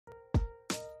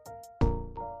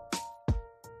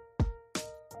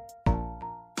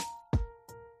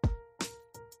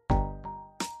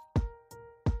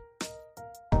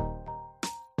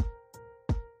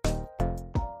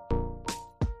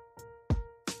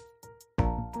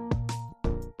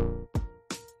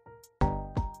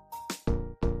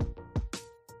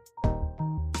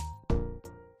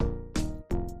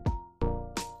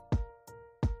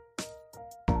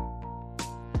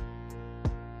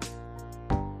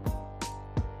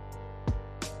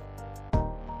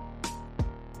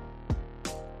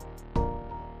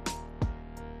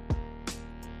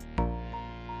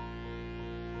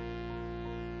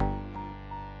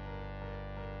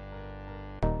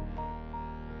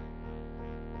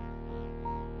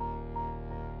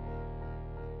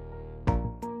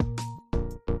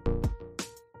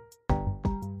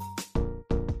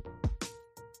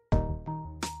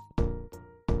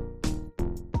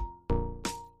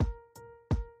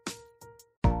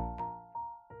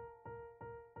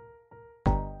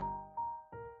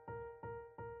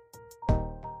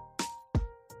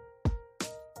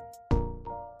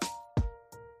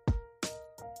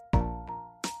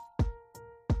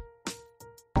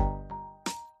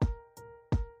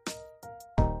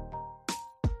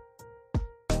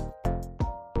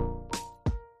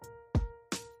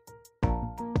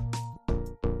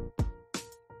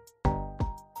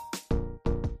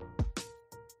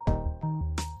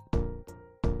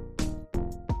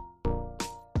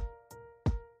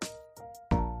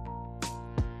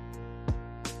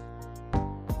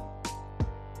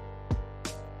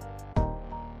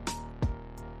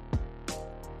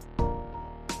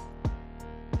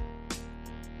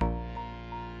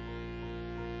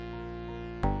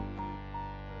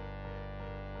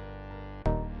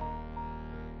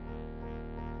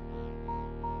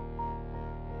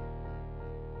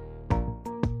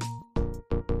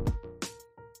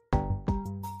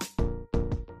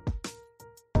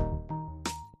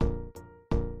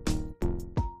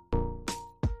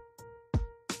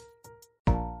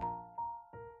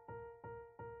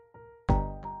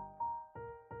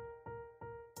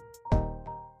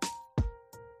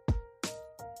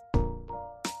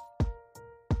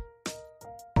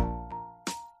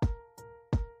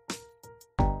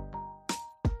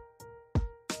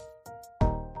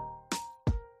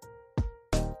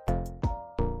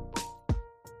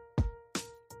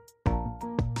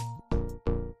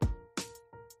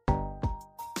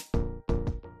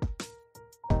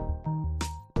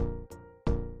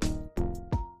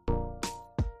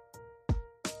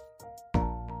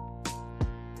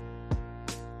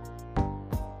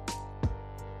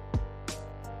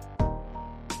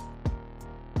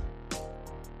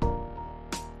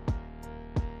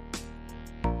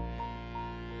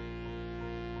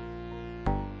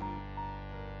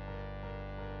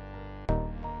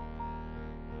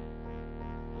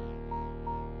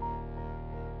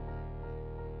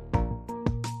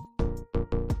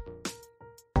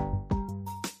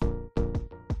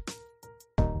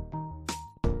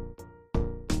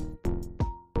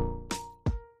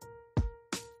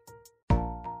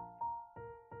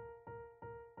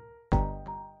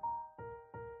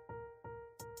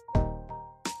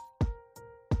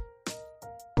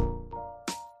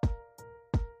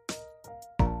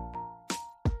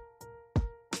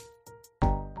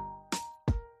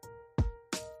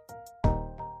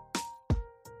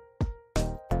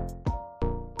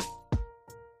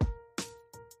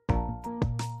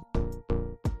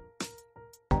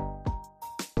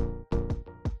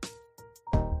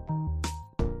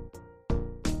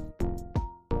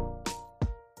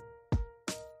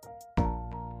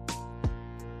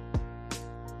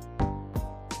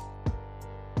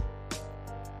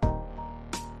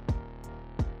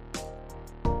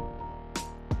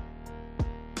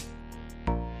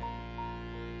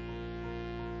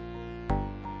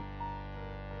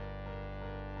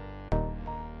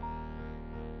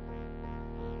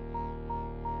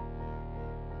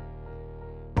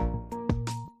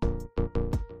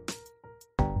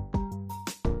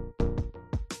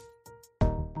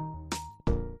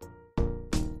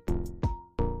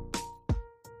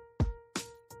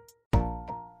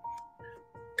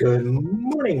Good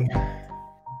morning.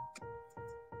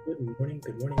 Good morning,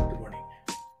 good morning, good morning.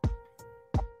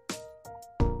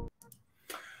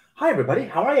 Hi, everybody.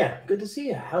 How are you? Good to see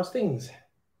you. How's things?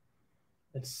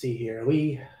 Let's see here. Are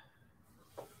we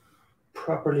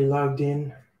properly logged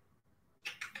in?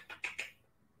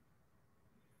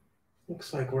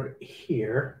 Looks like we're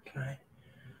here. Can I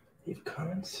leave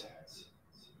comments?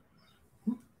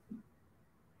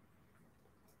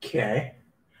 Okay.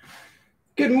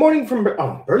 Good morning from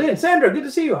Berlin. Sandra, good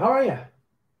to see you. How are you?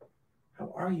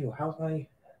 How are you? How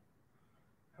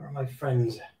are my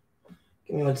friends?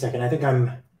 Give me 1 second. I think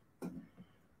I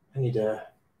need to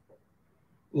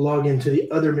log into the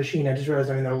other machine. I just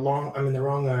realized I'm in the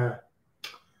wrong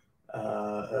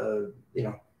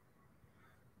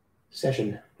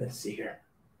session. Let's see here.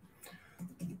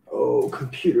 Oh,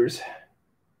 computers.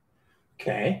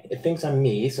 Okay, it thinks I'm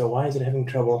me, so why is it having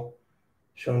trouble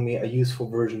showing me a useful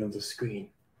version of the screen?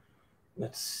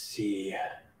 Let's see.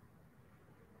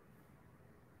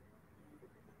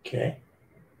 Okay.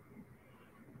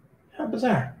 How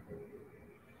bizarre.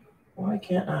 Why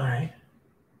can't I?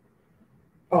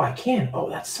 Oh, I can. Oh,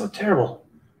 that's so terrible.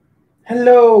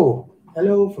 Hello.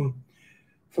 Hello from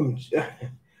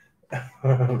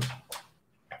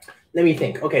let me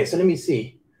think. Okay, so let me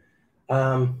see.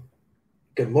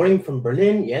 Good morning from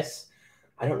Berlin. Yes.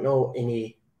 I don't know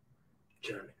any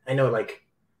German. I know,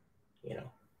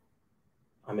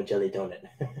 I'm a jelly donut.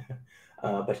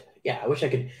 But yeah, I wish I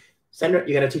could. Sandra,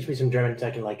 you got to teach me some German so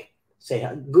I can say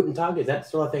Guten Tag. Is that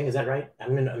still a thing? Is that right?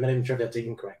 I'm not even sure if that's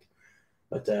even correct.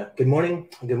 But good morning,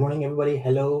 everybody.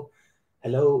 Hello.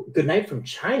 Good night from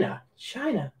China.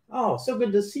 China. Oh, so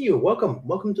good to see you.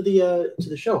 Welcome to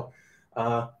the show.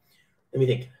 Let me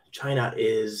think. China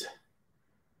is,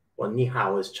 well, ni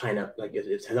hao is China, like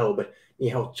it's hello, but ni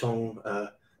hao chong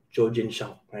zhou jin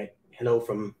shang, right? Hello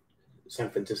from San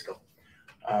Francisco.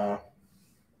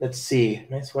 Let's see.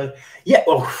 Nice weather. Yeah.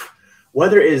 Oh,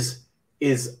 weather is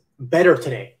better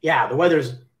today. Yeah, the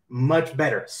weather's much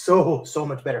better. So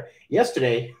much better.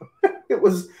 Yesterday, it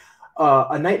was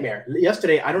a nightmare.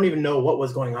 Yesterday, I don't even know what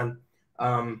was going on.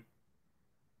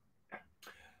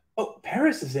 Oh,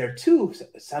 Paris is there too.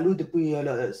 Salut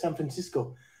depuis San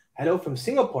Francisco. Hello from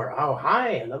Singapore. Oh,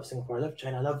 hi. I love Singapore. I love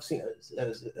China. I love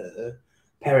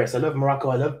Paris. I love Morocco.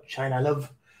 I love China. I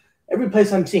love every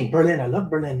place I'm seeing. Berlin. I love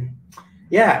Berlin.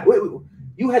 Yeah.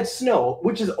 You had snow,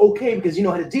 which is okay because you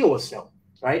know how to deal with snow,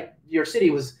 right? Your city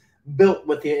was built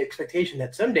with the expectation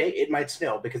that someday it might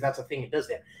snow because that's a thing it does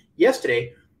there.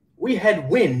 Yesterday, we had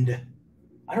wind.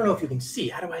 I don't know if you can see.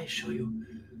 How do I show you?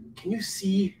 Can you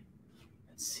see?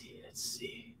 Let's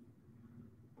see.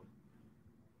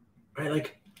 Right,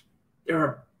 like there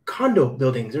are condo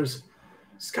buildings. There's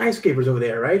skyscrapers over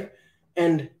there, right?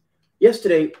 And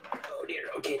yesterday, oh dear,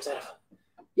 okay, it's out.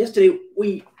 Yesterday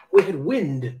we had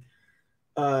wind. You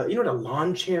know what a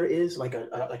lawn chair is? Like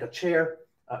a chair.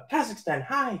 Kazakhstan.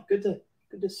 Hi, good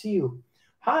to see you.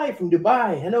 Hi from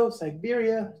Dubai. Hello,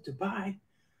 Siberia, Dubai,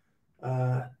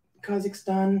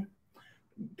 Kazakhstan,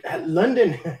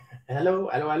 London.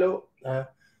 hello.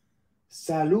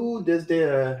 Salut desde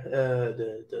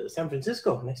the San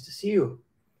Francisco. Nice to see you.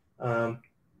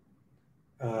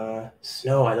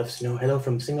 Snow. I love snow. Hello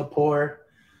from Singapore,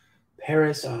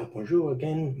 Paris. Bonjour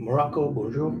again. Morocco.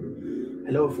 Bonjour.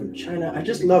 Hello from China. I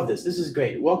just love this. This is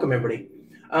great. Welcome everybody.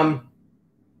 But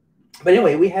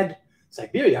anyway, we had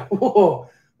Siberia. Whoa,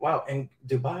 wow. And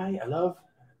Dubai, I love.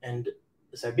 And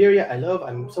Siberia, I love.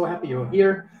 I'm so happy you're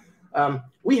here.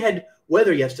 We had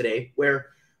weather yesterday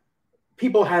where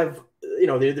people have,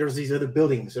 there's these other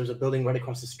buildings. There's a building right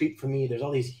across the street from me. There's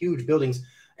all these huge buildings.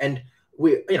 And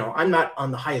I'm not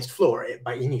on the highest floor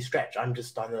by any stretch. I'm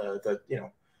just on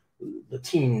the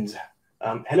teens.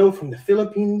 Hello from the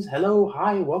Philippines. Hello.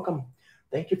 Hi. Welcome.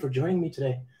 Thank you for joining me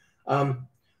today.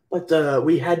 But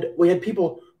we had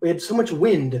so much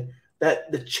wind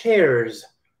that the chairs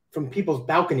from people's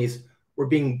balconies were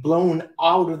being blown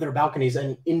out of their balconies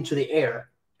and into the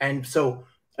air. And so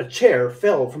a chair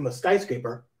fell from a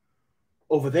skyscraper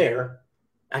over there.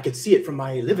 I could see it from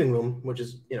my living room, which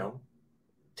is,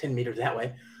 10 meters that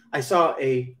way. I saw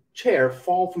a chair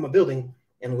fall from a building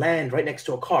and land right next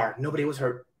to a car. Nobody was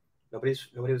hurt. Nobody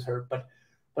was hurt, but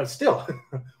still,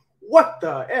 what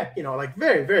the like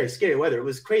very, very scary weather. It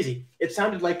was crazy. It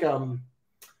sounded like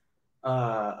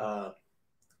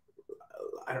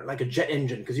like a jet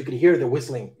engine because you could hear the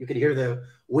whistling. You could hear the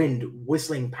wind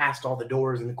whistling past all the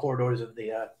doors and the corridors of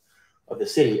the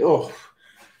city. Oh,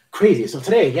 crazy. So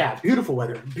today, yeah, beautiful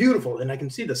weather, beautiful, and I can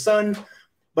see the sun.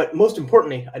 But most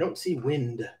importantly, I don't see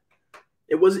wind.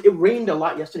 It rained a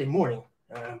lot yesterday morning,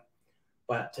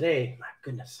 but today, my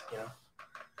goodness,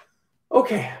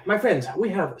 Okay, my friends, we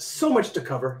have so much to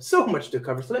cover, so much to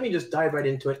cover. So let me just dive right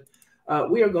into it.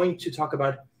 We are going to talk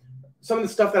about some of the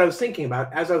stuff that I was thinking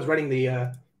about as I was writing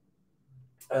the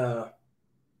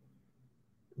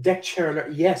deck chair.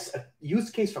 Yes, a use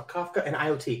case for Kafka and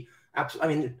IoT.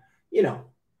 Absolutely. I mean, you know,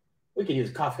 we can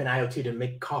use Kafka and IoT to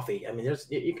make coffee. I mean,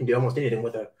 you can do almost anything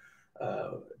with a,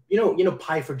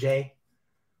 Pi4j,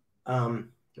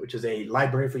 which is a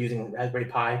library for using Raspberry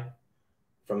Pi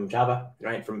from Java,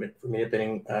 right? For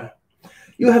manipulating.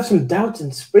 You have some doubts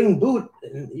in Spring Boot,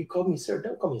 and you called me sir.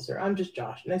 Don't call me sir. I'm just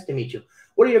Josh. Nice to meet you.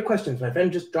 What are your questions, my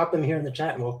friend? Just drop them here in the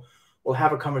chat, and we'll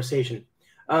have a conversation.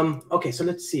 Okay, so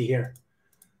let's see here.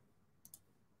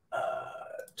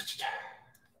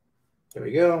 There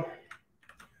we go.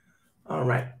 All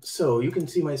right, so you can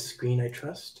see my screen, I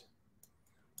trust.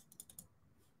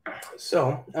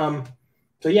 So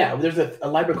yeah, there's a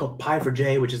library called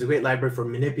Pi4j, which is a great library for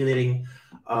manipulating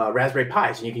Raspberry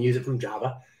Pis, and you can use it from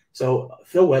Java. So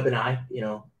Phil Webb and I,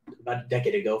 about a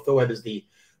decade ago, Phil Webb is the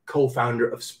co-founder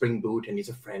of Spring Boot, and he's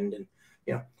a friend, and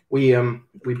we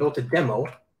built a demo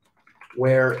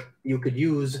where you could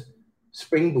use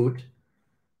Spring Boot,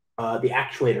 the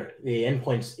actuator, the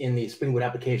endpoints in the Spring Boot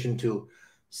application to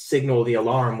signal the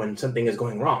alarm when something is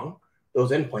going wrong.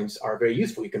 Those endpoints are very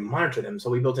useful. You can monitor them. So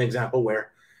we built an example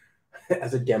where,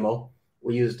 as a demo,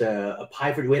 we used a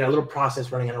Pi4j. We had a little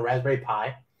process running on a Raspberry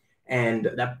Pi,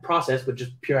 and that process would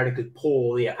just periodically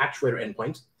pull the actuator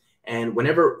endpoints. And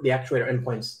whenever the actuator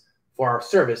endpoints for our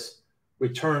service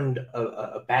returned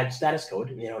a bad status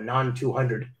code,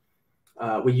 non-200,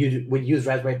 we'd use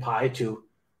Raspberry Pi to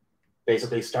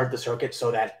basically start the circuit so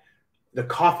that the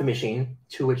coffee machine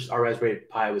to which our Raspberry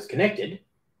Pi was connected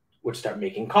would start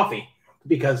making coffee,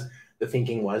 because the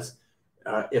thinking was,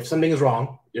 if something is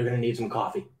wrong, you're going to need some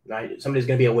coffee, right? Somebody's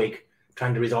going to be awake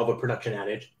trying to resolve a production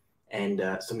outage, and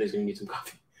somebody's going to need some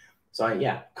coffee. So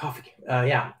yeah, coffee.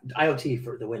 Yeah, IoT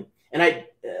for the win. And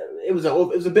it was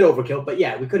a bit overkill, but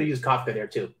yeah, we could have used Kafka there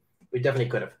too. We definitely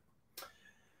could have.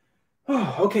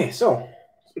 Oh, okay, so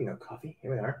speaking of coffee,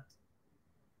 here we are.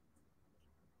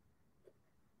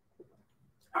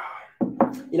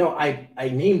 I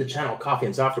named the channel Coffee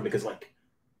and Software because,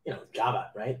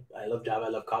 Java, right? I love Java. I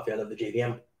love coffee. I love the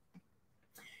JVM.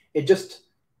 It just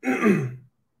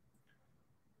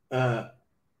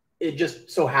it just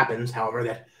so happens, however,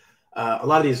 that a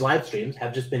lot of these live streams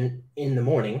have just been in the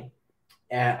morning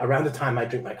around the time I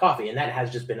drink my coffee, and that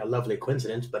has just been a lovely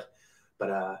coincidence. But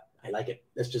I like it.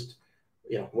 Let's just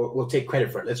we'll take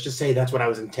credit for it. Let's just say that's what I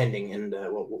was intending, and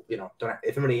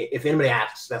if anybody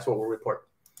asks, that's what we'll report.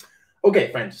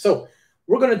 Okay, friends. So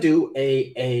we're gonna do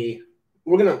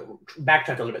we're gonna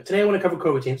backtrack a little bit. Today I want to cover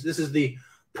coroutines. This is the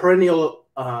perennial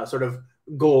sort of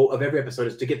goal of every episode,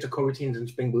 is to get to coroutines and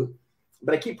Spring Boot.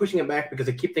 But I keep pushing it back because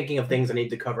I keep thinking of things I need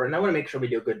to cover, and I want to make sure we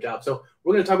do a good job. So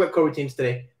we're going to talk about coroutines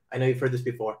today. I know you've heard this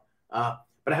before, but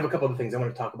I have a couple of things I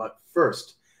want to talk about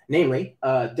first, namely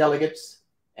delegates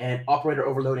and operator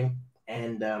overloading,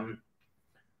 and that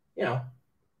kind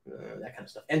of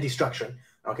stuff, and destructuring.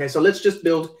 Okay, so let's just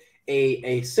build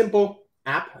a simple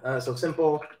app. So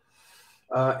simple,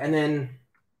 and then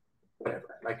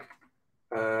whatever, like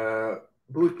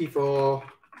boot default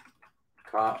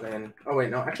Kotlin. Oh wait,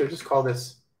 no, actually, just call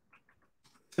this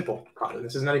simple Kotlin.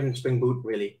 This is not even Spring Boot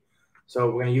really. So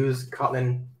we're going to use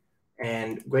Kotlin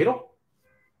and Gradle.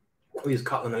 We'll use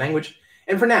Kotlin the language.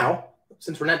 And for now,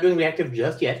 since we're not doing reactive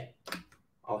just yet,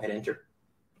 I'll hit enter.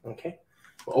 Okay,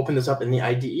 we'll open this up in the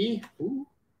IDE. Ooh.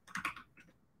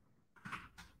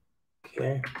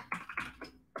 Okay,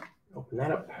 open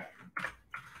that up.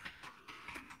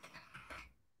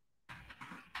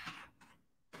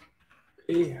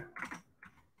 Okay.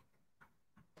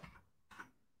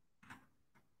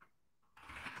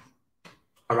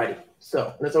 Alrighty,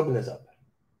 so let's open this up.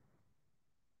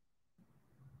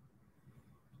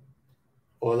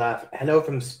 Hola, hello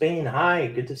from Spain. Hi,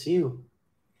 good to see you.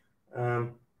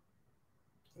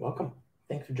 Welcome.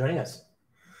 Thanks for joining us.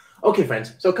 Okay,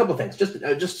 friends. So a couple things,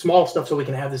 just small stuff, so we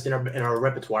can have this in our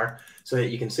repertoire, so that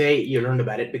you can say you learned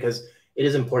about it, because it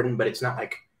is important, but it's not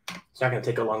going to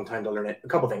take a long time to learn it. A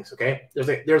couple things, okay?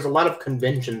 There's a lot of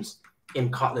conventions in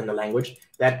Kotlin, the language,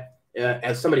 that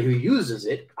as somebody who uses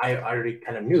it, I already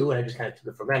kind of knew, and I just kind of took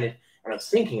it for granted. And I was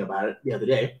thinking about it the other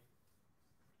day,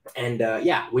 and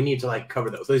yeah, we need to cover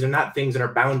those. Those are not things that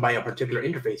are bound by a particular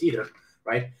interface either,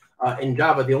 right? In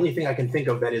Java, the only thing I can think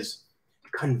of that is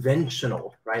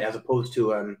conventional, right, as opposed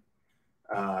to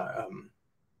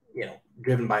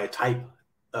driven by a type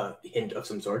hint of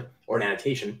some sort or an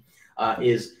annotation,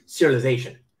 is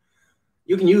serialization.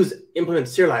 You can implement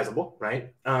serializable,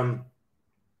 right?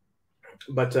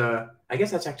 But I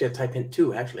guess that's actually a type hint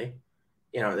too, actually.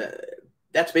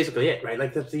 that's basically it, right?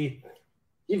 Like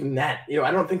even that,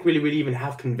 I don't think really even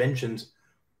have conventions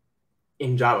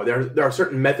in Java. There are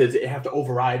certain methods that you have to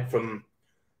override from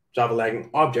Java lang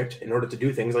object in order to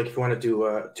do things. Like if you want to do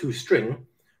a toString,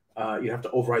 you have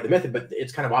to override the method, but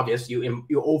it's kind of obvious. You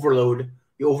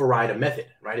override a method,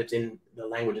 right? It's in the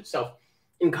language itself.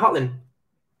 In Kotlin,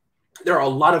 there are a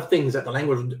lot of things that the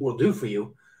language will do for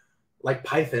you, like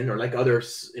Python or like other,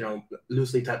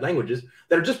 loosely typed languages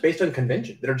that are just based on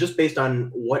convention, that are just based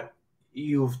on what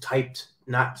you've typed,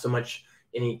 not so much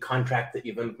any contract that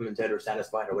you've implemented or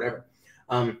satisfied or whatever.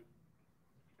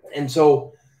 And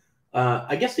so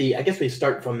I guess we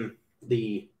start from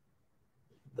the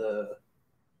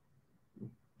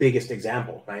biggest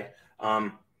example, right?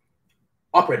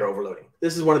 Operator overloading.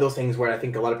 This is one of those things where I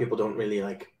think a lot of people don't really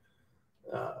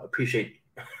appreciate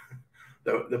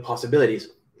the possibilities.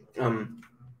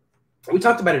 We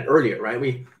talked about it earlier, right?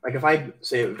 If I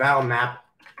say val map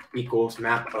equals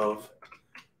map of,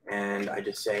 and I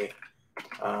just say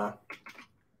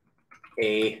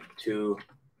a to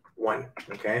 1.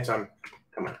 Okay, so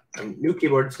I'm new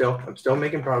keyboard still. I'm still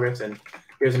making progress, and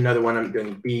here's another one. I'm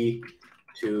doing b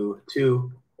to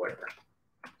 2, whatever.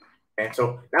 Okay,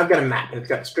 so now I've got a map, and it's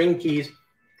got string keys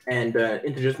and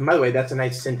integers. And by the way, that's a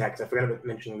nice syntax. I forgot about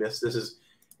mentioning this.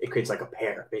 It creates like a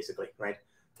pair, basically, right?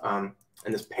 And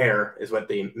this pair is what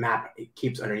the map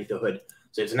keeps underneath the hood.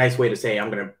 So it's a nice way to say I'm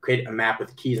going to create a map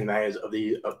with keys and values of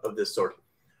this sort.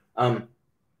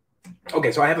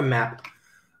 Okay, so I have a map.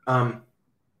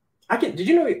 Did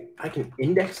you know I can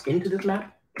index into this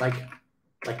map like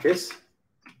this,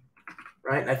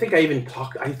 right? I think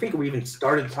we even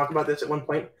started to talk about this at one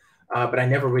point, but I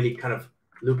never really kind of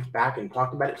looped back and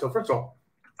talked about it. So first of all,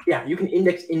 yeah, you can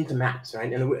index into maps,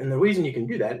 right? And the reason you can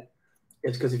do that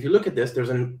is because if you look at this, there's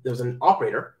an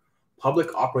operator,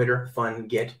 public operator fun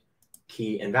get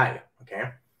key and value. Okay,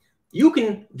 you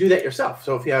can do that yourself.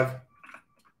 So if you have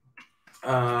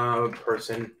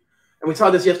person, and we saw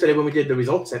this yesterday when we did the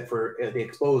result set for the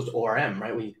exposed ORM,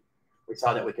 right? We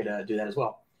saw that we could do that as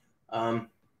well.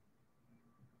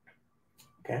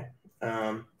 Okay,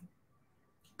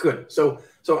 good. So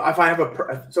if I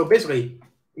have so basically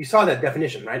you saw that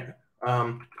definition, right?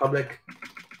 Public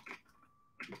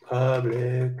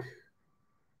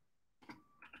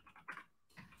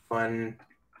fun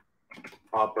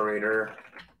operator,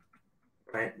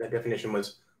 right? That definition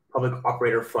was public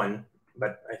operator fun,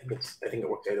 but I think it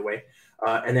works either way.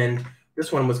 And then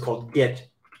this one was called get,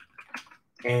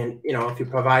 and if you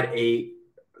provide the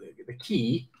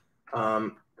key, do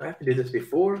I have to do this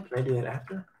before? Can I do that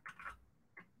after?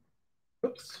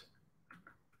 Oops.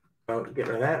 Oh, get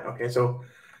rid of that. Okay, so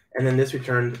and then this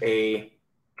returned a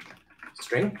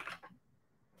string.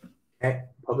 Okay,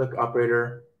 public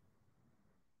operator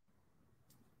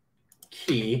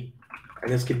key,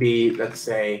 and this could be, let's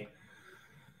say,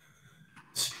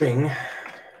 string,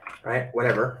 right?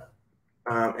 Whatever.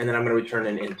 And then I'm going to return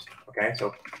an int. Okay,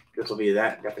 so this will be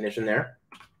that definition there.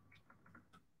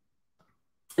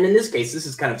 And in this case, this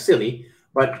is kind of silly,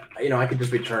 but I could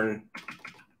just return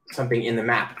something in the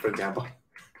map, for example,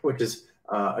 which is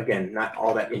again not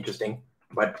all that interesting,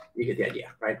 but you get the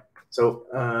idea, right? So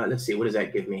let's see, what does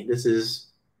that give me? This is,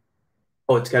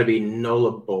 oh, it's got to be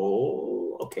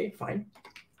nullable. Okay, fine.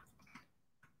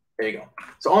 There you go.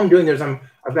 So all I'm doing there is I've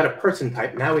got a person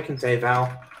type. Now we can say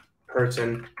val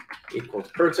person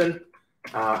equals person,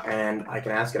 and I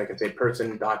can ask it. I can say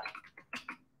person dot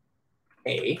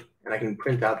a, and I can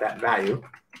print out that value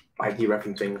by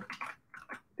dereferencing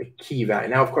the key value.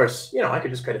 Now, of course, I could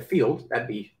just create a field. That'd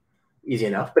be easy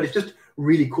enough, but it's just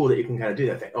really cool that you can kind of do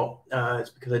that thing. Oh,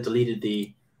 it's because I deleted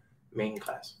the main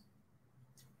class.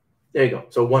 There you go.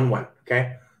 So 1, 1.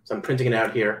 Okay. So I'm printing it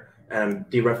out here and I'm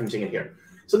dereferencing it here.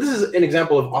 So this is an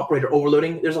example of operator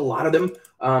overloading. There's a lot of them.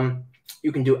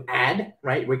 You can do add,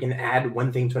 right? We can add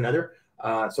one thing to another.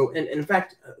 So in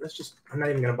fact, I'm not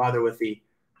even going to bother with the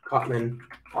Kotlin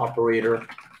operator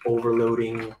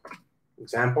overloading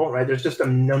example, right? There's just a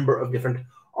number of different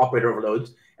operator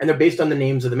overloads, and they're based on the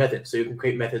names of the methods. So you can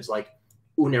create methods like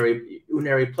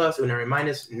unary plus, unary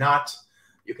minus, not.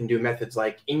 You can do methods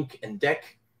like inc and dec.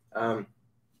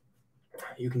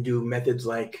 You can do methods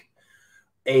like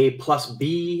a plus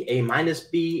b, a minus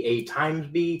b, a times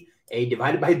b, a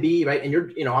divided by b, right? And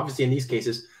you're, obviously in these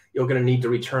cases, you're going to need to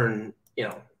return,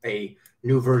 a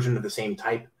new version of the same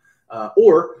type.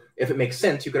 Or if it makes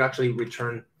sense, you could actually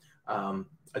return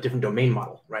a different domain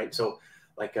model, right? So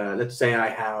like, let's say I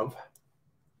have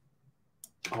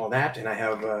all that, and I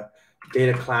have a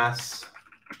data class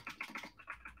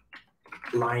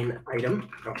line item,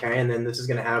 okay? And then this is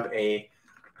going to have a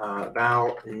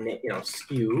val,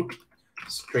 skew,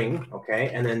 string, okay,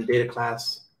 and then data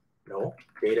class, no,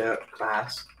 data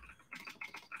class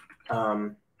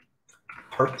part,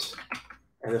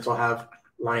 and this will have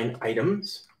line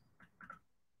items,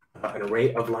 an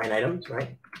array of line items,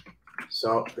 right?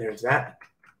 So there's that.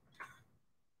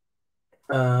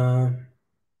 Val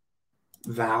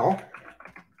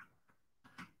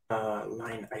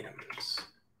line items.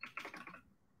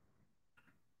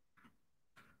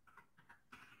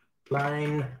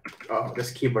 Line, oh,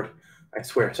 this keyboard, I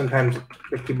swear, sometimes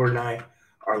the keyboard and I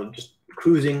are just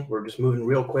cruising. We're just moving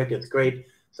real quick. It's great.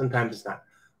 Sometimes it's not.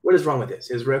 What is wrong with this?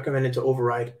 It is recommended to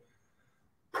override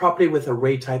property with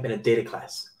array type and a data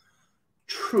class.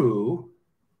 True.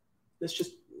 Let's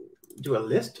just do a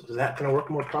list. Is that going to work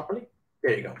more properly?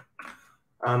 There you go.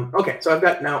 Okay, so I've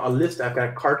got now a list. I've got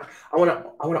a cart. I want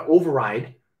to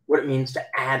override what it means to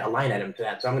add a line item to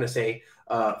that. So I'm going to say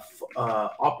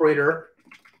operator.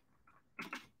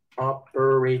 Oh,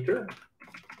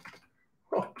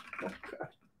 oh God.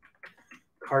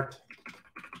 Cart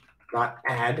dot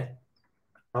add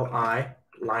li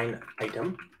line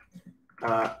item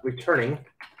returning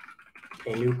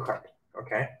a new cart.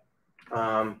 Okay.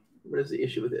 What is the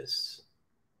issue with this?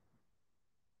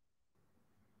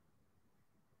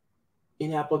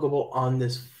 Inapplicable on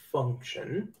this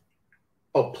function.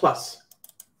 Oh, plus.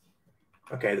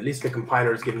 Okay, at least the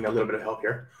compiler is giving me a little bit of help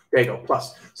here. There you go,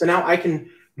 plus. So now I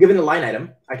can, given the line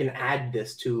item, I can add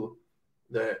this to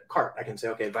the cart. I can say,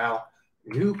 okay, val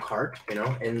new cart, you know,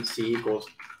 nc equals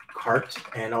cart.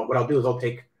 And what I'll do is I'll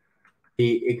take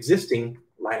the existing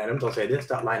line items. I'll say this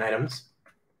dot line items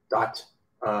dot,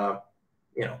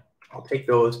 you know, I'll take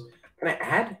those. Can I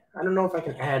add? I don't know if I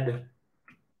can add.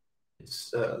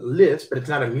 It's a list, but it's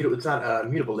not a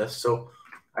mutable list. So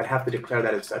I'd have to declare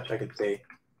that as such. I could say,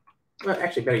 well,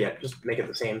 actually, better yet, just make it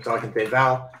the same. So I can say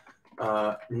val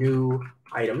new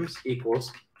items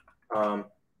equals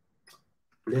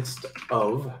list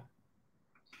of,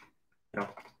 you know,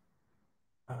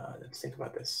 let's think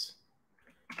about this.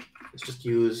 Let's just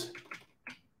use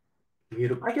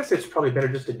mutable. I guess it's probably better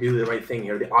just to do the right thing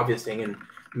here, the obvious thing, and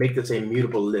make this a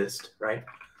mutable list, right?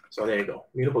 So there you go,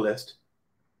 mutable list.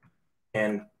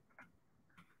 And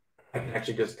I can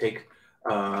actually just take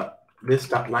this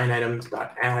dot line items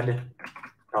dot add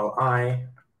li,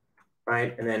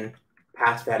 right, and then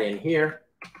pass that in here.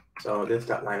 So this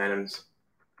dot line items,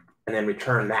 and then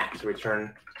return that. So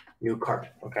return new cart.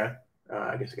 Okay.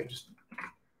 I guess I can just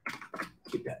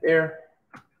keep that there.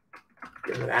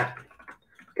 Get rid of that.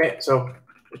 Okay. So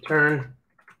return.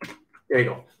 There you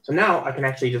go. So now I can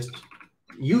actually just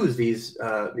use these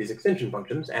extension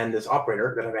functions and this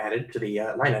operator that I've added to the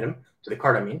line item, to the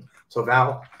cart, I mean. So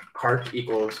val cart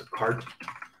equals cart,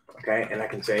 okay? And I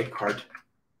can say cart.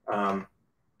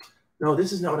 No,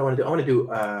 this is not what I want to do. I want to do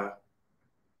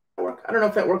work. I don't know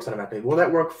if that works automatically. Will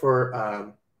that work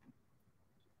for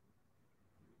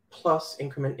plus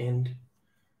increment end?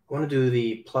 I want to do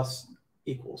the plus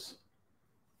equals.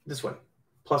 This one,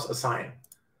 plus assign.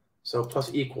 So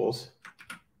plus equals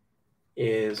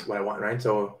is what I want, right?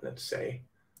 So let's say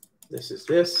this is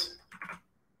this,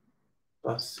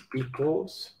 plus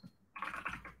equals,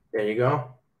 there you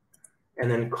go.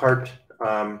 And then cart,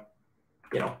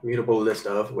 you know, mutable list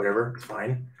of, whatever, it's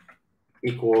fine,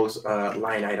 equals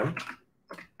line item,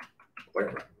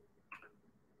 whatever.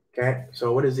 Okay,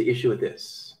 so what is the issue with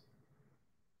this?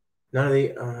 None of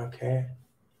the, okay,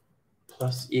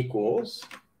 plus equals,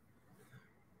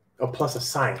 oh, plus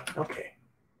assign, okay.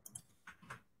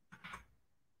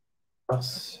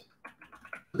 Plus,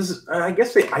 this is, I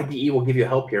guess the IDE will give you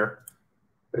help here,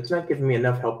 but it's not giving me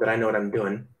enough help that I know what I'm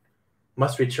doing.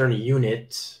 Must return a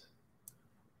unit.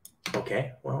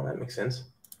 Okay, well, that makes sense.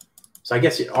 So I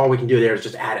guess all we can do there is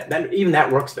just add it. Even that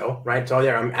works though, right? So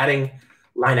there, I'm adding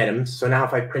line items. So now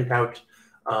if I print out,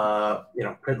 you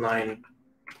know, print line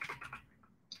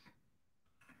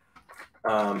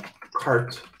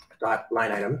cart dot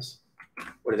line items,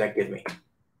 what does that give me?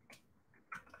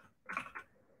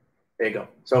 There you go.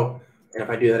 So, and if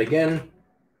I do that again,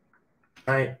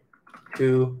 right,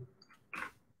 2,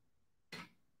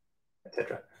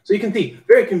 etc. So you can see,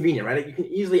 very convenient, right? You can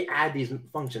easily add these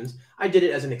functions. I did it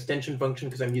as an extension function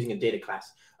because I'm using a data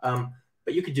class.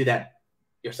 But you could do that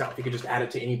yourself. You could just add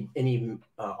it to any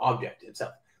object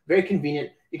itself. Very convenient.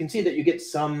 You can see that you get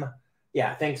some,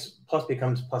 yeah, thanks, plus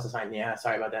becomes plus assign. Yeah,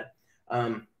 sorry about that.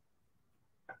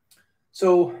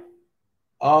 So,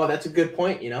 oh, that's a good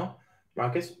point, you know,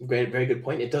 Marcus, great, very good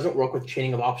point. It doesn't work with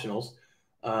chaining of optionals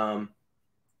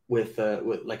with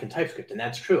like in TypeScript, and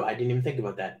that's true. I didn't even think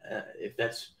about that. If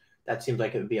that seems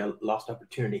like it would be a lost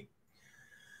opportunity.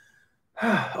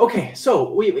 Okay,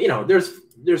 so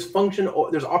there's function,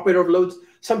 or there's operator overloads.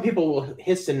 Some people will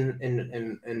hiss and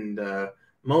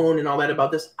moan and all that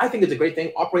about this. I think it's a great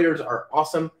thing. Operators are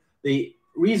awesome. The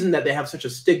reason that they have such a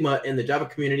stigma in the Java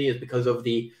community is because of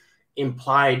the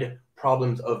implied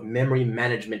problems of memory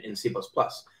management in C++,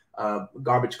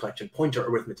 garbage collection, pointer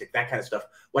arithmetic, that kind of stuff.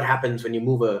 What happens when you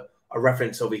move a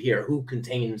reference over here? Who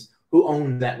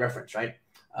owns that reference, right?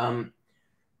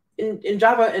 In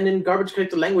Java and in garbage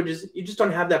collected languages, you just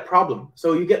don't have that problem.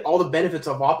 So you get all the benefits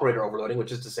of operator overloading,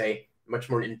 which is to say much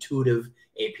more intuitive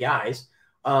APIs,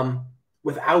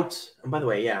 without, and by the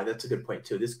way, yeah, that's a good point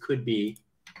too. This could be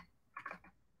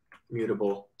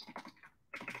mutable.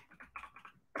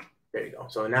 There you go.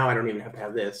 So now I don't even have to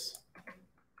have this.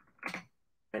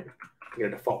 Right? Get a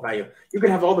default value. You can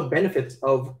have all the benefits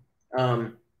of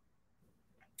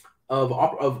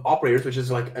operators, which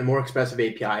is like a more expressive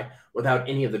API, without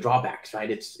any of the drawbacks, right?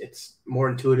 It's more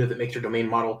intuitive. It makes your domain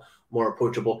model more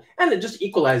approachable, and it just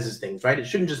equalizes things, right? It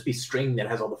shouldn't just be string that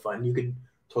has all the fun. You could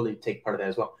totally take part of that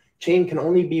as well. Chain can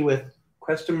only be with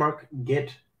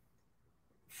 $get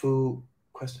foo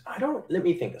question. Let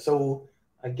me think. So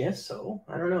I guess so.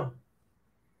 I don't know.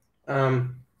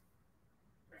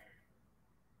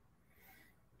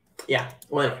 Yeah.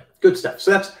 Well, anyway, good stuff.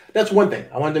 So that's one thing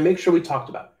I wanted to make sure we talked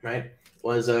about, right?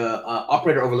 Was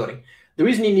operator overloading. The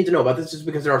reason you need to know about this is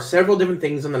because there are several different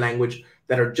things in the language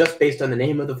that are just based on the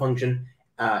name of the function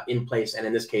in place, and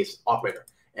in this case, operator.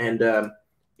 And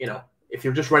if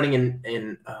you're just writing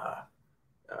in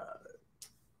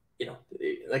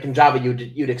like in Java,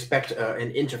 you'd expect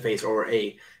an interface or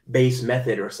a base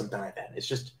method or something like that. It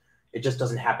just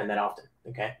doesn't happen that often.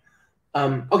 Okay.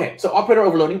 Okay. So operator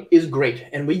overloading is great,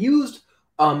 and we used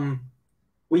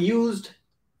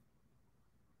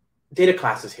data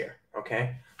classes here.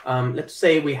 Okay. Let's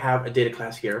say we have a data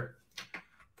class here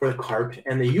for the cart,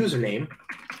 and the username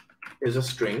is a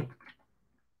string,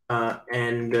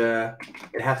 and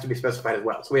it has to be specified as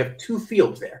well. So we have two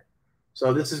fields there.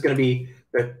 So this is going to be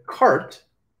the cart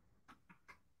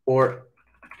for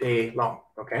day long.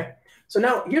 Okay. So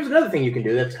now here's another thing you can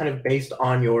do that's kind of based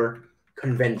on your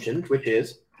conventions, which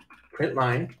is print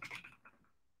line.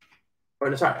 Oh,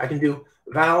 no, sorry, I can do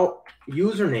val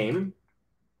username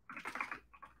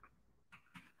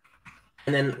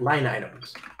and then line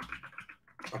items.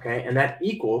 Okay, and that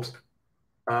equals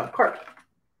cart.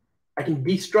 I can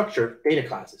destructure data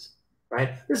classes,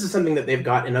 right? This is something that they've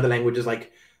got in other languages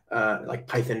like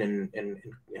Python and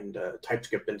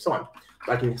TypeScript and so on.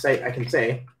 So I can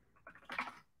say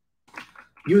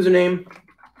username,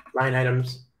 line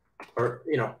items, or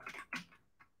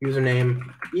username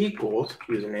equals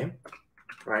username,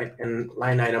 right? And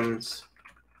line items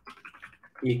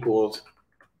equals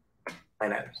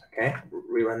line items. Okay,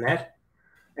 rerun that.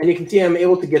 And you can see I'm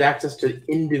able to get access to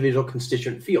individual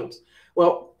constituent fields.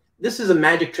 Well, this is a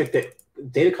magic trick that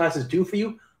data classes do for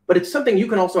you, but it's something you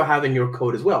can also have in your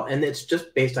code as well. And it's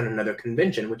just based on another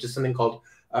convention, which is something called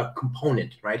a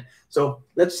component, right? So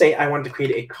let's say I want to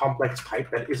create a complex type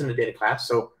that isn't a data class.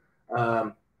 So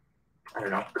I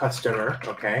don't know, customer,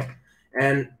 okay?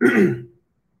 And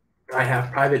I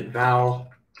have private val.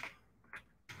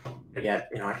 Again,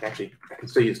 I can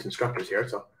still use constructors here.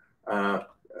 So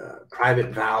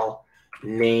private val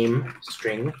name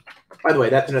string. By the way,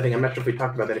 that's another thing. I'm not sure if we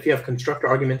talked about that. If you have constructor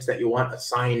arguments that you want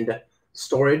assigned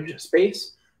storage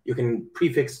space, you can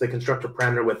prefix the constructor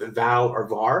parameter with val or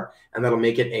var, and that'll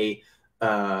make it a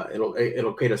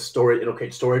it'll create storage,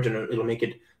 and it'll make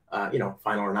it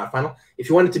final or not final. If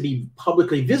you want it to be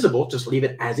publicly visible, just leave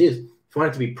it as is. If you want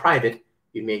it to be private,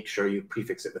 you make sure you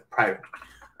prefix it with private,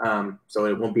 so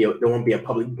there won't be a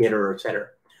public getter or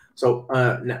setter. So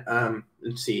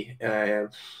let's see,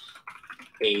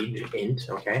 age int,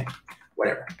 okay,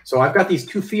 whatever. So I've got these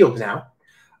two fields now.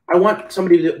 I want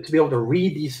somebody to be able to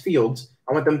read these fields.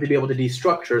 I want them to be able to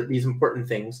destructure these important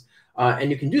things,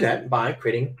 and you can do that by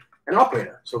creating an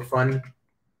operator. So fun.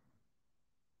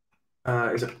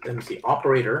 Let me see,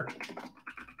 operator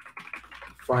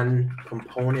fun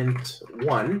component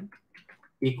 1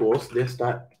 equals this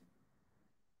dot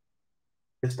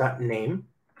name.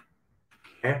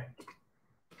 Okay.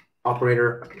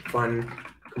 Operator fun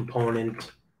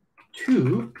component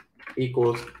 2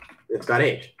 equals this dot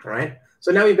age. All right.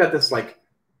 So now we've got this, like,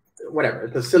 whatever.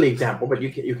 It's a silly example, but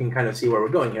you can kind of see where we're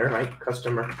going here, right?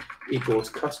 Customer equals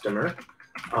customer.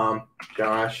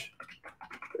 Josh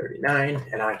 39,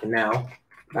 and I can now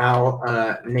val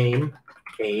name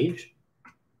age,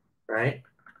 right?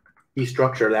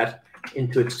 Destructure that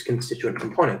into its constituent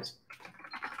components.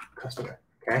 Customer,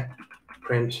 okay?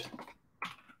 Print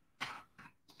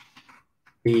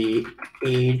the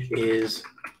age is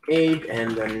age,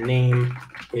 and the name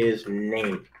is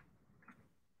name.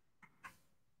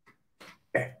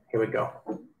 Okay, here we go.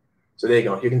 So there you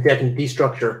go. You can see I can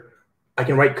destructure. I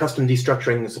can write custom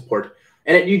destructuring support,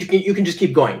 and you can just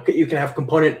keep going. You can have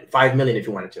component 5 million if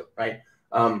you wanted to, right?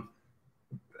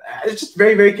 It's just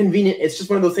very, very convenient. It's just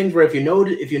one of those things where if you know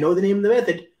the name of the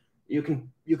method, you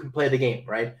can play the game,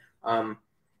 right?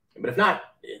 But if not,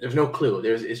 there's no clue.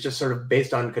 It's just sort of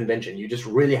based on convention. You just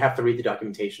really have to read the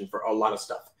documentation for a lot of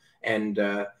stuff. And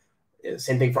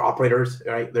same thing for operators,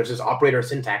 right? There's this operator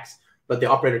syntax, but the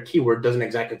operator keyword doesn't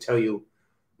exactly tell you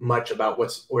much about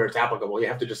where it's applicable. You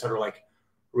have to just sort of like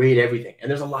read everything. And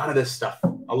there's a lot of this stuff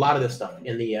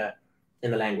in the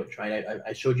language, right?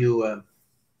 I showed you.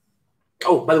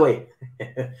 Oh, by the way,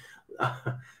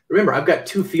 remember I've got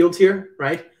 2 fields here,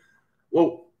 right?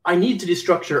 Well, I need to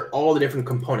destructure all the different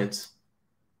components,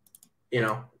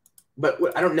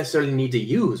 but I don't necessarily need to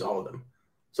use all of them.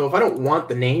 So if I don't want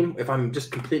the name, if I'm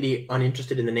just completely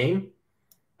uninterested in the name,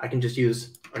 I can just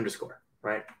use underscore,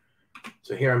 right?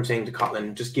 So here I'm saying to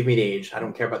Kotlin, just give me the age. I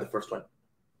don't care about the first one.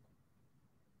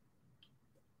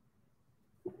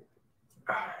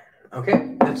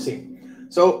 Okay, let's see.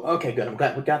 So, okay, good. I'm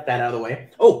glad we got that out of the way.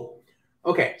 Oh,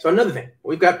 okay. So another thing,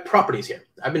 we've got properties here.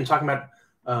 I've been talking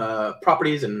about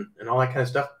properties and all that kind of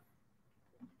stuff.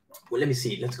 Well, let me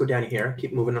see. Let's go down here.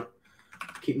 Keep moving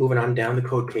on down the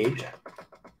code page.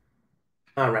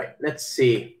 All right. Let's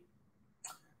see.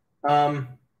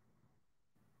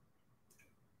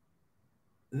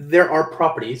 There are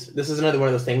properties. This is another one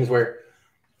of those things where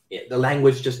the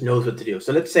language just knows what to do.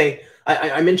 So let's say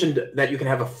I mentioned that you can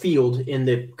have a field in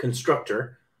the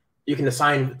constructor. You can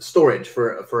assign storage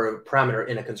for a parameter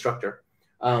in a constructor.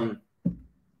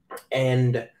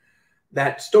 And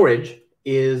that storage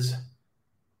is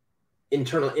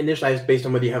initialized based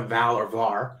on whether you have val or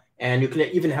var. And you can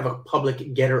even have a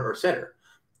public getter or setter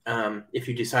if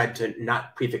you decide to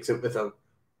not prefix it with a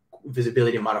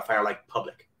visibility modifier like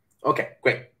public. Okay,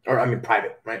 great. Or I mean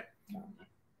private, right?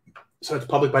 So it's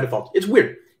public by default. It's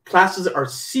weird. Classes are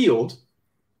sealed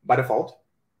by default,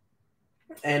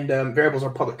 and variables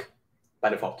are public by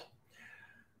default.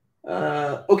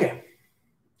 Okay.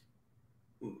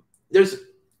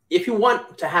 If you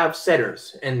want to have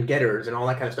setters and getters and all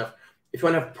that kind of stuff, if you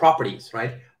want to have properties,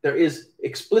 right, there is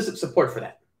explicit support for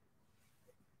that.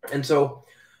 And so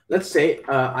let's say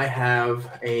I have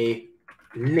a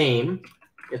name.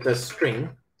 It's a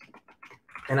string,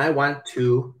 and I want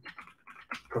to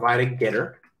provide a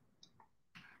getter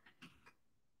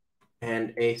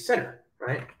and a setter,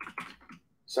 right?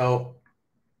 So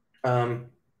I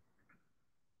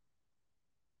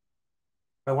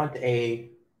want I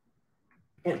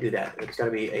can't do that. It's got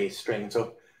to be a string.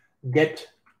 So get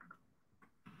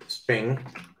string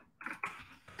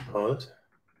pose.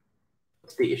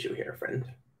 What's the issue here, friend?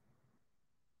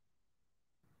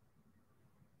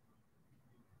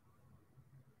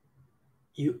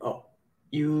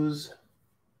 Use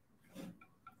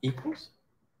equals?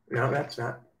 No, that's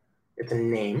not. It's a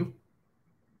name.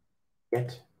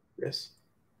 Get this.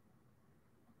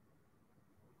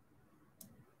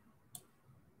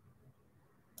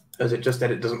 Is it just that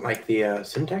it doesn't like the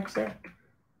syntax there?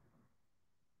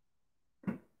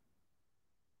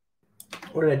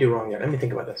 What did I do wrong there? Let me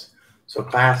think about this. So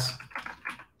class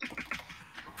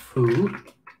foo,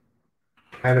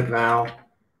 private val,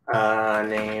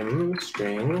 name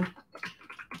string,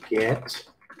 get.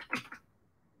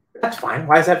 That's fine.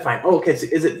 Why is that fine? Oh, okay. So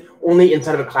is it only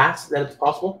inside of a class that it's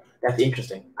possible? That's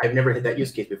interesting. I've never hit that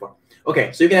use case before.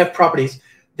 Okay, so you can have properties.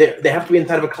 They have to be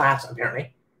inside of a class,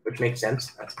 apparently, which makes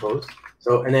sense, I suppose.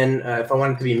 So, and then if I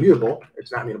want it to be mutable,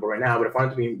 it's not mutable right now, but if I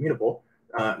want it to be mutable,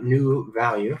 new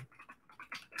value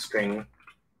string,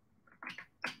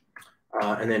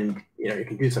 and then you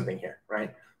can do something here,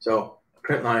 right? So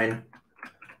print line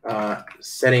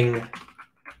setting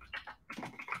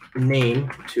name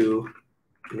to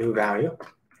new value,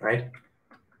 right?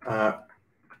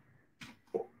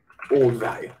 Old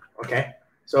value, okay?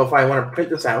 So if I want to print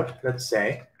this out, let's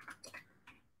say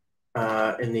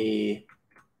in the,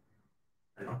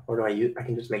 I don't know, what do I use? I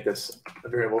can just make this a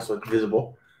variable so it's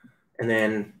visible. And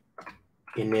then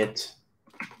init.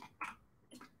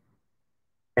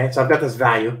 Okay, so I've got this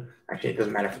value. Actually, it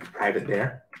doesn't matter if it's private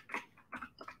there.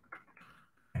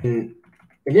 I can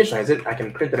initialize it. I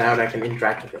can print it out. I can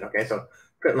interact with it. Okay, so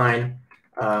print line.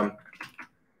 The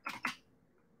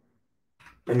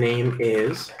name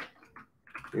is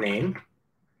name.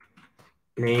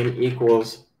 Name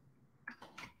equals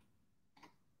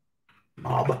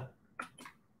Bob.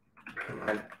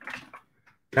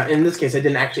 Now, in this case, I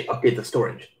didn't actually update the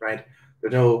storage, right?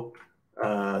 There's no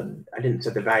I didn't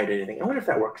set the value to anything. I wonder if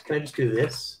that works. Can I just do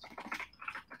this?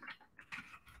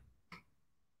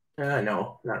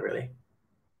 No, not really.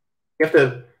 You have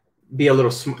to be a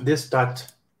little this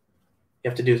dot.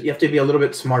 You have to be a little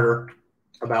bit smarter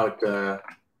about.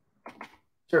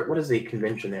 Sure, what is the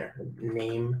convention there?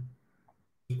 Name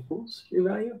equals new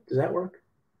value. Does that work?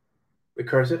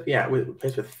 Recursive, yeah.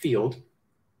 Replace with field.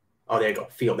 Oh, there you go.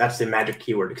 Field. That's the magic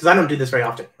keyword. Because I don't do this very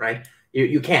often, right?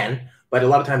 You can, but a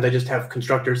lot of times I just have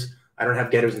constructors. I don't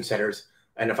have getters and setters.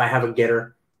 And if I have a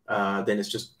getter, then it's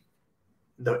just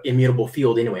the immutable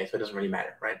field anyway, so it doesn't really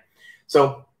matter, right?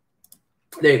 So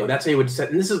there you go. That's how you would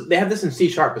set. And they have this in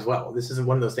C# as well. This is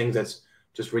one of those things that's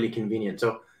just really convenient.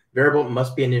 So variable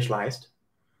must be initialized.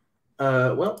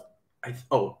 Well,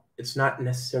 it's not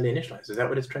necessarily initialized. Is that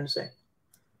what it's trying to say?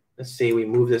 Let's say we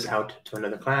move this out to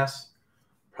another class.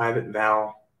 Private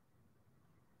val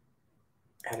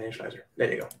add initializer.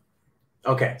 There you go.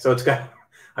 Okay, so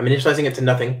I'm initializing it to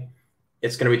nothing.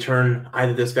 It's going to return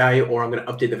either this value or I'm going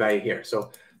to update the value here.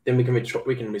 So then we can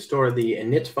restore the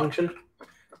init function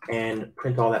and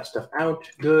print all that stuff out.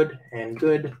 Good and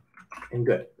good and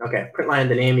good. Okay, print line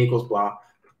the name equals blah,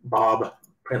 Bob,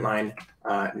 print line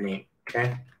name.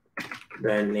 Okay,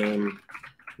 the name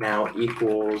now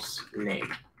equals name.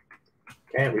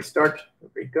 Okay, restart.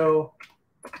 Here we go.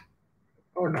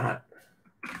 Or not.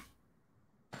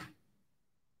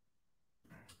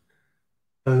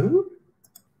 Oh,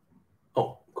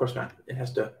 of course not. It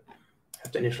has to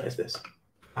initialize this.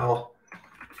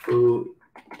 Foo.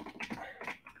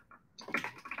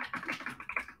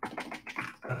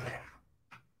 Okay.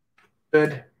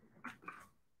 Good.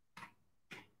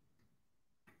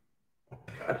 Oh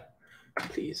God,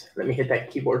 please let me hit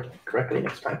that keyboard correctly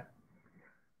next time.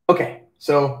 Okay,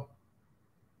 so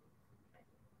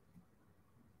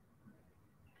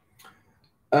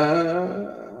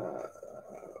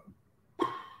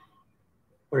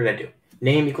what did I do?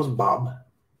 Name equals Bob.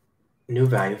 New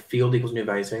value. Field equals new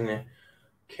value. Saying that.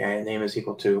 Okay, name is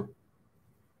equal to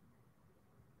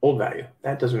old value.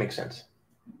 That doesn't make sense.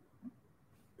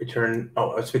 Return.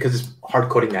 Oh, it's because it's hard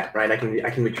coding that, right? I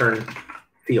can return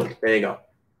field. There you go.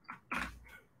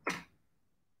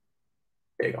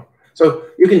 There you go. So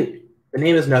you can. The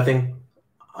name is nothing.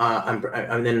 I'm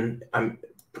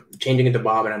changing it to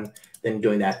Bob, and I'm then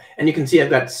doing that. And you can see I've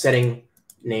got setting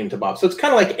name to Bob. So it's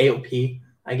kind of like AOP,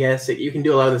 I guess. You can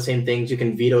do a lot of the same things. You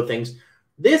can veto things.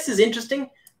 This is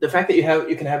interesting. The fact that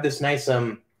you can have this nice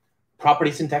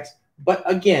property syntax. But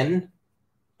again,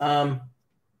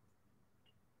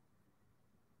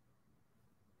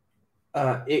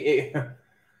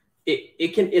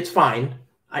 it's fine.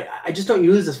 I just don't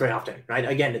use this very often, right?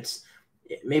 Again,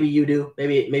 maybe you do,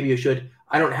 maybe you should.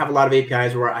 I don't have a lot of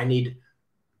APIs where I need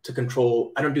to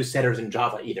control. I don't do setters in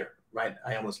Java either, right?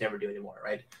 I almost never do anymore,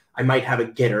 right? I might have a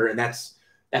getter, and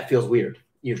that feels weird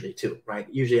usually too, right?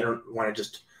 Usually I don't want to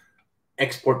just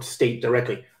export state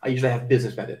directly. I usually have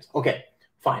business methods. Okay,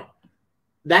 fine.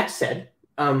 That said,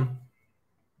 a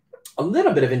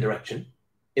little bit of indirection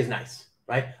is nice,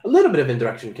 right? A little bit of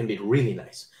indirection can be really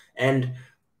nice. And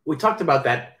we talked about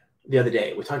that the other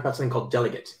day. We talked about something called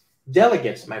delegates.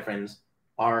 Delegates, my friends,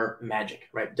 are magic,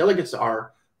 right? Delegates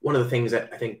are one of the things that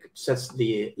I think sets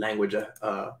the language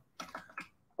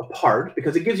apart,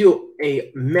 because it gives you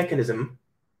a mechanism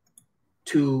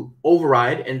to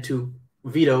override and to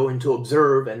veto and to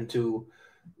observe and to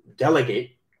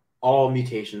delegate all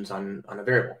mutations on a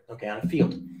variable, okay, on a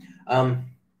field. And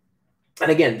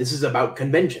again, this is about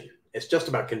convention. It's just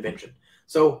about convention.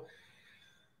 So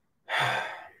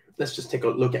let's just take a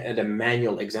look at a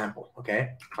manual example,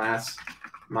 okay? Class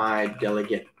my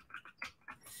delegate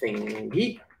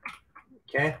thingy,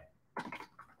 okay?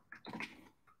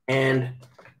 And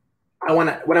what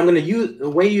I'm going to use, the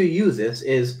way you use this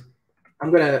is I'm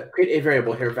going to create a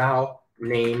variable here, val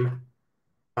name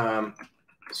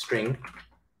string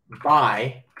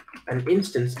by an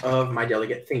instance of my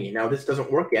delegate thingy. Now this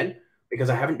doesn't work yet because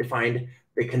I haven't defined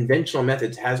the conventional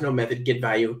methods, has no method get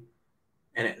value,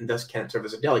 and it thus can't serve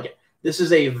as a delegate. This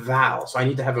is a val, so I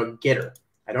need to have a getter.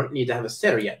 I don't need to have a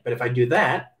setter yet, but if I do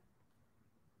that,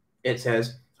 it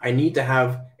says I need to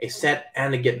have a set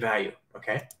and a get value,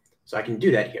 okay? So I can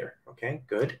do that here, okay?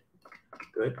 Good,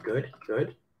 good, good,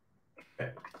 good.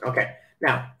 Okay,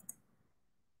 now,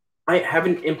 I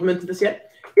haven't implemented this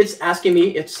yet. It's asking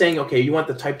me, it's saying, okay, you want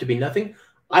the type to be nothing.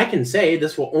 I can say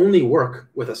this will only work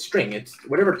with a string. It's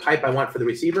whatever type I want for the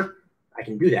receiver, I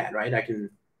can do that, right? I can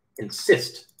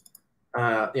insist,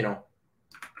 you know,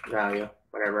 value,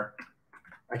 whatever.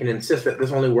 I can insist that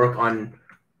this only work on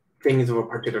things of a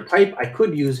particular type. I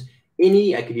could use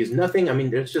any, I could use nothing. I mean,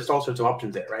 there's just all sorts of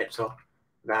options there, right? So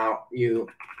value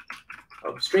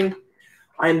of string.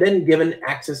 I am then given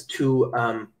access to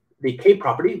the K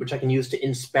property, which I can use to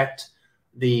inspect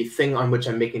the thing on which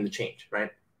I'm making the change,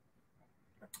 right?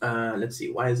 Let's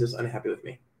see, why is this unhappy with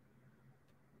me?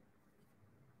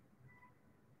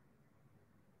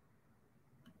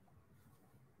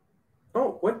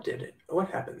 Oh, what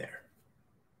happened there?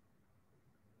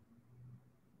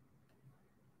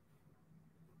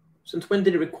 Since when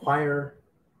did it require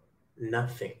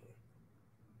nothing?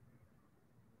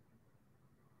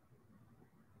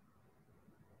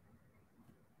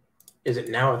 Is it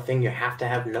now a thing you have to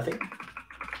have nothing?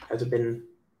 Has it been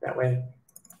that way?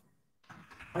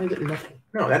 Why is it nothing?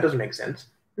 No, that doesn't make sense.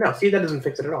 No, see, that doesn't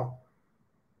fix it at all.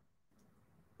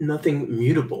 Nothing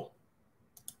mutable.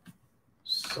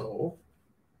 So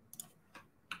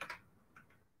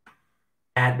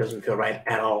that doesn't feel right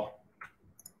at all.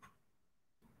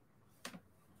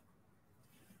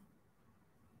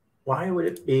 Why would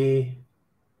it be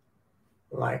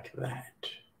like that?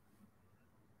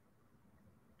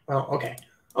 Well, okay.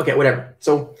 Okay, whatever.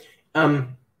 So,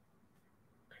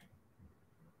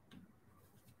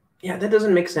 yeah, that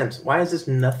doesn't make sense. Why is this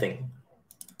nothing?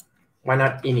 Why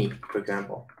not any, for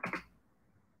example?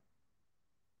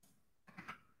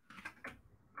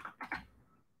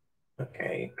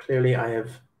 Okay, clearly I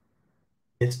have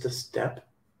missed a step.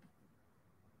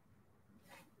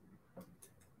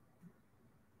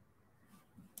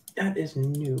 That is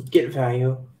new. Get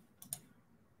value.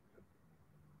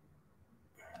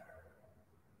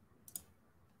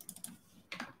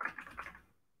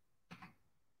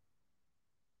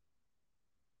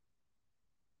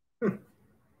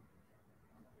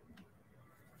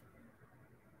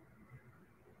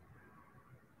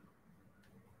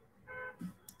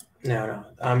 No.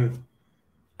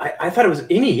 I thought it was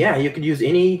any. Yeah, you could use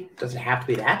any. Does it have to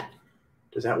be that?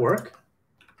 Does that work?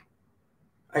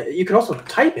 You could also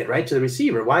type it, right, to the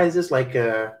receiver. Why is this like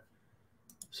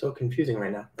so confusing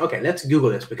right now? Okay, let's Google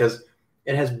this because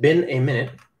it has been a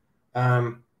minute.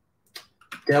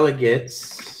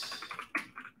 Delegates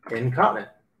in Kotlin.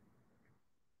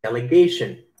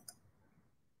 Delegation.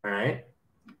 All right.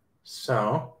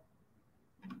 So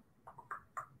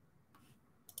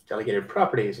delegated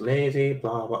properties, lazy,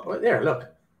 blah, blah, blah. There, look.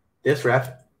 This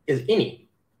ref is any.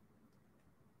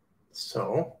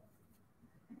 So,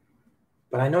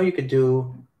 but I know you could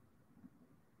do,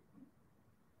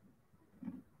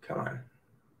 come on.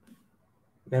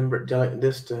 Member, delegate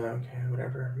this to, okay,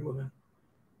 whatever, moving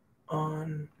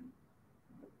on.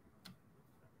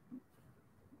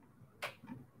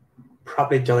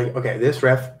 Property delegate, okay, this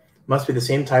ref must be the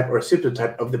same type or a super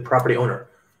type of the property owner.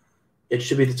 It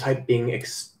should be the type being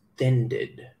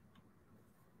extended.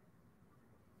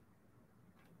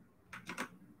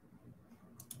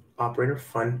 Operator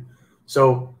fun.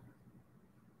 So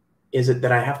is it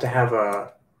that I have to have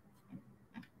a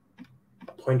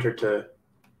pointer to,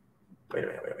 wait a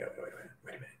minute.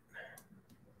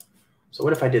 So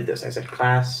what if I did this? I said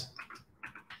class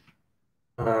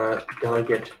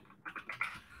delegate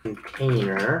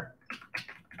container.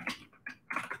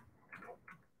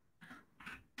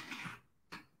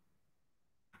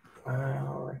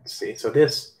 Well, let's see. So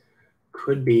this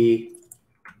could be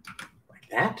like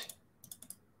that.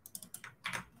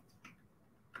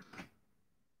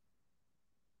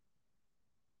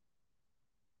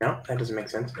 No, that doesn't make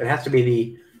sense. It has to be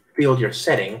the field you're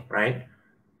setting, right?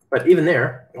 But even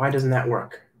there, why doesn't that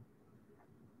work?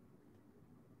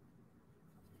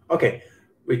 Okay,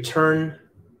 return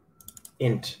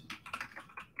int.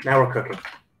 Now we're cooking.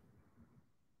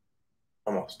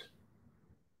 Almost.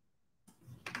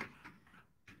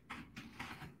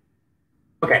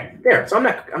 Okay, there. So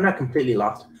I'm not completely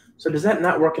lost. So does that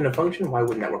not work in a function? Why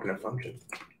wouldn't that work in a function?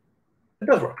 It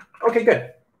does work. Okay,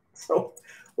 good. So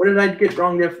what did I get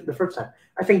wrong there the first time?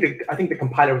 I think the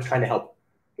compiler was trying to help.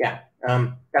 Yeah,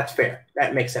 that's fair.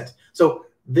 That makes sense. So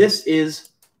this is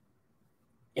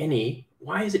any.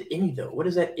 Why is it any though? What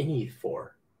is that any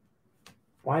for?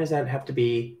 Why does that have to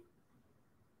be?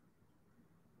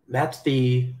 That's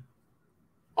the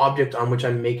object on which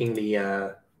I'm making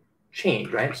the change,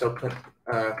 right? So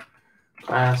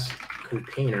class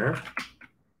container.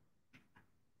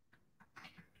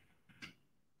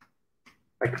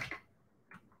 Like,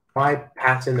 why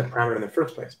pass in the parameter in the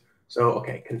first place? So,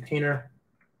 okay, container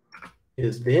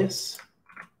is this.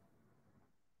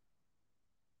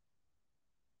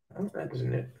 Oh, that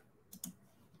isn't it.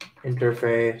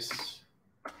 Interface,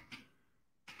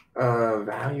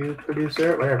 value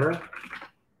producer, whatever.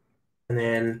 And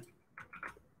then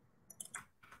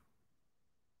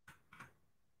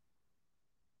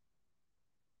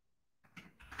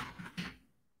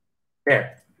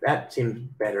there, that seems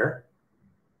better.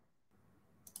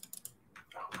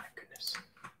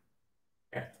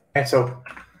 Okay, so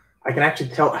I can actually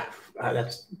tell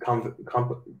that's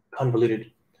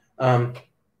convoluted.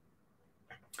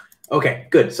 Okay,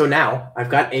 good. So now I've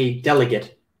got a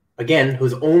delegate, again,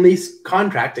 whose only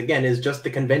contract, again, is just the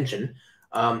convention.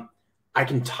 I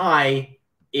can tie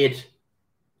it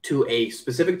to a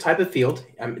specific type of field.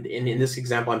 In this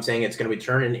example, I'm saying it's going to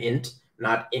return an int,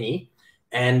 not any.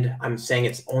 And I'm saying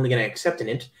it's only going to accept an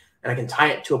int. And I can tie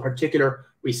it to a particular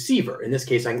receiver. In this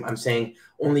case, I'm saying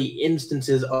only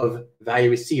instances of value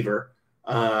receiver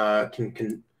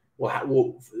this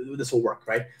will work,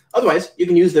 right? Otherwise, you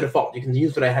can use the default. You can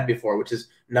use what I had before, which is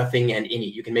nothing and any.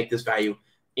 You can make this value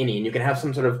any, and you can have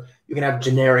some sort of, you can have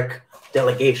generic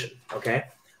delegation, okay?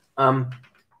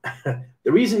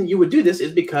 The reason you would do this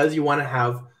is because you want to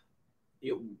have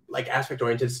like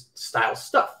aspect-oriented style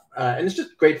stuff. And it's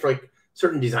just great for like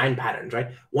certain design patterns, right?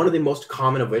 One of the most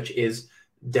common of which is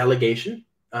delegation,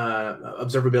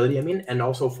 observability, I mean, and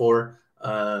also for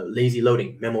lazy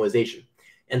loading, memoization.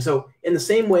 And so in the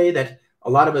same way that a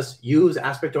lot of us use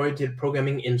aspect-oriented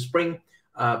programming in Spring,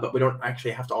 but we don't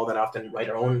actually have to all that often write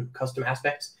our own custom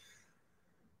aspects,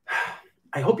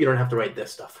 I hope you don't have to write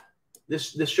this stuff.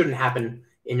 This shouldn't happen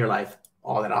in your life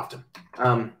all that often.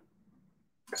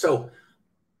 So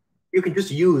you can just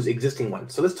use existing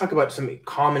ones. So let's talk about some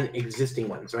common existing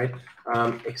ones, right?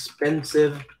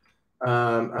 Expensive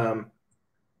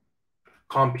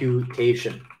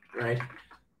computation, right?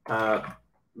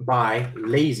 By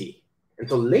lazy. And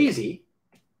so lazy,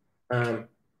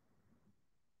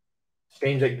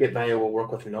 strange that get value will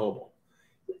work with nullable.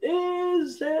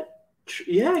 Is that true?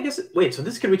 Yeah, I guess. Wait, so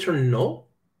this can return null?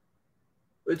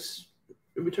 It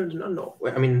returns null.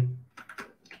 I mean,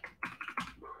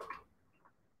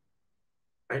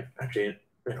 actually,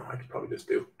 I could probably just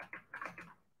do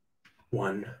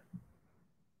 1.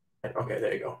 Okay,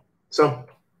 there you go. So,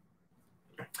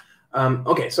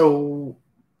 okay, so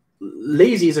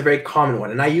lazy is a very common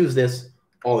one, and I use this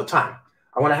all the time.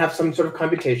 I want to have some sort of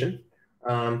computation.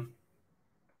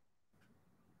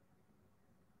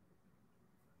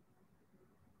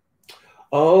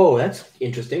 Oh, that's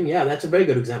interesting. Yeah, that's a very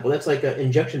good example. That's like an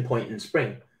injection point in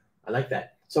Spring. I like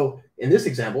that. So in this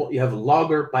example, you have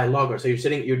logger by logger. So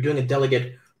you're doing a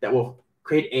delegate that will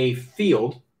create a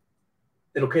field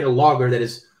that'll create a logger that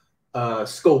is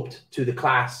scoped to the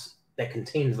class that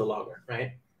contains the logger,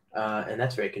 right? And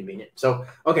that's very convenient. So,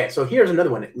 okay, so here's another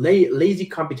one, lazy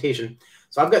computation.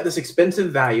 So I've got this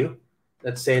expensive value.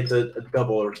 Let's say it's a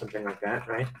double or something like that,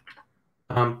 right?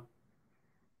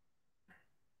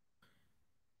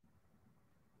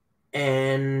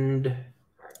 And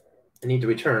I need to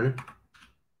return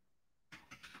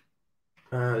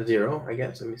 0, I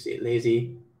guess. Let me see.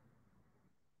 Lazy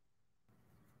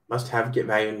must have get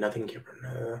value, nothing given.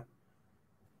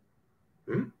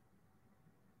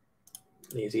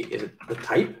 Lazy, is it the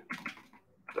type?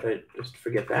 Did I just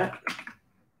forget that?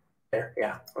 There,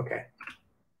 yeah, okay.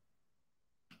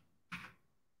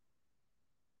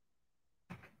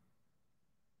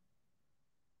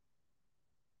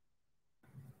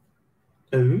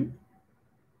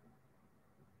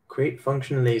 Create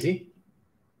function lazy.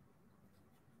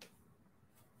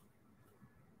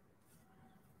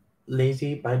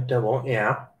 Lazy by double,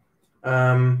 yeah.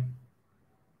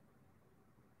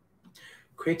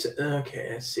 Creates,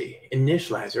 okay, let's see.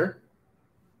 Initializer.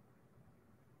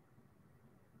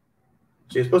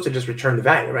 So you're supposed to just return the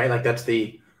value, right? Like that's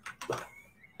it's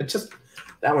just,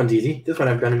 that one's easy. This one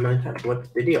I've done many times. What's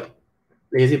the deal?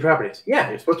 Lazy properties. Yeah,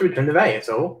 you're supposed to return the value.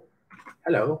 So,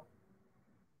 hello.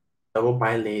 Double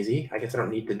by lazy. I guess I don't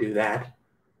need to do that.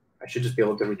 I should just be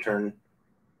able to return.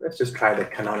 Let's just try the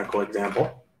canonical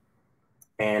example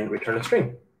and return a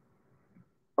string.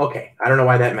 Okay, I don't know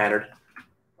why that mattered.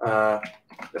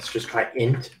 Let's just try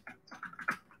int.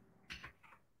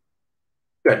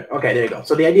 Good. Okay, there you go.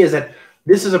 So the idea is that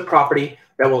this is a property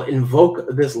that will invoke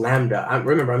this lambda.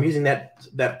 Remember, I'm using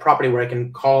that property where I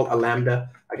can call a lambda.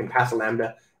 I can pass a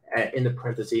lambda in the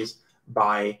parentheses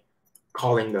by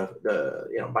calling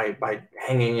by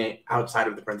hanging it outside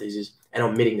of the parentheses and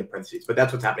omitting the parentheses. But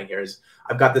that's what's happening here is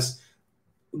I've got this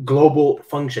global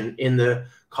function in the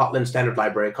Kotlin standard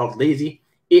library called lazy.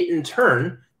 It in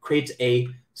turn creates a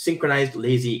synchronized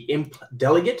lazy imp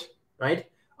delegate, right?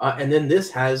 And then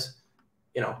this has,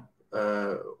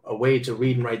 a way to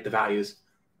read and write the values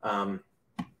for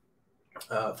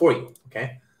you,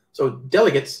 okay? So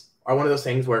delegates are one of those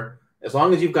things where as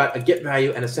long as you've got a get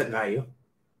value and a set value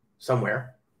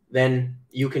somewhere, then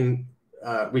you can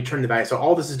return the value. So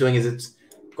all this is doing is it's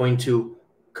going to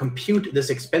compute this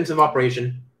expensive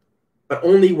operation, but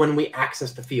only when we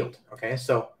access the field, okay?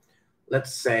 So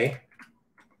let's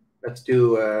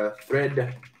do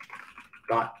thread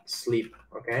dot sleep.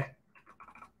 Okay.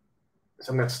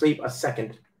 So I'm going to sleep a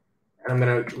second, and I'm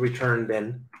going to return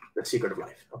then the secret of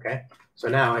life. Okay. So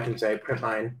now I can say print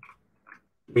line,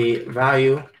 the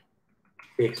value,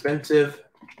 the expensive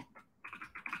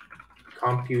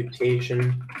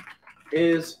computation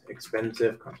is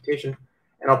expensive computation,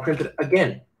 and I'll print it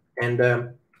again.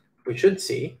 And we should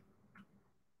see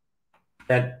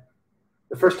that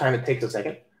the first time it takes a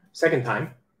second. Second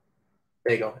time,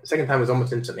 there you go. The second time was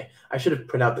almost instantly. I should have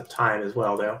printed out the time as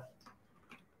well, though.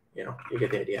 You know, you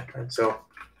get the idea, right? So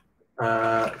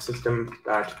system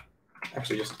dot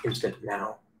actually just instant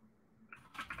now.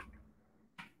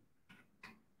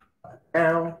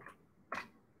 Now.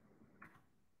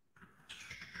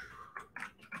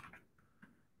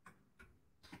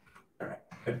 All right,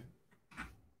 good.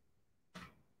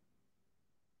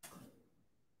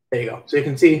 There you go. So you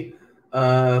can see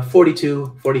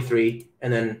 42, 43,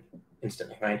 and then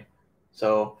instantly, right?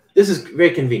 So this is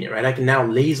very convenient, right? I can now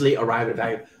lazily arrive at a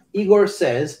value. Igor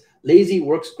says lazy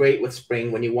works great with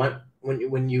Spring when you want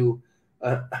when you're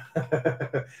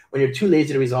too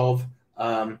lazy to resolve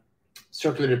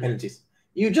circular dependencies.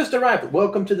 You just arrived.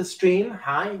 Welcome to the stream.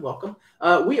 Hi, welcome.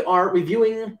 We are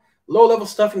reviewing low-level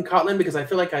stuff in Kotlin because I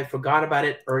feel like I forgot about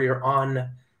it earlier on,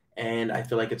 and I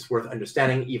feel like it's worth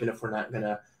understanding, even if we're not going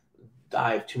to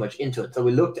dive too much into it. So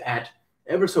we looked at,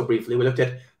 ever so briefly, we looked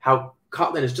at how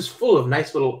Kotlin is just full of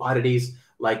nice little oddities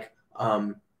like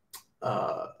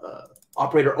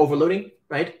operator overloading,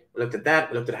 right? We looked at that.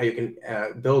 We looked at how you can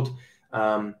build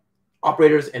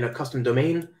operators in a custom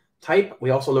domain type. We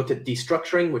also looked at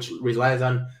destructuring, which relies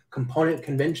on component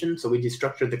convention. So we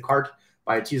destructured the cart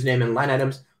by its username and line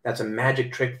items. That's a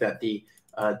magic trick that the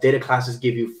data classes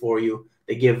give you for you.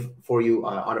 They give for you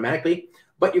automatically.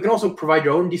 But you can also provide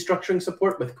your own destructuring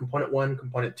support with component 1,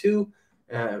 component 2,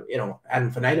 ad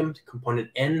infinitum, component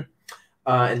n.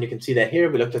 And you can see that here.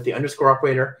 We looked at the underscore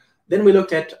operator. Then we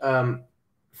looked at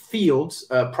fields,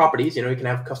 properties. You know, you can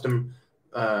have custom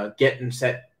get and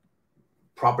set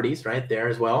properties right there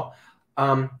as well.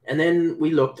 And then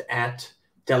we looked at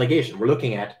delegation. We're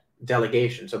looking at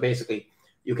delegation. So basically,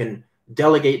 you can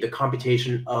delegate the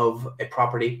computation of a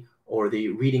property or the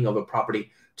reading of a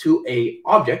property to a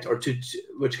object or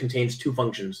which contains two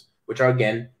functions, which are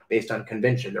again based on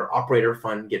convention. They're operator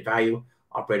fun get value,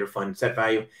 operator fun set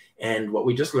value. And what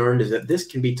we just learned is that this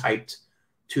can be typed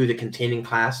to the containing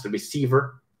class, the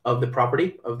receiver of the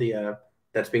property of the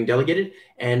that's being delegated,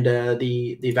 and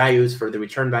the values for the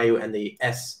return value and the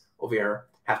s over here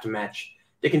have to match.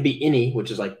 They can be any, which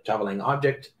is like Java lang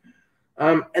object.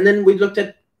 And then we looked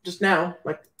at just now,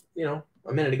 like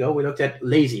a minute ago, we looked at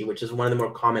lazy, which is one of the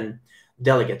more common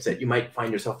delegates that you might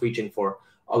find yourself reaching for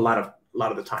a lot of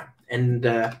the time. And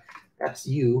that's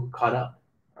you caught up.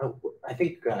 I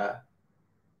think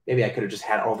maybe I could have just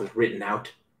had all this written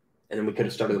out, and then we could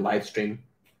have started a live stream,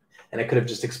 and I could have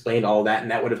just explained all that,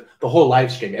 and that would have, the whole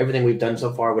live stream, everything we've done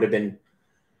so far would have been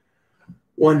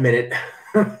 1 minute.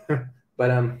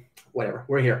 But whatever,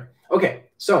 we're here. Okay,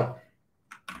 so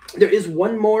there is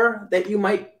one more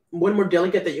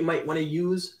delegate that you might want to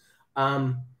use,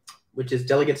 which is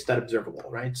delegates.observable,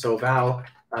 right? So val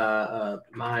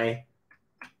my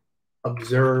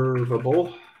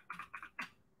observable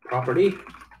property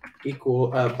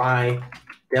equal by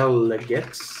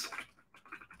delegates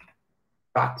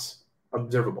dot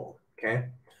observable. Okay,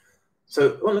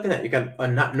 so look at that. You got a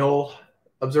not null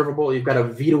observable. You've got a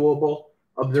vetoable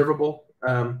observable.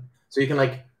 So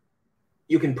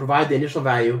you can provide the initial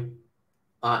value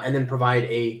and then provide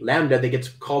a lambda that gets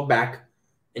called back,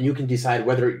 and you can decide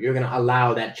whether you're going to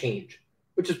allow that change,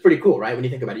 which is pretty cool, right? When you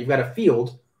think about it, you've got a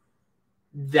field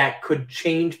that could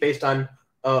change based on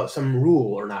some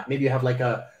rule or not. Maybe you have like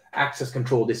a access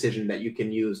control decision that you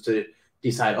can use to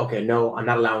decide, okay, no, I'm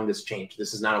not allowing this change.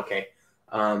 This is not okay.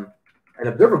 An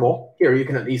observable, here you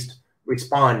can at least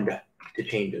respond to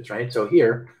changes, right? So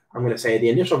here, I'm going to say the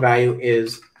initial value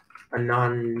is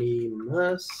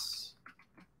anonymous,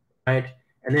 right?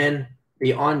 And then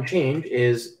the on change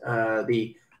is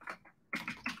the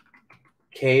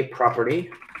k property,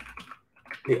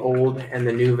 the old and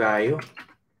the new value.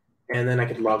 And then I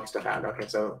could log stuff out. Okay,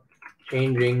 so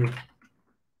changing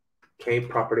k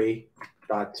property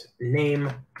dot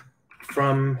name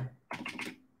from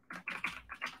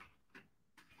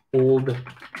old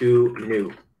to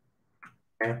new.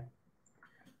 Okay.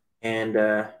 And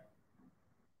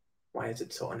why is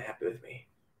it so unhappy with me?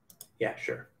 Yeah,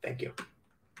 sure. Thank you.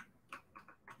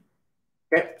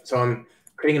 Okay, so I'm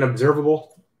creating an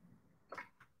observable.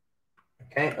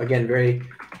 Okay, again, very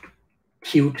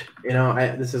cute.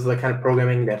 This is the kind of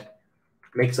programming that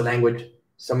makes the language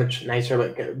so much nicer,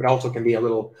 but also can be a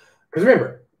little, because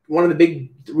remember, one of the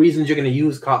big reasons you're going to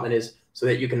use Kotlin is so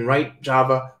that you can write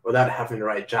Java without having to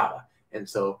write Java. And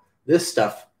so this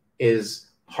stuff is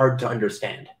hard to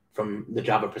understand from the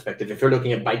Java perspective. If you're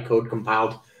looking at bytecode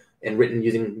compiled and written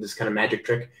using this kind of magic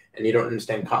trick and you don't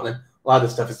understand Kotlin, a lot of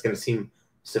this stuff is going to seem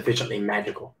sufficiently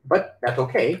magical. But that's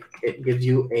okay. It gives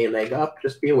you a leg up.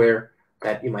 Just be aware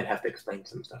that you might have to explain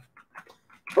some stuff.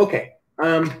 Okay,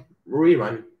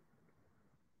 rerun.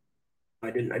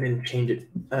 I didn't change it.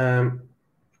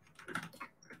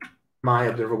 My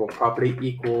observable property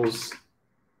equals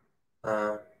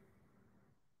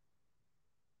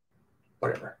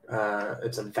whatever.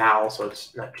 It's a val, so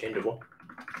it's not changeable.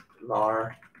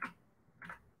 Var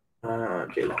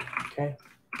JLong. Okay.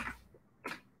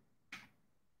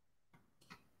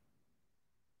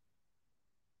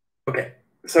 Okay.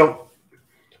 So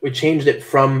we changed it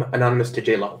from anonymous to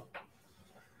JLong.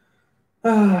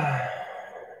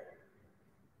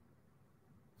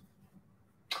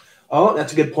 Oh,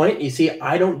 that's a good point. You see,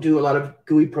 I don't do a lot of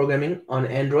GUI programming on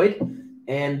Android,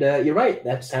 and you're right.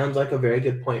 That sounds like a very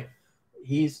good point.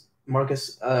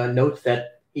 Marcus notes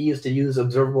that he used to use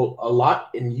observable a lot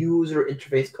in user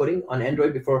interface coding on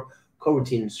Android before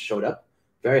coroutines showed up.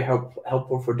 Very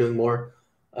helpful for doing more.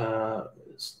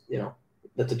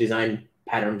 That's a design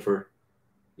pattern for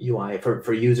UI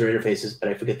for user interfaces, but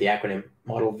I forget the acronym.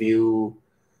 Model view.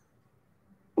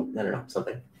 I don't know,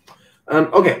 something.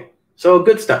 Okay, so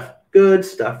good stuff. Good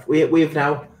stuff. We have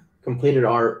now completed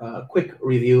our quick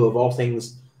review of all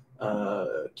things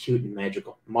cute and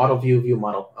magical. Model view, view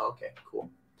model. Okay, cool.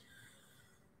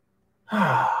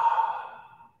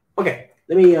 Okay,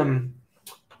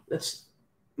 let's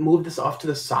move this off to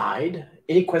the side.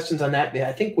 Any questions on that? Yeah,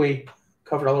 I think we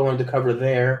covered all I wanted to cover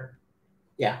there.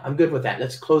 Yeah, I'm good with that.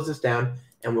 Let's close this down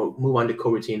and we'll move on to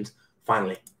coroutines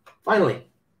finally. Finally,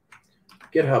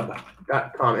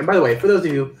 github.com. And by the way, for those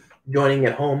of you joining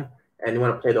at home and you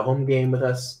want to play the home game with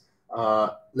us,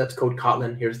 let's code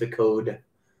Kotlin. Here's the code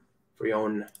for your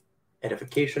own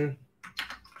edification.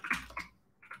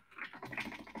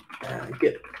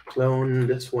 Git clone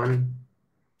this one.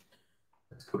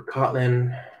 Let's code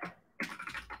Kotlin.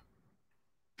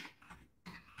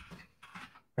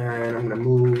 And I'm going to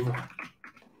move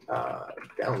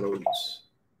downloads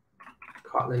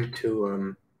Kotlin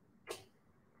to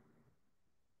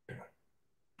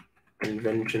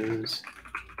conventions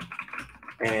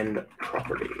and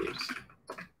properties.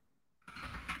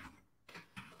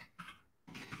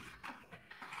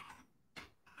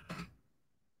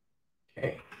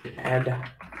 Okay, add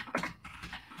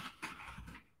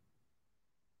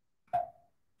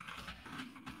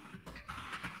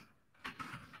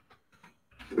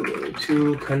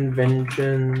to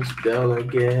conventions,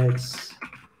 delegates,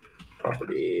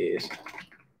 properties,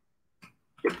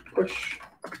 git push.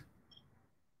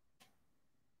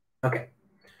 Okay,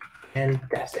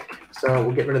 fantastic. So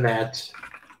we'll get rid of that.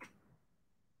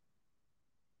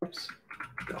 Oops,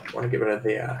 no, I want to get rid of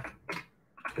the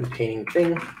containing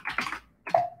thing.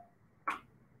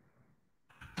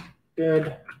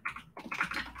 Good.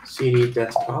 CD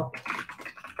desktop.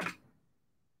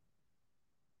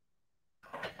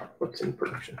 What's in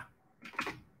production?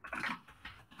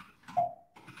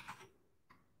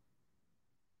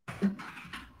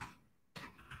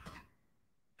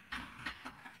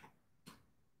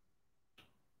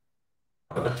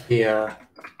 The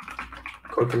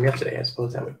code from yesterday, I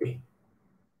suppose that would be.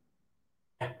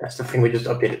 Yeah, that's the thing we just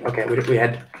updated. Okay, we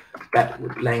had that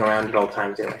laying around at all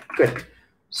times anyway. Good.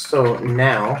 So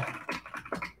now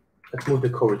let's move to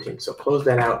coroutines. So close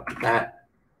that out, that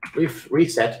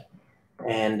reset,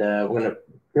 and we're going to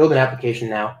build an application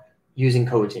now using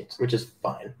coroutines, which is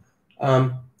fine.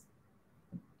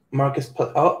 Marcus,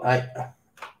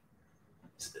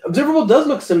 observable does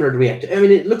look similar to React. I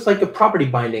mean, it looks like a property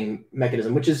binding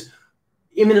mechanism, which is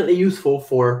eminently useful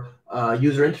for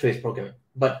user interface programming.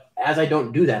 But as I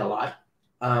don't do that a lot,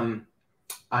 I'm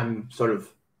sort of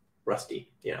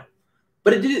rusty, you know.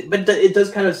 But it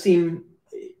does kind of seem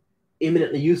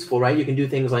eminently useful, right? You can do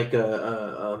things like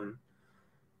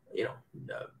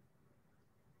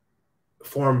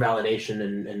form validation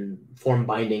and form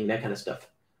binding, that kind of stuff.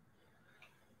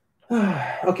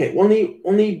 Okay,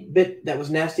 only bit that was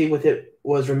nasty with it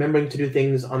was remembering to do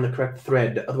things on the correct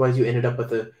thread. Otherwise, you ended up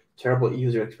with a terrible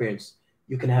user experience.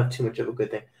 You can have too much of a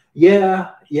good thing.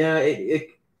 Yeah.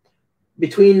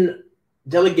 Between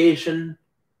delegation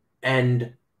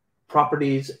and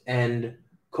properties and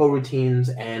coroutines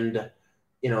and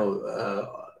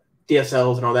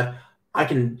DSLs and all that, I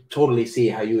can totally see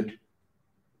how you would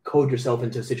code yourself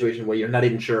into a situation where you're not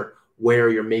even sure where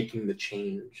you're making the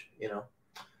change.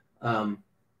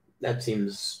 That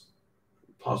seems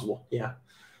plausible. Yeah.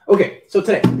 Okay, so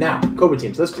today, now,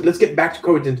 coroutines. Let's get back to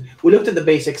coroutines. We looked at the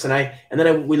basics,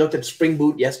 we looked at Spring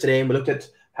Boot yesterday, and we looked at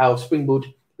how Spring Boot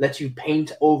lets you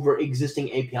paint over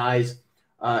existing APIs.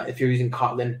 If you're using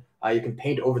Kotlin, you can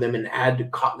paint over them and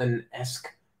add Kotlin-esque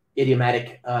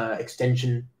idiomatic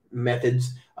extension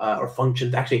methods or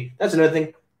functions. Actually, that's another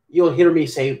thing. You'll hear me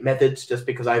say methods just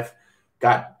because I've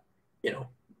got,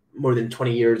 more than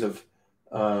 20 years of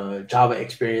Java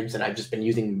experience, and I've just been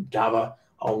using Java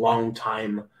a long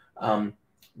time.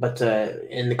 But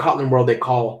in the Kotlin world, they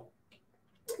call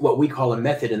what we call a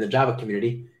method in the Java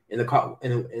community. In the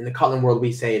Kotlin world,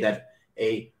 we say that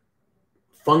a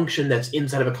function that's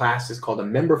inside of a class is called a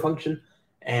member function,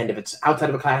 and if it's outside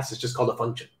of a class, it's just called a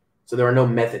function. So there are no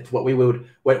methods. What we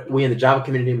in the Java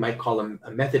community might call a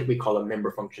method, we call a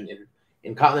member function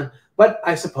in Kotlin. But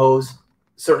I suppose,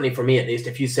 certainly for me at least,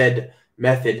 if you said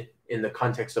method in the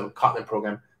context of a Kotlin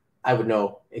program, I would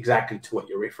know exactly to what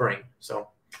you're referring. So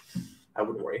I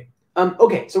wouldn't worry.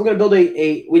 Okay, so we're going to build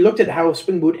we looked at how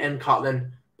Spring Boot and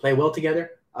Kotlin play well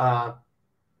together.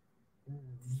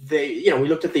 We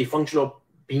looked at the functional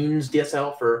beans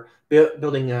DSL for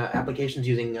building applications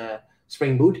using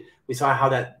Spring Boot. We saw how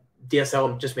that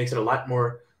DSL just makes it a lot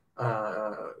more,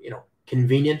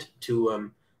 convenient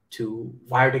to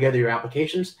wire together your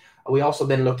applications. We also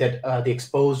then looked at the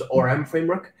exposed ORM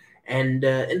framework, and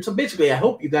so basically, I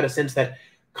hope you got a sense that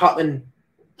Kotlin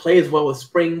plays well with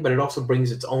Spring, but it also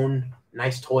brings its own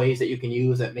nice toys that you can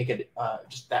use that make it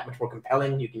just that much more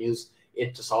compelling. You can use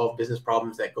it to solve business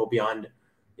problems that go beyond,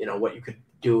 what you could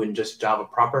do in just Java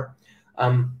proper.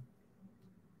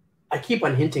 I keep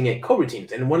on hinting at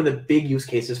coroutines, and one of the big use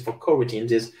cases for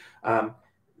coroutines is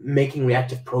making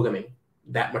reactive programming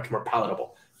that much more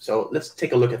palatable. So let's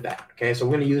take a look at that. Okay, so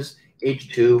we're going to use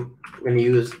H2. We're going to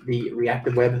use the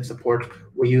reactive web support.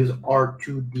 We use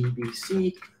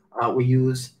R2DBC. We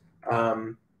use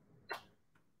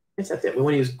that's it. We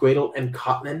want to use Gradle and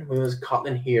Kotlin. We use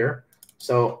Kotlin here.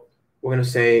 So we're going to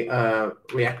say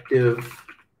reactive.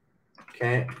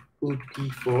 Okay,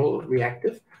 beautiful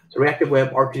reactive. So reactive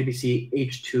web, R2DBC,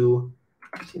 H2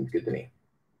 seems good to me.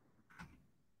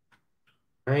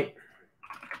 All right.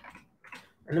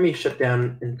 And let me shut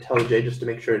down IntelliJ just to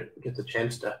make sure it gets a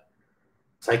chance to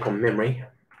cycle memory.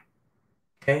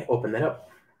 Okay, open that up.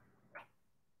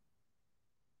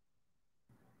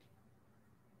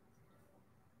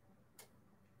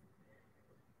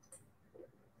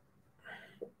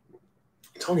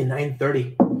 It's only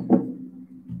 9:30.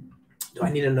 Do I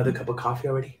need another cup of coffee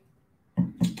already?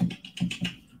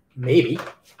 Maybe.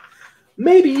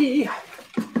 Maybe.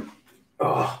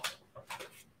 Oh.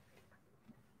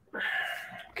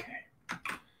 Okay.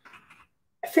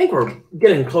 I think we're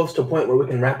getting close to a point where we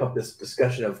can wrap up this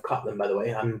discussion of Kotlin, by the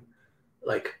way.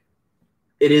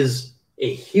 It is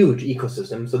a huge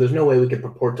ecosystem, so there's no way we can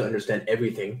purport to understand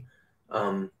everything.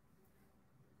 But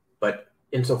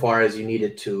insofar as you need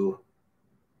it to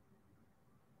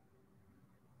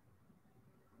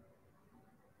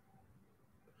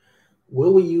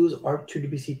will we use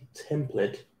R2DBC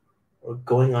template or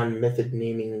going on method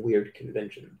naming weird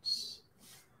conventions?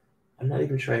 I'm not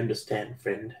even sure I understand,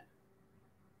 friend.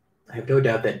 I have no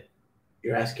doubt that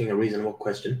you're asking a reasonable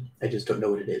question. I just don't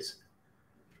know what it is.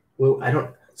 Well, I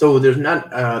don't. So there's not.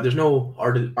 There's no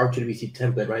R2DBC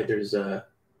template, right? There's.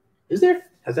 Is there?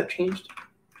 Has that changed?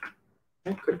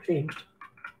 That could have changed.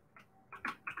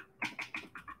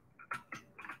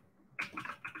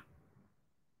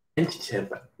 Entity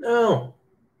template. No.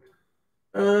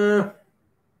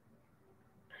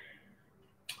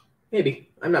 Maybe.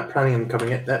 I'm not planning on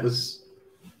covering it. That was,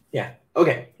 yeah.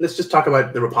 Okay. Let's just talk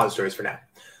about the repositories for now.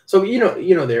 So there's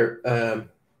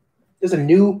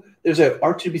a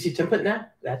R2DBC template now.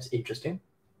 That's interesting.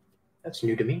 That's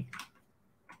new to me.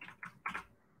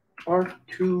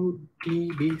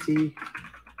 R2DBC.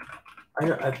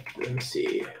 Let me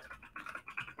see.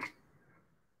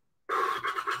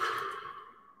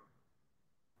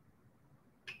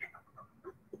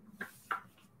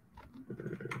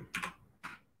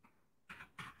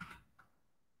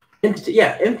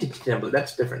 Entity template.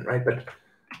 That's different, right? But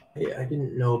yeah, I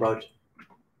didn't know about.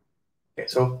 Okay,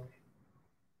 so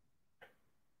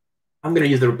I'm going to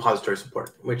use the repository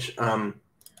support, which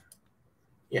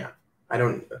yeah, I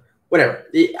don't. Whatever.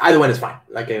 Either one is fine.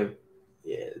 We're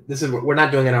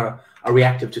not doing a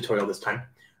reactive tutorial this time.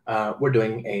 We're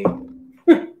doing a.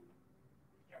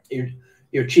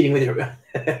 You're cheating with your.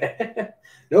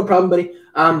 No problem, buddy.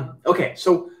 Okay,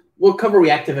 so we'll cover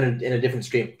reactive in a different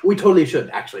stream. We totally should,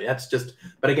 actually. That's just.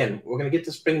 But again, we're going to get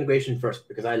to Spring integration first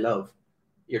because I love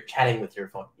you're chatting with your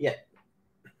phone. Yeah.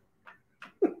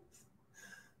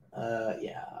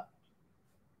 Yeah.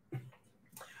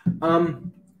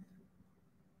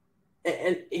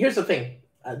 And here's the thing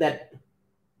that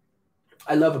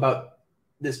I love about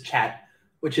this chat,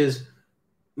 which is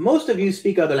most of you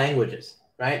speak other languages,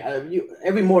 right?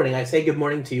 Every morning I say good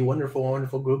morning to you, wonderful,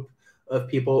 wonderful group of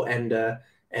people, and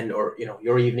or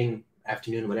your evening,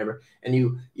 afternoon, whatever,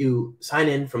 and you sign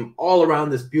in from all around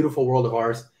this beautiful world of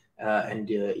ours, and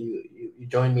you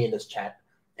join me in this chat,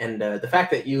 and the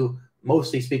fact that you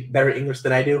mostly speak better English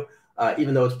than I do,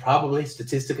 even though it's probably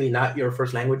statistically not your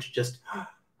first language, just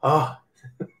oh,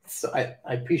 so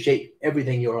I appreciate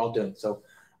everything you're all doing. So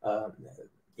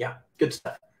yeah, good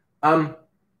stuff.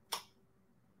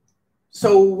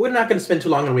 So we're not going to spend too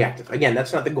long on reactive. Again,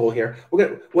 that's not the goal here.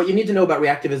 What you need to know about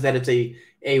reactive is that it's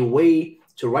a way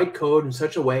to write code in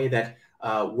such a way that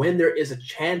when there is a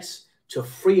chance to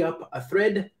free up a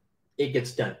thread, it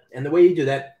gets done. And the way you do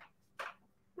that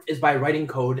is by writing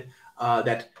code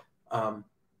that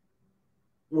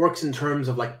works in terms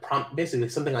of like basically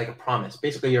something like a promise.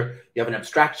 Basically, you have an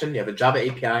abstraction, you have a Java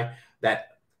API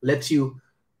that lets you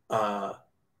bow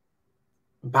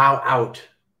out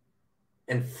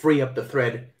and free up the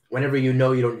thread whenever you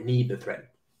know you don't need the thread.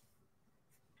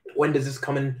 When does this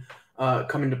come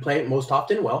into play most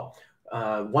often? Well,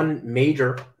 one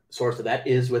major source of that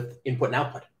is with input and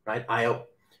output, right? I/O,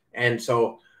 and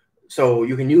so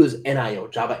you can use NIO,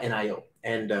 Java NIO,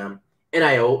 and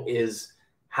NIO is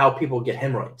how people get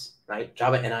hemorrhoids, right?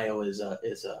 Java NIO is a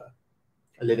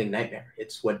living nightmare.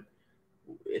 It's one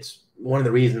of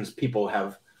the reasons people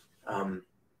have a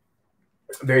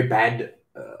very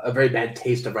bad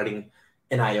taste of writing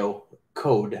NIO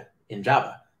code in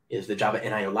Java. Is the Java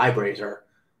NIO libraries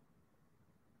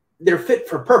they're fit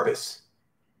for purpose,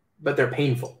 but they're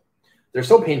painful. They're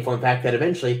so painful, in fact, that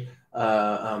eventually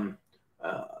a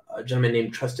gentleman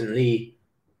named Tristan Lee,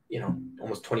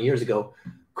 almost 20 years ago,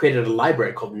 created a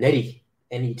library called Netty,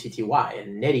 Netty,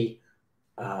 and Netty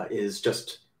is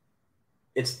just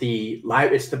it's the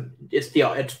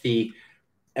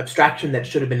abstraction that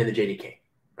should have been in the JDK,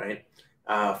 right?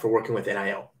 For working with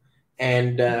NIO,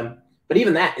 and but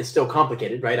even that is still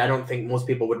complicated, right? I don't think most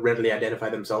people would readily identify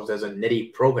themselves as a Netty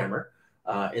programmer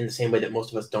in the same way that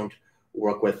most of us don't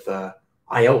work with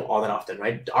IO all that often,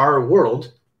 right? Our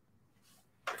world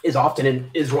is often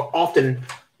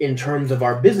in terms of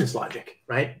our business logic,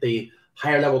 right? The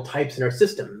higher level types in our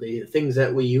system, the things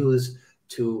that we use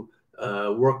to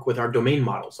work with our domain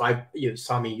model. So you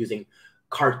saw me using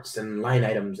carts and line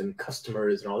items and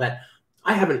customers and all that.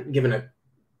 I haven't given a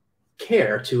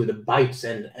care to the bytes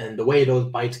and the way those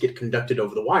bytes get conducted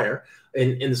over the wire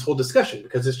in this whole discussion,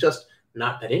 because it's just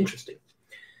not that interesting.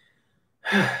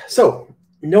 So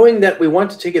knowing that we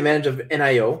want to take advantage of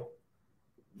NIO,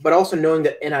 but also knowing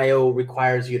that NIO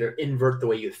requires you to invert the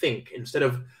way you think. Instead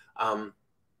of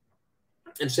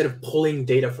pulling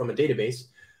data from a database,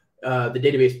 the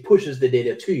database pushes the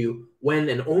data to you when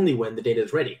and only when the data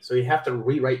is ready. So you have to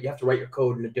write your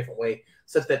code in a different way,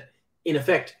 such that in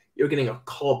effect you're getting a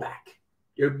callback.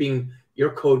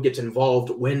 Your code gets involved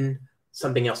when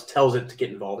something else tells it to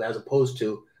get involved, as opposed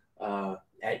to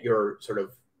at your sort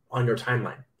of on your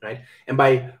timeline, right? And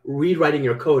by rewriting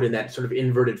your code in that sort of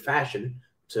inverted fashion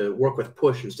to work with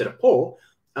push instead of pull,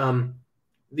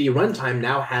 the runtime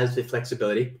now has the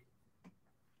flexibility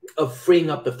of freeing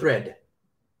up the thread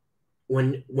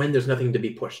when there's nothing to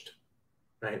be pushed,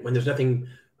 right? When there's nothing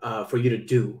for you to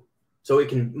do. So it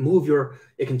can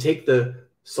take the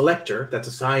selector that's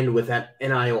assigned with that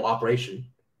NIO operation.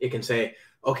 It can say,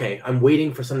 okay, I'm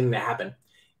waiting for something to happen.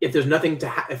 If there's nothing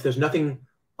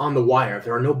on the wire, if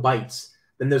there are no bytes,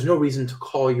 then there's no reason to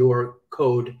call your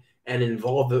code and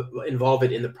involve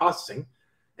it in the processing.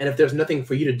 And if there's nothing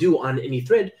for you to do on any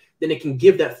thread, then it can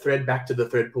give that thread back to the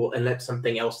thread pool and let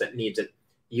something else that needs it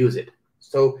use it.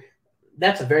 So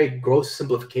that's a very gross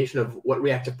simplification of what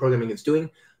reactive programming is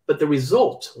doing. But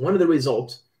one of the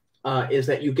results is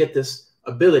that you get this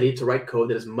ability to write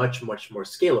code that is much, much more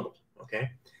scalable,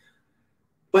 okay?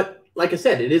 But like I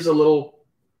said, it's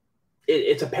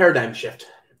a paradigm shift.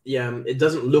 Yeah, it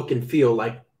doesn't look and feel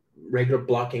like regular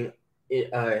blocking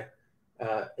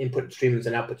input streams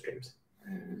and output streams.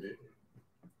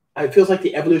 It feels like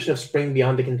the evolution of Spring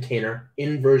beyond the container,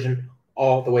 inversion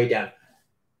all the way down.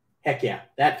 Heck yeah,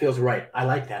 that feels right. I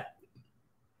like that.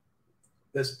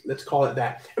 Let's call it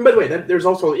that. And by the way, there's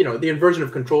also the inversion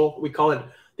of control. We call it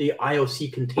the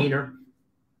IOC container.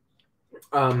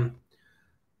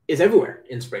 Is everywhere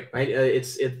in Spring, right?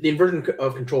 It's the inversion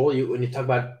of control. When you talk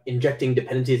about injecting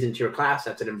dependencies into your class,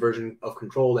 that's an inversion of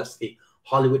control. That's the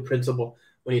Hollywood principle.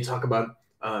 When you talk about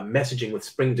messaging with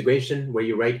Spring integration, where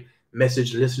you write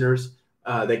message listeners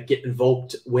that get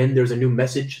invoked when there's a new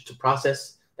message to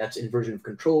process, that's inversion of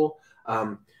control.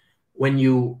 when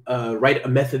you write a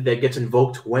method that gets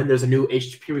invoked when there's a new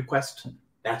HTTP request,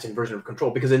 that's inversion of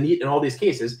control. Because in all these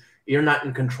cases, you're not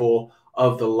in control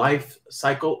of the life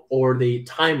cycle or the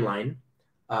timeline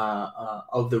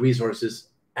of the resources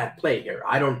at play here.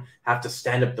 I don't have to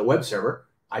stand up the web server.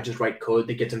 I just write code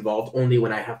that gets involved only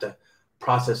when I have to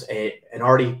process an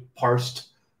already parsed,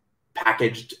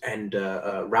 packaged, and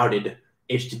routed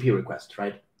HTTP request,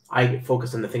 right? I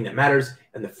focus on the thing that matters,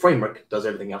 and the framework does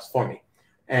everything else for me.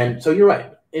 And so you're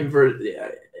right.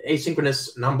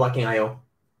 Asynchronous, non-blocking I/O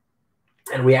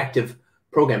and reactive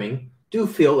programming do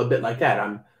feel a bit like that.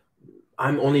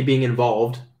 I'm only being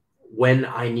involved when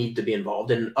I need to be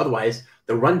involved, and otherwise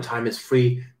the runtime is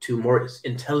free to more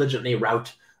intelligently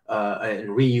route and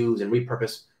reuse and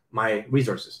repurpose my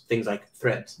resources, things like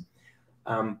threads.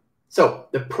 So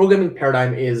the programming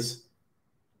paradigm is,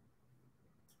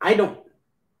 I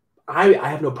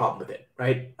have no problem with it,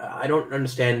 right? I don't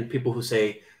understand people who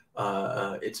say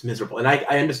it's miserable, and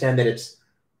I understand that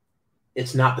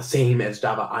it's not the same as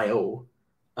Java I/O,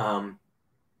 and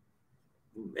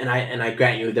I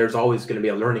grant you there's always going to be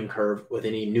a learning curve with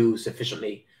any new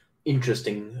sufficiently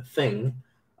interesting thing.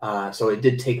 So it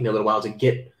did take me a little while to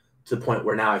get to the point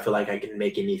where now I feel like I can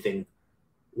make anything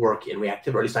work in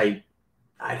reactive, or at least I'd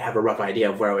have a rough idea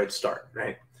of where I would start,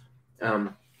 right?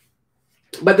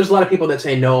 But there's a lot of people that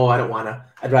say, no, I don't want to.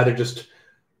 I'd rather just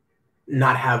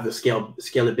not have the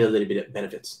scalability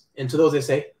benefits. And to those, I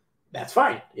say, that's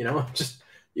fine. You know, just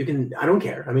you can. I don't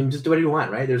care. I mean, just do whatever you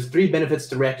want, right? There's 3 benefits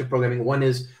to reactive programming. One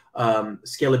is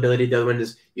scalability. The other one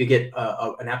is you get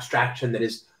an abstraction that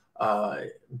is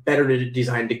better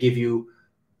designed to give you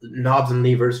knobs and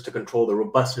levers to control the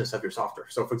robustness of your software.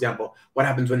 So, for example, what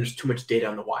happens when there's too much data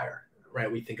on the wire,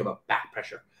 right? We think about back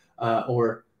pressure.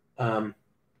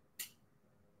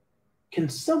 Can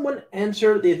someone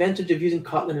answer the advantage of using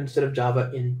Kotlin instead of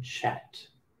Java in chat?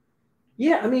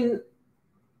 Yeah, I mean,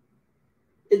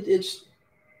 it's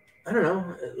I don't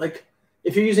know. Like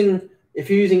if you're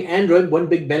using Android, one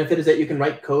big benefit is that you can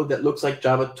write code that looks like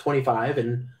Java 25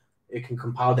 and it can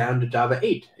compile down to Java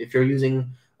 8. If you're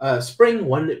using Spring,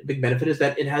 one big benefit is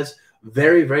that it has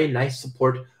very, very nice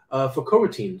support for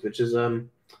coroutines, which is what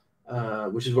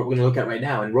we're going to look at right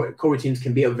now. And coroutines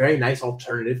can be a very nice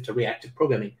alternative to reactive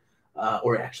programming.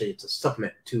 Or actually it's a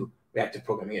supplement to reactive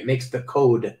programming. It makes the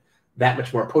code that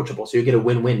much more approachable. So you get a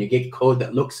win-win. You get code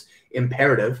that looks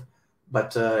imperative,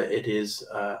 but it is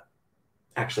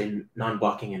actually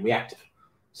non-blocking and reactive.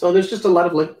 So there's just a lot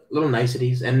of little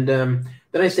niceties. And the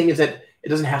nice thing is that it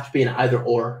doesn't have to be an either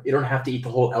or. You don't have to eat the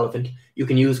whole elephant. You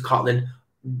can use Kotlin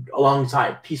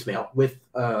alongside piecemeal with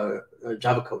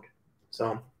Java code.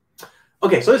 So,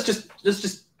 okay, so let's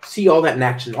just see all that in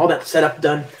action, all that setup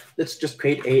done. Let's just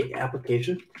create a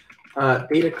application.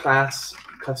 Data class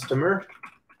customer,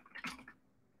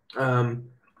 val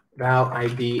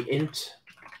ID int,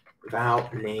 val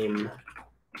name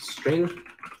string.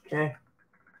 Okay.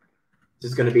 This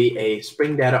is going to be a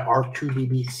Spring Data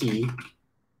R2DBC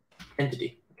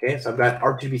entity. Okay, so I've got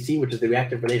R2DBC, which is the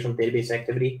Reactive Relational Database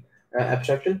Activity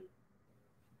abstraction.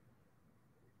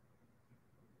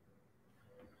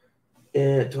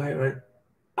 Do I run?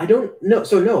 I don't know.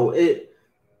 So no,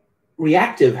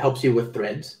 reactive helps you with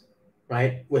threads,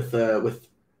 right? With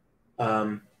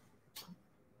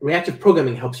reactive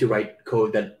programming helps you write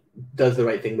code that does the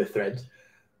right thing with threads.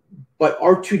 But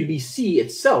R2DBC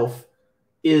itself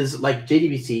is like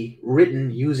JDBC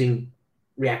written using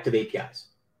reactive APIs.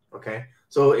 Okay,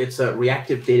 so it's a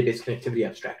reactive database connectivity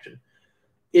abstraction.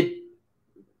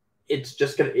 It's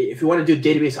just gonna, if you want to do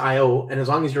database I/O, and as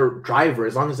long as your driver,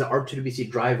 as long as the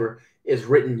R2DBC driver is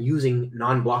written using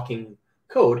non-blocking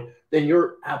code, then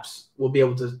your apps will be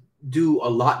able to do a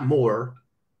lot more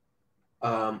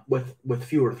with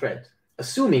fewer threads.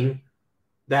 Assuming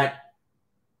that,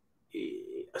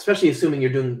 especially assuming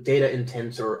you're doing data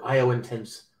intense or I/O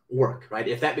intense work, right?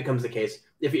 If that becomes the case,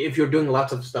 if you're doing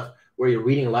lots of stuff where you're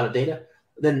reading a lot of data,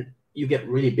 then you get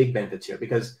really big benefits here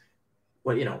because,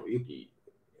 well, you know,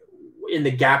 in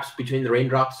the gaps between the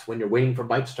raindrops, when you're waiting for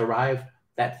bytes to arrive,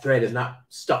 that thread is not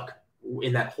stuck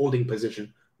in that holding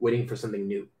position, waiting for something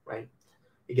new, right?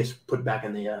 It gets put back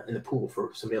in the pool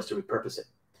for somebody else to repurpose it.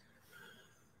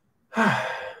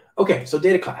 Okay, so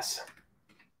data class.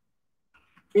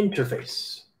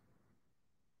 Interface.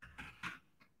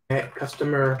 Okay,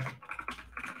 customer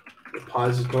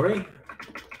repository.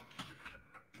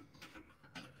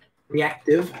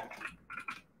 Reactive.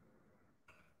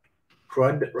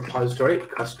 CRUD repository,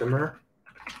 customer,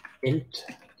 int.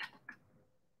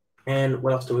 And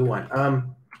what else do we want?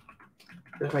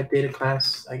 There's my data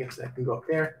class. I guess that can go up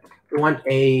there. We want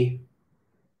a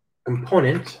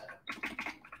component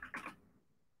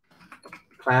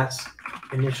class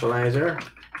initializer.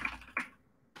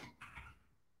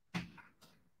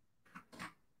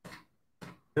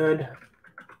 Good.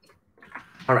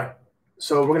 All right.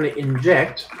 So we're going to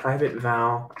inject private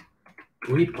val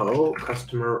repo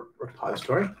customer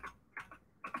repository.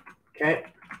 Okay.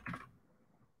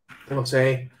 And we'll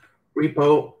say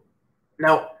repo.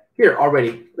 Now here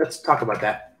already, let's talk about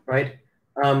that, right?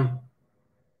 I've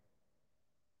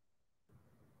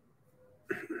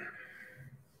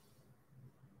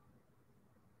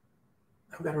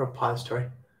got a repository.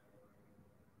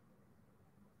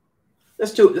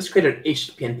 Let's create an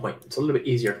HTTP endpoint. It's a little bit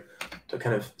easier to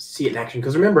kind of see it in action.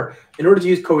 Because remember, in order to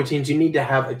use coroutines, you need to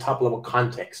have a top-level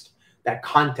context. That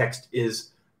context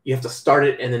is you have to start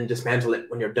it and then dismantle it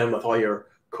when you're done with all your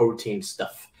coroutine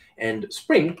stuff. And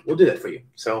Spring will do that for you.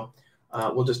 So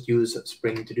we'll just use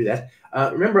Spring to do that.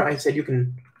 Remember, I said you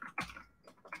can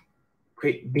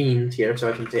create beans here. So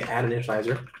I can say add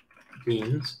initializer,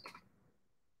 beans.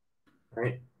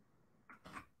 Right?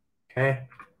 Okay.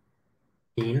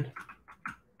 Bean.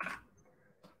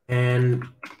 And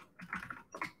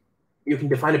you can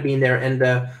define a bean there. And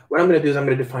what I'm going to do is I'm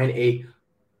going to define a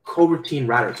coroutine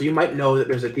router. So you might know that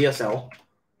there's a DSL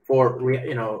for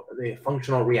the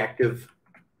functional reactive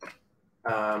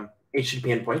HTTP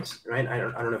endpoints, right? I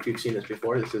don't know if you've seen this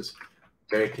before. This is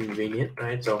very convenient,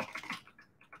 right? So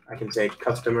I can say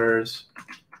customers,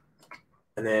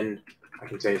 and then I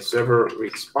can say server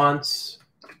response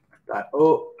dot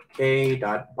OK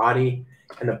dot body.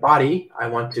 And the body I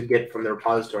want to get from the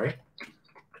repository.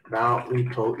 Val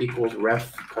repo equals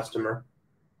ref customer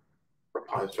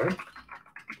repository.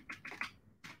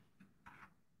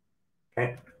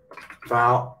 Okay.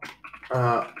 Val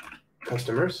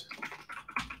customers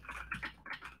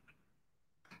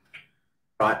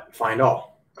dot find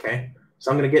all. Okay.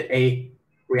 So I'm going to get a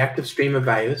reactive stream of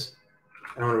values,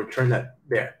 and I want to return that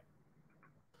there.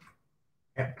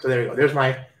 Okay. So there you go. There's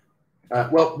my.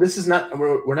 Well, this is not.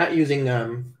 We're not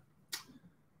using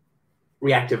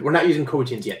reactive. We're not using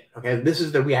coroutines yet. Okay. This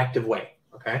is the reactive way.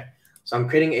 Okay. So I'm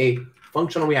creating a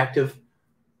functional reactive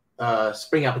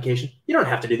Spring application. You don't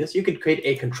have to do this. You could create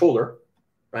a controller,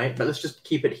 right? But let's just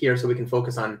keep it here so we can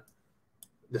focus on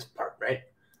this part, right?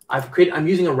 I'm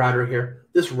using a router here.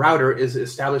 This router is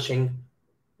establishing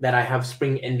that I have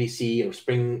Spring NVC or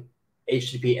Spring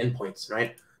HTTP endpoints,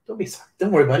 right?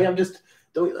 Don't worry, buddy.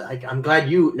 I'm glad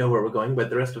you know where we're going, but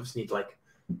the rest of us need like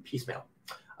piecemeal.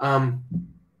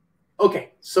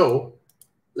 Okay, so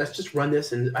let's just run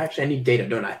this, and actually I need data,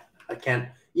 don't I?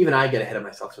 Even I get ahead of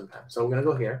myself sometimes. So we're gonna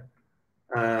go here,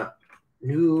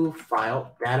 new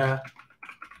file, data.sql,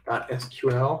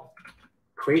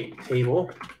 create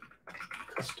table,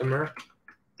 customer.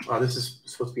 Oh, this is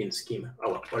supposed to be in schema.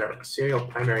 Oh, well, whatever. Serial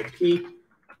primary key,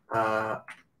 var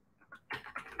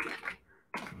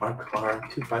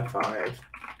 255,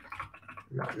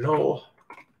 not null.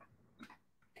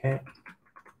 Okay,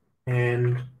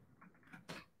 and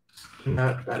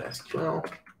schema.sql.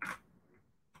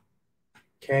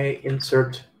 Okay,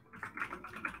 insert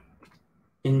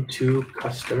into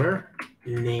customer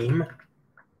name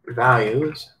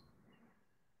values.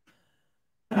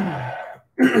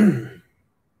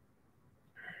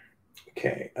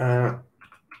 Okay,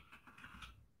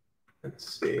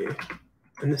 let's see.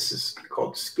 And this is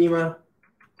called schema.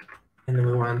 And then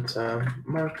we want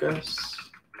Marcus.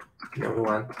 And then we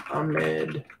want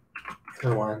Ahmed.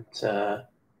 And we want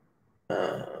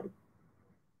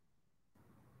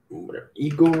whatever,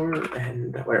 Igor,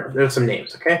 and whatever. There's some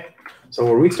names, okay? So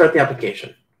we'll restart the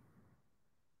application.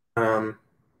 Okay,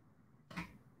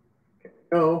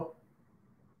 go.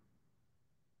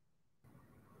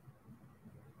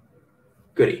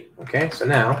 Goody. Okay, so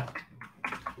now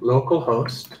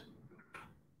localhost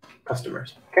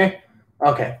customers. Okay.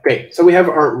 Okay, great. So we have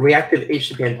our reactive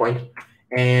HTTP endpoint,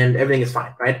 and everything is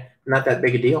fine, right? Not that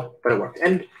big a deal, but it worked.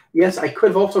 And yes, I could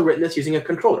have also written this using a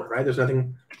controller, right? There's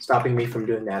nothing stopping me from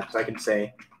doing that. So I could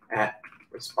say at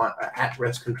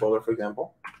rest controller, for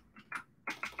example,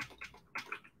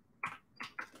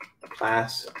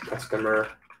 class customer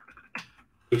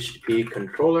HTTP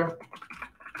controller.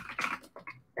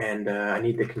 And I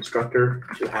need the constructor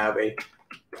to have a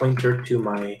pointer to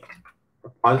my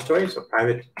repository. So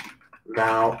private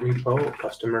val repo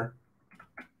customer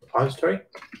repository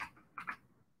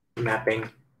mapping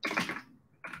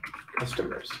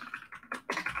customers.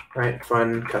 Right,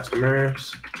 fun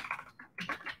customers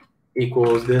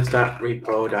equals this dot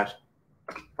repo dot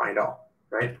find all.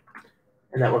 Right,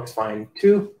 and that works fine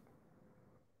too.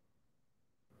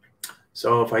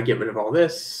 So if I get rid of all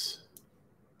this.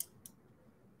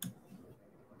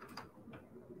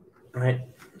 All right,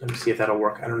 let me see if that'll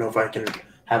work. I don't know if I can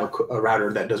have a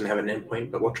router that doesn't have an endpoint,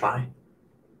 but we'll try.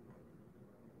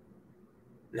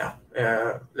 No,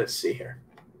 let's see here.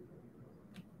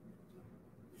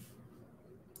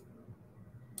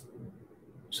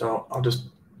 So I'll just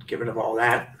get rid of all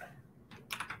that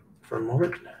for a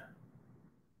moment.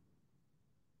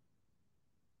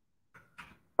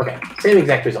 Okay, same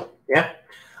exact result, yeah?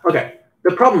 Okay,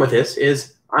 the problem with this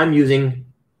is I'm using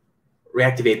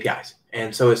reactive APIs.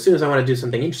 And so as soon as I want to do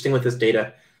something interesting with this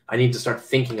data, I need to start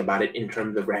thinking about it in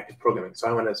terms of reactive programming.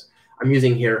 So I'm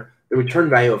using here the return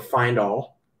value of find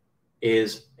all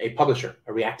is a publisher,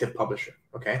 a reactive publisher,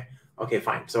 okay? Okay,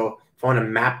 fine. So if I want to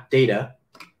map data,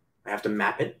 I have to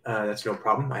map it. That's no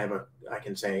problem. I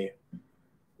can say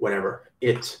whatever,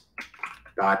 it.id.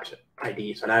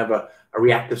 So now I have a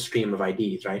reactive stream of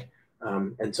IDs, right?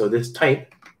 And so this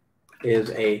type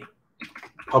is a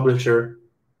publisher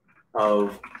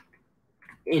of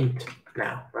int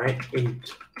now, right?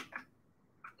 Int.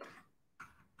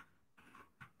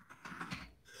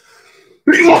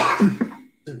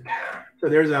 So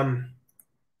there's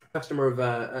customer of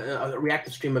a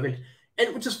reactive stream of int,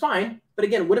 and which is fine. But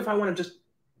again, what if I want to just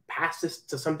pass this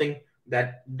to something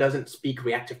that doesn't speak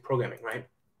reactive programming, right?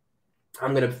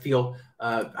 I'm going to feel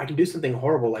I can do something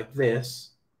horrible like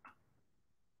this,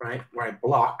 right? Where I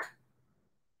block,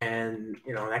 and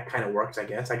that kind of works, I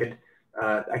guess.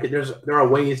 There are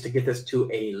ways to get this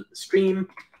to a stream,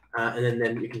 and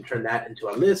then you can turn that into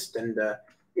a list, and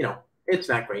it's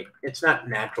not great. It's not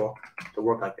natural to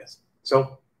work like this.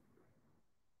 So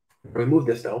remove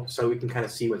this though, so we can kind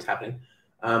of see what's happening.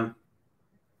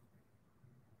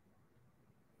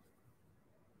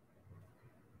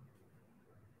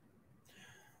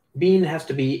 Bean has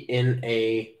to be in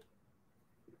a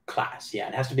class. Yeah,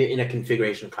 it has to be in a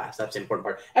configuration class. That's the important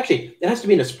part. Actually, it has to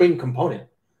be in a Spring component.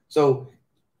 So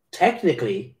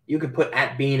technically, you could put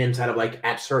 @bean inside of like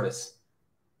 @service.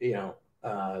 It's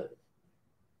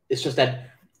just that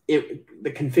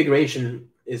the configuration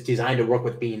is designed to work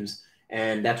with beans,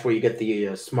 and that's where you get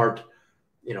the smart.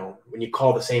 When you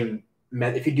call the same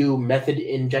method, if you do method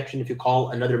injection, if you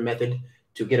call another method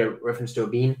to get a reference to a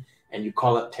bean, and you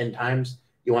call it 10 times,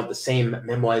 you want the same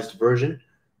memoized version.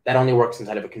 That only works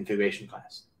inside of a configuration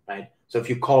class, right? So if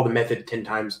you call the method 10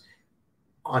 times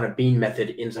on a bean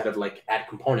method inside of like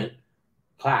 @component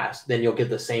class, then you'll get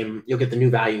the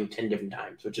new value 10 different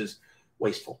times, which is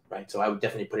wasteful, right? So I would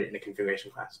definitely put it in a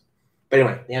configuration class. But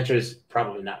anyway, the answer is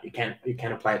probably not. You can't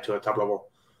apply it to a top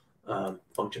level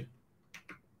function.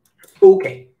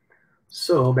 Okay,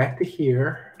 so back to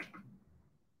here.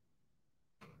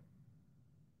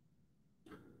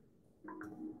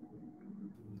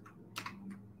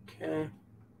 Okay.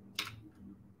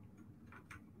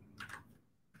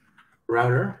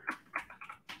 Router.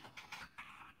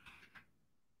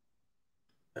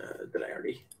 Did I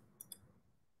already?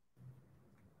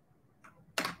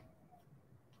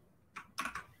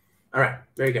 All right,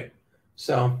 very good.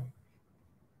 So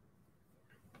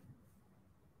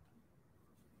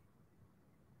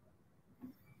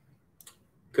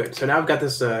good. So now I've got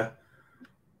this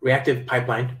reactive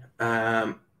pipeline.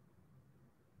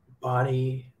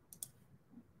 Body.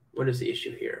 What is the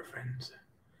issue here, friends?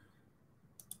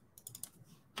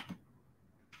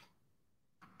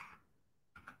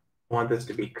 I want this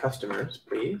to be customers,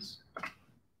 please.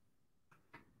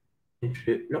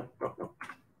 No.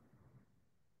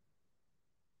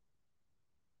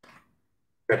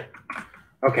 Good.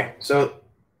 Okay, so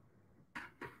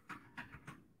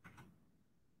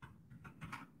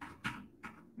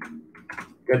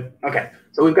good. Okay,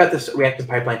 so we've got this reactive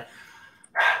pipeline.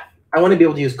 I want to be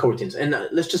able to use coroutines, and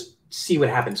let's just see what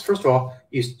happens. First of all,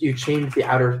 you change the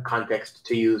outer context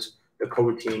to use the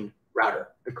coroutine router,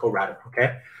 the co-router.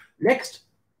 Okay. Next,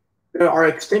 there are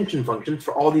extension functions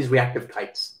for all these reactive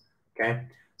types. Okay.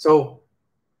 So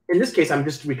in this case, I'm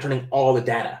just returning all the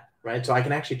data, right? So I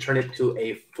can actually turn it to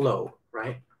a flow,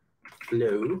 right?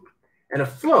 Flow, and a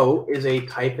flow is a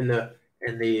type in the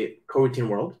coroutine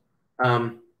world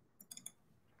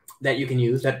that you can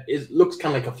use that looks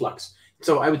kind of like a flux.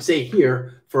 So I would say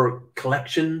here for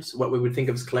collections, what we would think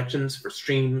of as collections, for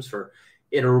streams, for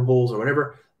iterables or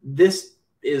whatever, this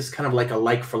is kind of like a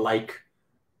like for like,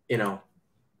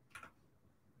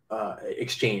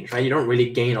 exchange, right? You don't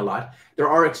really gain a lot. There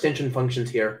are extension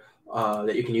functions here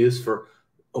that you can use for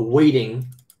awaiting,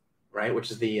 right?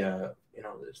 Which is the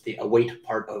it's the await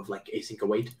part of like async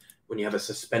await. When you have a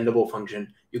suspendable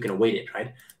function, you can await it,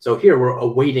 right? So here we're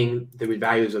awaiting the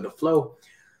values of the flow.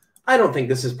 I don't think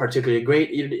this is particularly great.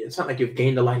 It's not like you've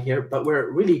gained a lot here, but where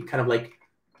it really kind of like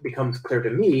becomes clear to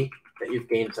me that you've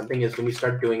gained something is when you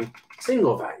start doing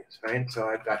single values, right? So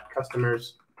I've got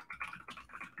customers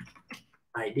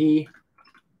ID,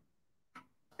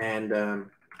 and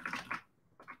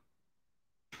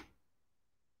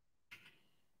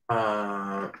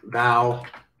val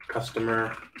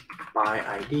customer by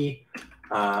ID.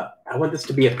 I want this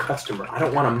to be a customer. I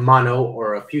don't want a mono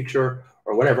or a future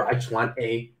or whatever. I just want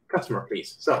a customer,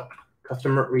 please. So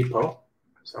customer repo.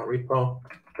 So repo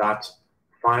dot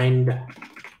find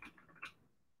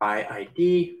by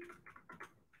ID.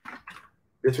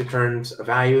 This returns a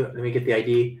value. Let me get the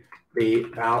ID. The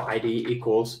val ID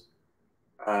equals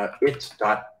it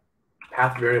dot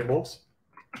path variables.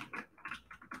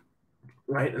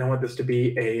 Right, and I want this to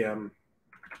be a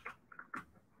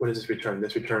what does this return?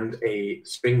 This returns a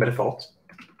string by default.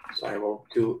 So I will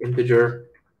do integer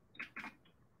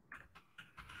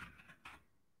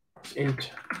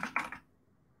int.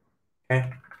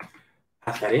 Okay,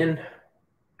 pass that in.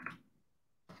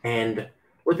 And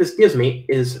what this gives me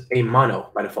is a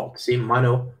mono by default. See,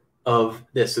 mono of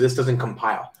this. So this doesn't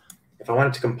compile. If I want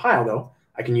it to compile, though,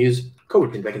 I can use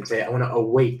coroutines. I can say I want to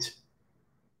await.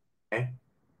 Okay.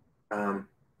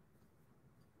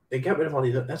 They got rid of all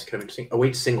these. That's kind of interesting.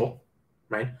 Await single,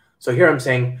 right? So here I'm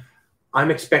saying I'm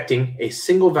expecting a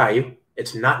single value.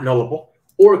 It's not nullable,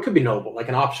 or it could be nullable, like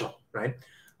an optional, right?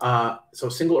 So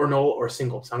single or null or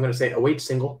single. So I'm going to say await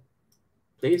single,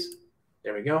 please.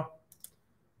 There we go.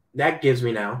 That gives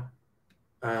me now.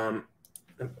 The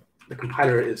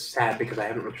compiler is sad because I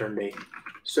haven't returned a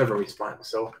server response.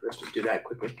 So let's just do that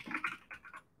quickly.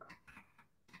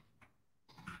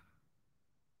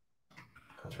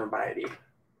 Customer by ID.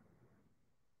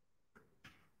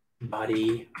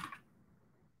 Body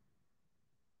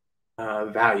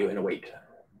value and await.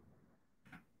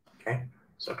 Okay,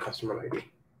 so customer ID.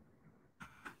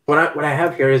 What I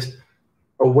have here is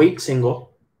await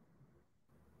single.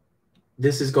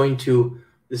 This is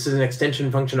an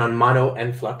extension function on mono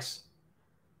and flux.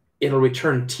 It'll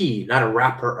return T, not a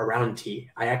wrapper around T.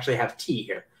 I actually have T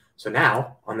here. So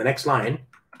now on the next line,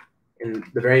 in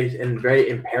very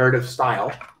imperative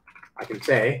style, I can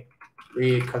say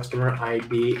the customer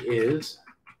ID is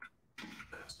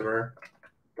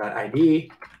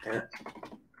customer.id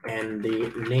and the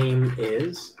name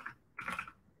is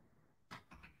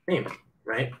name,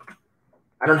 right?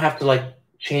 I don't have to like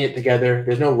chain it together.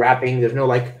 There's no wrapping. There's no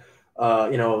like,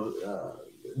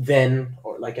 then,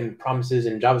 or like in promises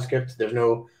in JavaScript, there's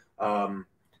no,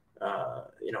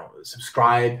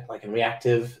 subscribe like in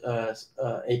reactive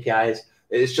APIs.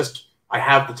 It's just, I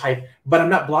have the type, but I'm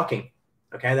not blocking.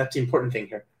 Okay, that's the important thing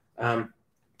here.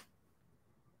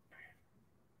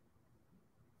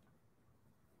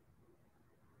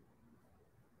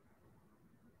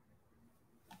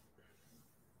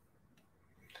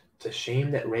 It's a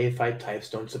shame that reified types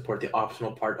don't support the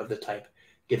optional part of the type,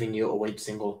 giving you await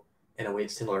single and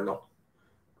await single or null.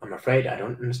 I'm afraid I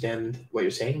don't understand what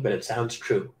you're saying, but it sounds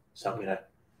true. So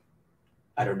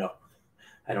I don't know.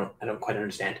 I don't quite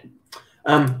understand.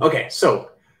 Okay,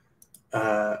 so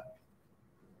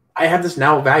I have this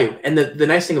now value. And the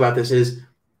nice thing about this is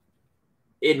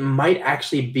it might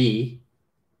actually be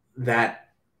that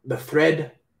the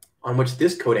thread on which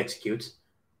this code executes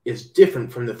is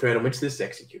different from the thread on which this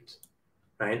executes,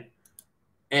 right?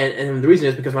 And the reason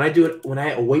is because when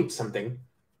I await something,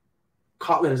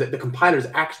 Kotlin the compiler is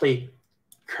actually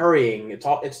currying.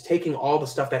 It's taking all the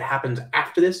stuff that happens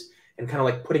after this and kind of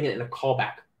like putting it in a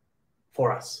callback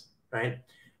for us, right?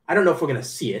 I don't know if we're going to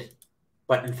see it,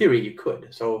 but in theory you could.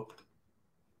 So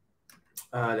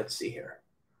let's see here.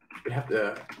 We have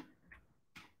to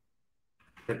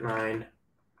print line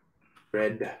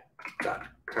thread dot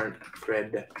current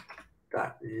thread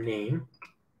dot name.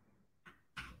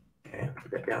 Okay,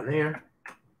 put that down there.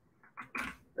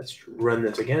 Let's run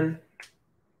this again.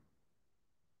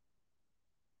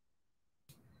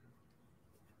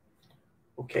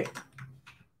 Okay.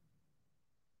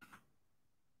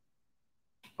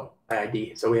 Oh,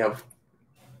 ID. So we have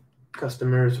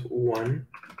customers 1.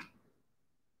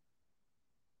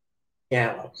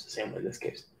 Yeah, well, it's the same one in this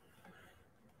case.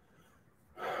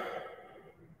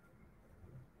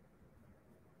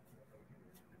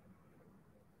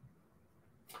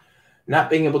 Not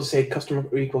being able to say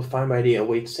customer equals find by ID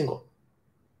await single.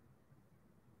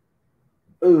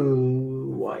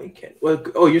 Oh, why can't? Well,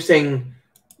 oh, you're saying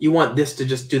you want this to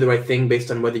just do the right thing based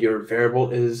on whether your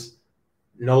variable is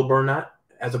null or not,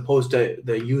 as opposed to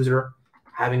the user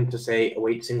having to say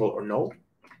await single or null,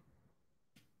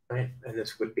 right? And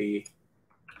this would be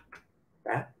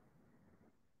that.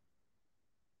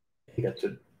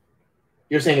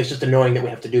 You're saying it's just annoying that we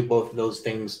have to do both of those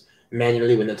things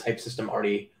manually when the type system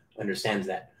already understands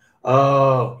that.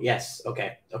 Oh, yes.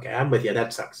 Okay. Okay. I'm with you.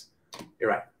 That sucks. You're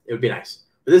right. It would be nice.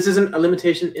 But this isn't a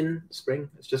limitation in Spring.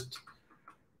 It's just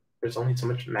there's only so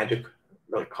much magic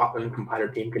the Kotlin compiler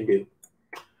team can do.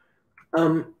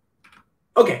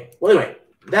 Okay, well, anyway,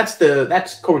 that's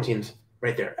coroutines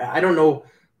right there. I don't know.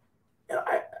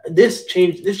 This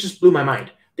just blew my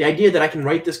mind. The idea that I can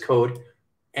write this code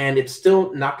and it's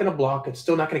still not going to block. It's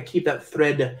still not going to keep that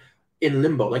thread in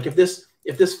limbo. Like if this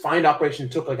find operation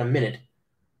took like a minute,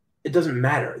 it doesn't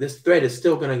matter. This thread is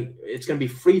still going to be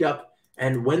freed up.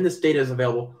 And when this data is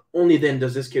available, only then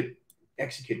does this get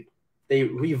executed. They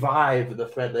revive the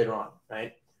thread later on,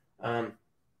 right?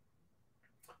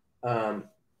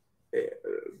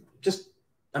 Just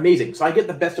amazing. So I get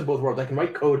the best of both worlds. I can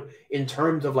write code in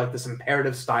terms of like this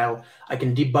imperative style. I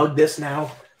can debug this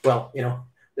now. Well, you know,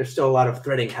 there's still a lot of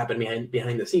threading happening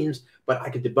behind the scenes, but I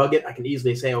can debug it. I can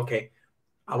easily say, okay,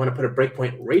 I want to put a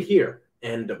breakpoint right here.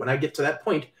 And when I get to that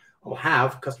point, I'll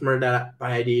have customer data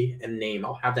by ID and name.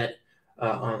 I'll have that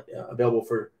available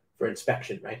for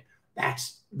inspection, right?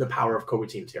 That's the power of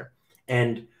coroutines here.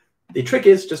 And the trick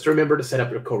is just to remember to set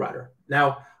up your co-router.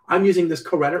 Now, I'm using this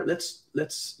co-router.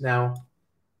 Let's now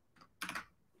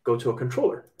go to a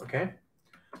controller, okay?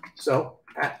 So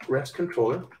at REST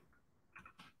controller,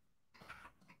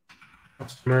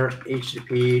 customer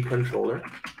HTTP controller.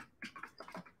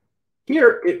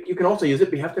 Here, you can also use it,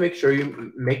 but you have to make sure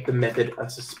you make the method a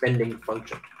suspending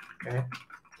function, okay?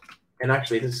 And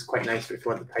actually, this is quite nice if you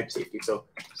want the type safety. So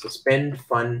suspend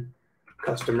fun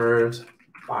customers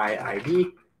by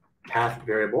ID, path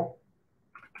variable,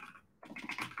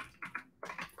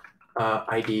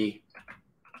 ID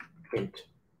int,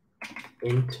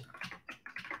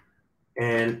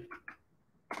 and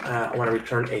I want to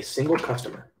return a single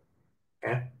customer,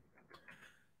 okay?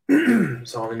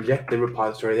 So I'll inject the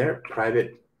repository there,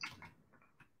 private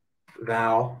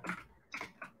val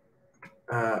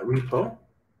repo.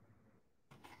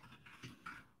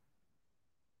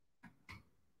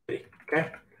 Okay,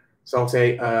 so I'll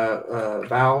say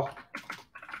val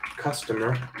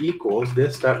customer equals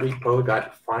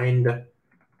this.repo.find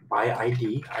by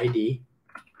ID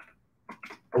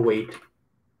await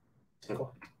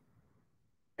single.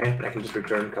 Okay, and I can just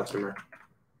return customer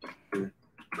and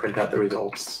print out the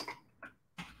results.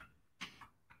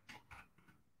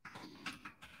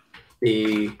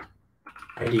 The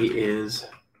ID is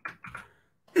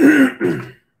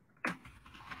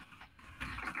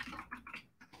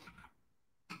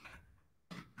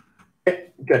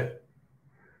okay, good.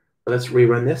 Let's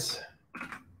rerun this.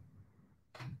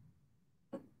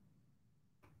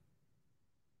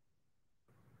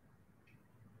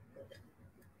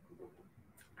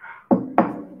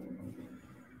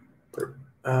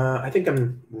 I think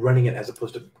I'm running it as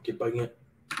opposed to debugging it.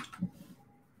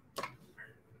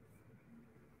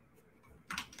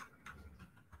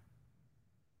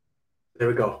 There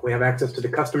we go. We have access to the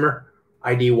customer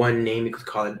ID one name equals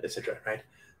Colin, etc. Right?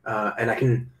 And I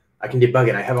can debug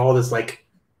it. I have all this like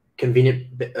convenient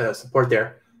support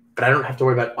there, but I don't have to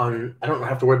worry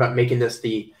about making this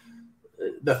the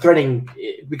threading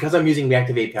because I'm using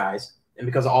reactive APIs and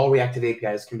because all reactive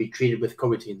APIs can be treated with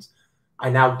coroutines. I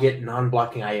now get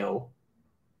non-blocking I/O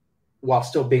while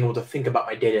still being able to think about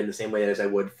my data in the same way as I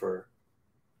would for,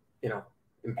 you know,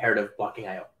 imperative blocking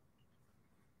I/O.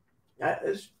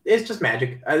 It's just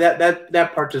magic.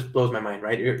 That part just blows my mind,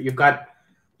 right?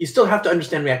 You still have to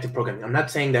understand reactive programming. I'm not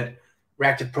saying that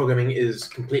reactive programming is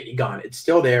completely gone. It's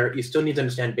still there. You still need to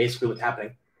understand basically what's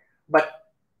happening. But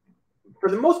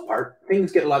for the most part,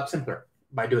 things get a lot simpler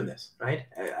by doing this, right?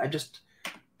 It just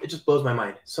blows my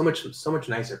mind. So much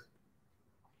nicer.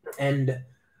 And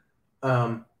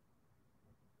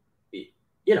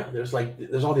you know, there's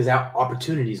all these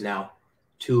opportunities now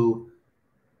to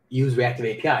use reactive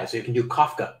API. So you can do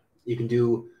Kafka. You can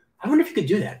do. I wonder if you could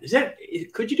do that.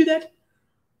 Could you do that?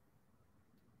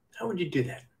 How would you do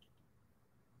that?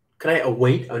 Could I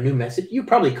await a new message? You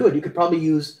probably could. You could probably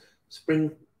use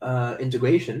Spring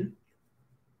integration.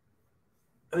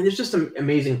 I mean, there's just some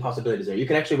amazing possibilities there. You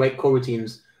could actually write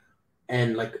coroutines,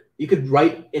 and like you could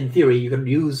write, in theory, you could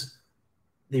use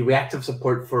the reactive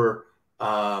support for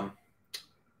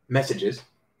messages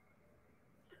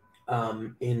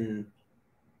in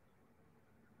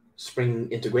Spring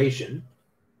integration,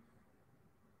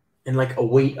 and like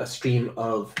await a stream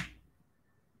of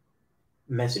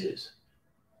messages.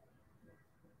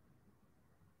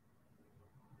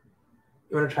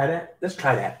 You want to try that? Let's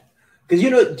try that. Because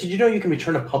did you know you can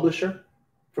return a publisher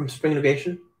from Spring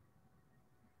integration?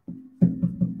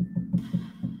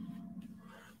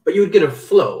 But you would get a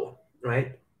flow,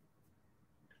 right?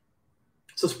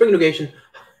 So Spring integration,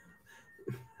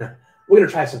 we're going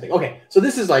to try something. Okay, so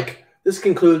this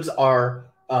concludes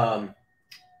our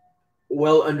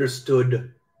well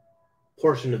understood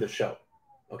portion of the show.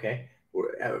 Okay,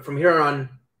 from here on,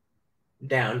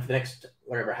 down for the next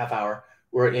whatever half hour,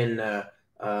 we're in no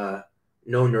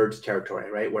nerds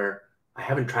territory, right? Where I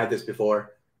haven't tried this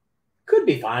before. Could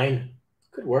be fine.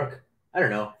 Could work. I don't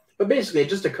know. But basically, it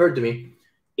just occurred to me,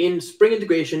 in Spring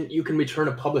integration, you can return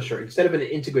a publisher instead of an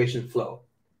integration flow,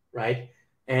 right?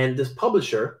 And this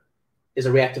publisher is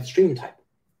a reactive stream type.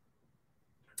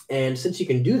 And since you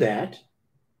can do that,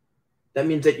 that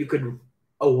means that you could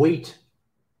await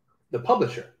the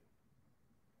publisher,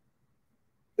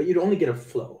 but you'd only get a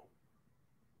flow.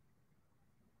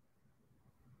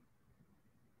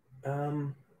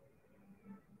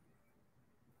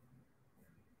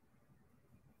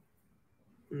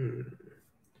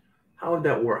 How would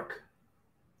that work?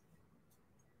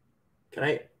 Can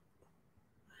I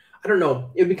don't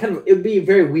know. It would be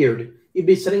very weird. You'd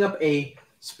be setting up a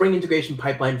Spring integration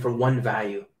pipeline for one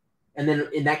value, and then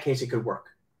in that case, it could work.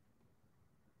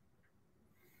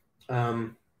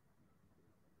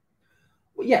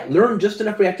 Yeah, learn just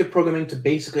enough reactive programming to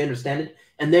basically understand it,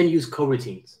 and then use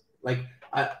coroutines.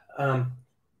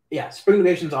 Yeah, Spring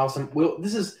integration is awesome.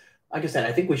 This is, like I said,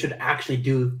 I think we should actually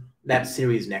do that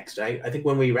series next. I think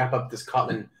when we wrap up this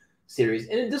Kotlin series,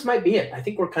 and this might be it. I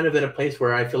think we're kind of at a place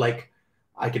where I feel like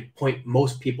I could point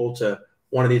most people to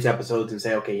one of these episodes and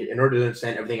say, okay, in order to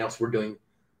understand everything else we're doing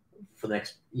for the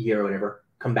next year or whatever,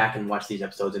 come back and watch these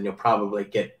episodes and you'll probably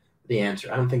get the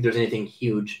answer. I don't think there's anything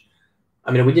huge.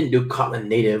 I mean, we didn't do Kotlin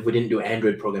native, we didn't do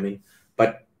Android programming,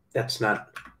 but that's not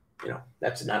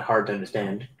hard to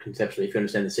understand conceptually if you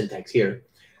understand the syntax here.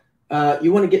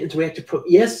 You want to get into reactive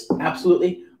yes,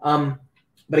 absolutely. But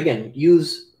again,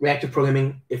 use reactive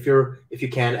programming if you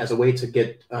can as a way to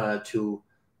get to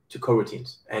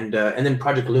coroutines, and then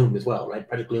Project Loom as well, right?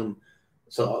 Project Loom.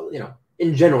 So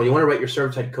in general, you want to write your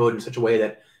server-side code in such a way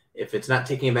that if it's not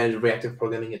taking advantage of reactive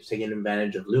programming, it's taking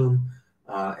advantage of Loom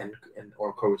and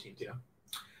coroutines.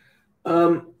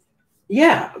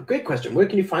 Yeah, great question. Where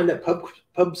can you find that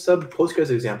pub sub Postgres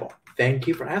example? Thank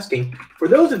you for asking. For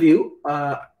those of you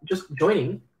just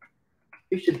joining,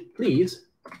 you should please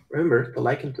remember to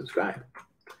like and subscribe.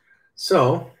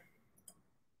 So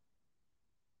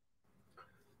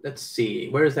let's see,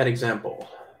 where is that example?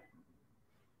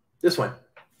 This one.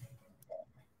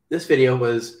 This video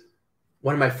was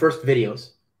one of my first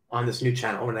videos on this new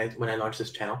channel when I launched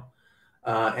this channel,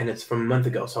 and it's from a month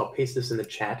ago. So I'll paste this in the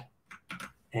chat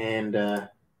and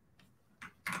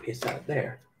paste that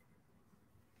there.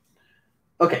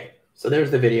 Okay, so there's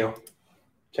the video.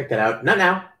 Check that out. Not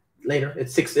now, later.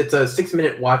 It's a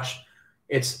 6-minute watch.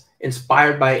 It's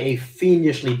inspired by a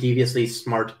fiendishly, deviously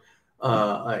smart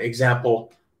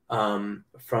example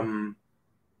from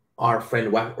our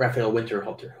friend Raphael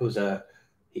Winterhalter, who's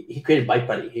he created Bike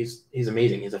Buddy. He's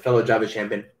amazing. He's a fellow Java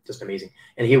champion, just amazing.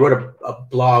 And he wrote a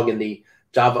blog in the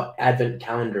Java Advent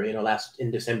Calendar,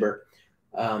 in December.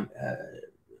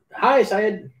 Hi,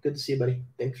 Syed. Good to see you, buddy.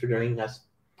 Thanks for joining us.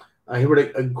 He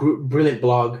wrote a brilliant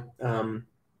blog, and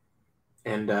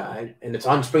it's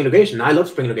on Spring integration. I love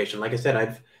Spring integration. Like I said,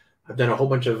 I've done a whole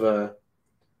bunch of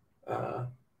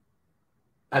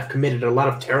I've committed a lot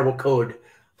of terrible code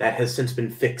that has since been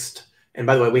fixed. And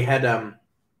by the way, we had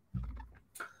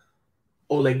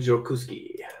Oleg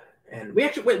Zhorkuski, and we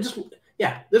actually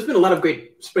there's been a lot of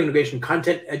great Spring integration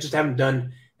content. I just haven't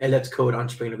done a Let's Code on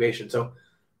Spring integration. So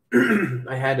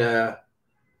I had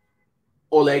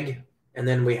Oleg, and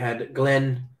then we had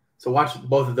Glenn. So watch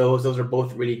both of those. Those are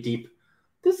both really deep.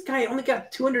 This guy only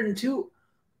got 202.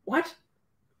 What?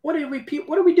 What are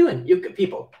we doing? You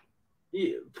people,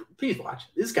 please watch.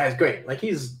 This guy's great. Like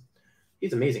he's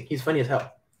amazing. He's funny as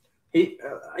hell.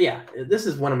 This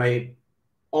is one of my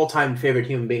all-time favorite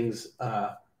human beings.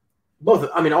 All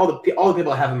the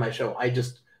people I have in my show.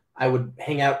 I would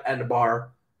hang out at a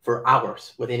bar for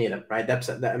hours with any of them. Right?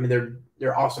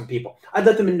 They're awesome people. I'd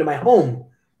let them into my home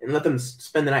and let them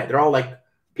spend the night. They're all like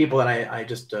people that I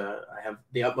have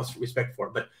the utmost respect for.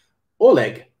 But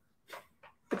Oleg,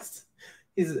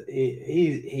 he's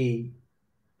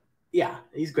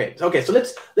great. Okay, so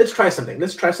let's try something.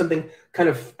 Let's try something kind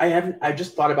of. I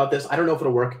just thought about this. I don't know if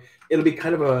it'll work. It'll be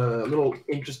kind of a little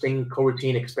interesting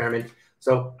coroutine experiment.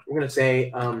 So we're gonna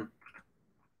say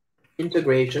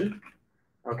integration.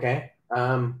 Okay.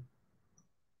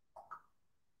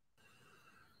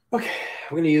 Okay,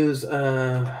 we're gonna use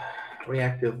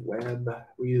reactive web.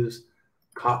 We use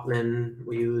Kotlin.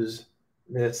 We use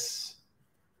this.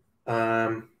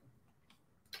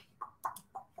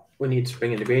 We need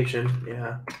Spring integration.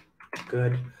 Yeah,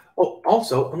 good. Oh,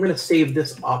 also, I'm going to save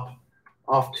this off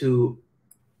to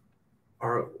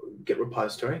our Git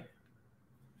repository.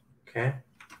 Okay.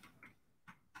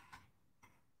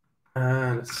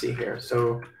 Let's see here.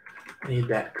 So I need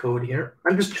that code here.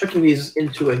 I'm just chucking these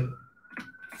into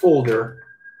folder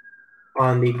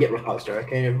on the Git repository.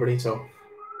 Okay, everybody. So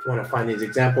if you want to find these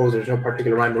examples, there's no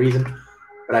particular rhyme or reason,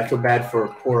 but I feel bad for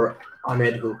poor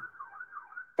Ahmed who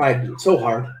tried so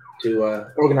hard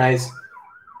to organize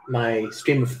my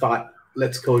stream of thought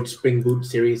Let's Code Spring Boot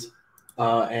series,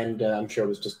 and I'm sure I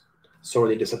was just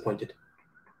sorely disappointed.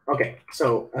 Okay,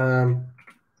 so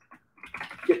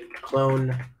git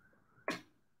clone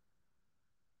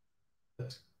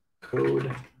Let's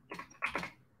Code.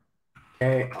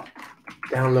 Okay,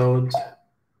 downloads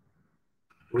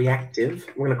reactive.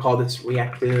 We're going to call this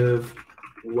reactive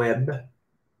web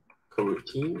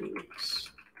coroutines.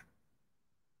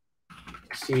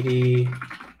 cd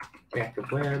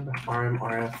reactive web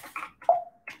rmrf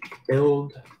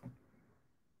build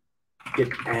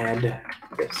git add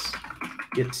this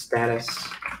git status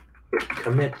git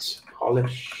commit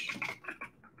polish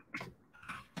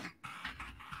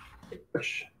git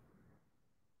push.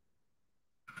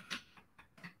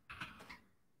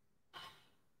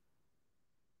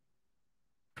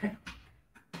 Okay.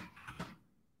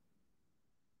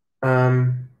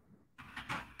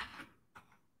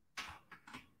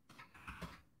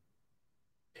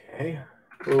 Okay,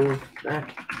 move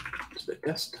back to the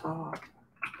desktop.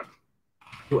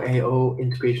 UAO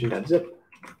integration.zip.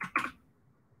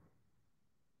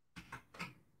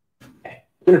 Okay,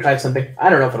 I'm gonna try something. I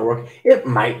don't know if it'll work. It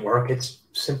might work. It's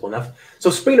simple enough. So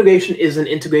Spring Integration is an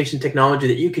integration technology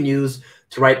that you can use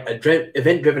to write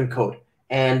event-driven code,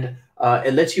 and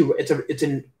it lets you. It's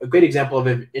a great example of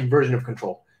an inversion of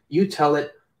control. You tell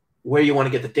it where you want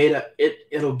to get the data.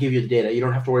 It'll give you the data. You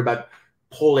don't have to worry about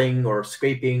polling or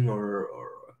scraping or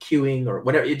queuing or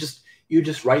whatever. You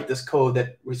just write this code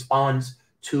that responds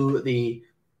to the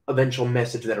eventual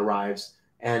message that arrives,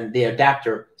 and the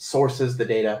adapter sources the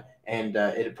data and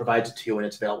it provides it to you when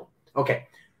it's available. Okay,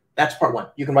 that's part one.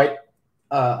 You can write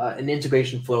an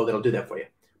integration flow that'll do that for you.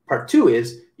 Part two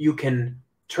is you can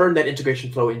turn that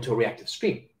integration flow into a reactive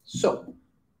stream. So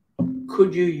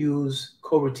could you use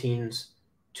coroutines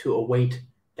to await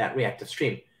that reactive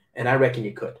stream? And I reckon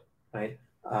you could, right?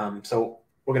 So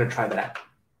we're going to try that out.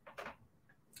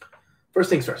 First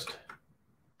things first.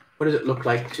 What does it look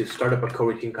like to start up a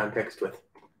coroutine context with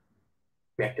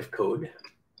reactive code?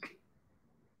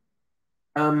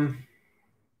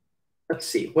 Let's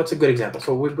see. What's a good example?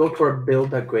 So we'll go to our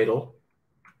build.gradle.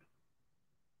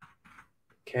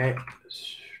 Okay.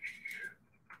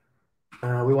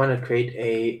 We want to create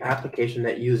a application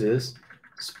that uses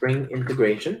Spring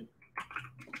integration.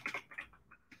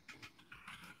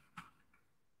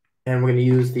 And we're going to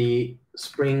use the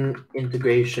Spring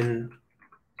integration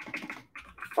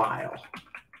file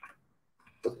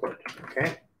support.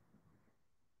 Okay.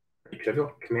 Pretty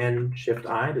trivial. Command Shift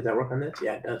I. Does that work on this?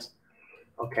 Yeah, it does.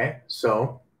 Okay.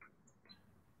 So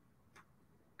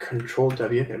Control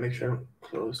W. Gotta make sure I don't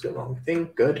close the wrong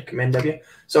thing. Good. Command W.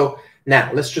 So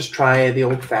now let's just try the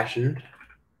old-fashioned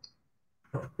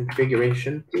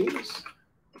configuration, please.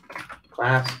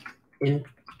 Class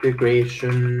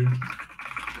integration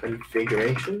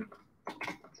configuration.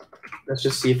 Let's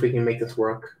just see if we can make this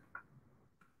work.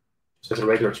 Just as a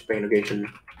regular Spring integration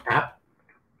app.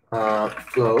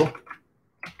 Flow.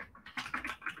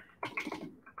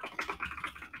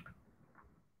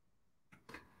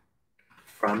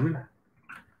 From.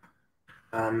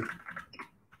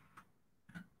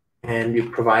 And you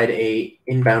provide a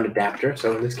inbound adapter.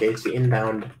 So in this case, the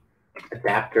inbound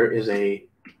adapter is a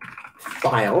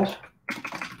file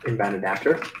inbound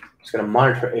adapter. It's going to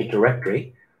monitor a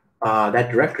directory.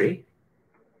 That directory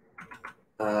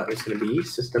is going to be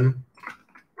system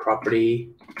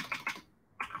property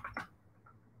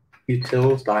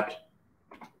utils dot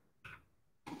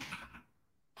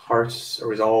parse or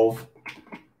resolve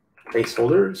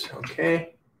placeholders.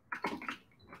 Okay.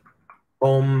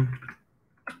 Home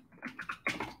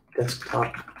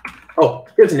desktop. Oh,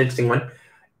 here's an interesting one.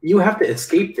 You have to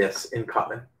escape this in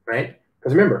Kotlin, right?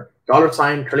 Because remember,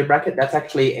 $ curly bracket, that's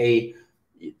actually a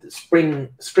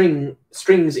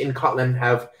strings in Kotlin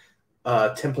have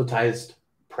templatized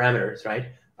parameters, right?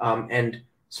 And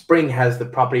Spring has the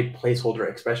property placeholder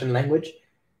expression language,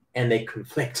 and they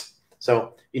conflict.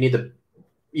 So you need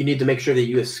to make sure that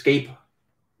you escape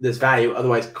this value.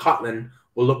 Otherwise, Kotlin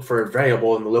will look for a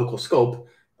variable in the local scope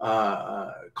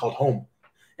called home,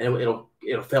 and it'll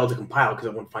fail to compile because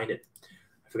it won't find it.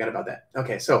 I forgot about that.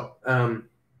 Okay, so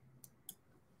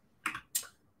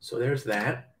so there's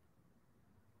that.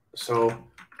 So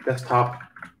desktop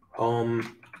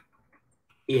home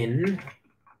in.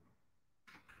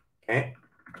 Okay.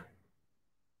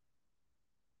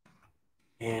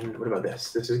 And what about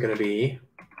this? This is going to be,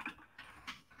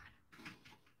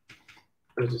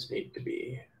 what does this need to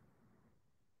be?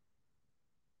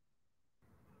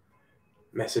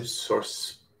 message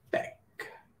source spec.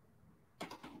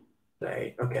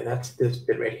 Right. Okay, that's this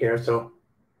bit right here. So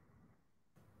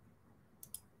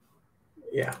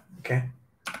yeah, okay.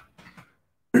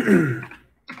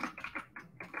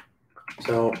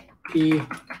 So p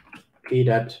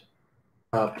dot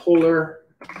polar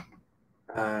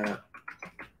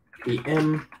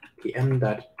pm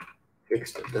dot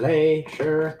fixed delay,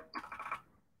 sure.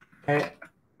 Okay.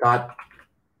 Dot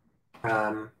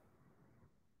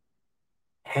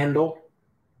handle,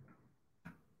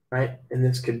 right? And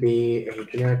this could be a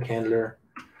generic handler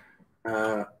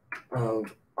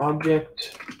of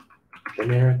object,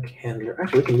 generic handler.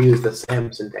 Actually, we can use the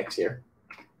SAM syntax here.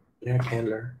 Generic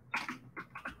handler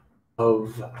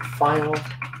of file.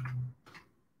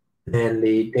 And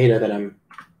the data that I'm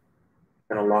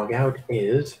going to log out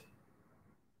is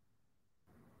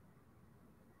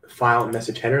file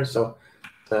message headers. So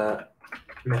the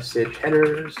message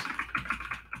headers,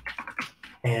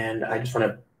 and I just want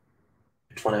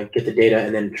to get the data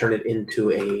and then turn it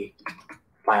into a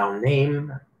file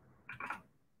name.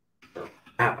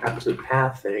 Absolute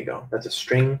path. There you go. That's a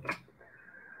string.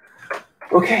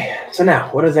 Okay. So now,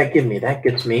 what does that give me? That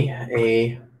gives me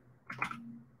a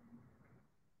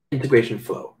integration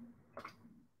flow.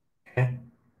 Okay.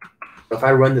 So if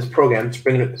I run this program,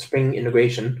 Spring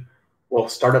integration will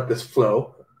start up this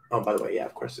flow. Oh, by the way, yeah,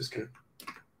 of course, this can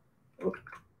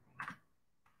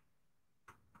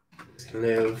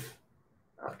live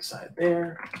outside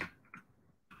there.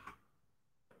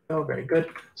 Oh, very good.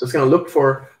 So it's going to look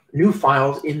for new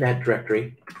files in that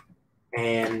directory,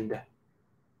 and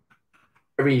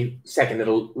every second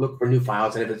it'll look for new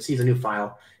files, and if it sees a new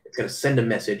file, it's going to send a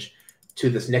message to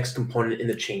this next component in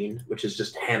the chain, which is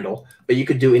just handle. But you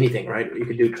could do anything, right? You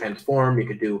could do transform, you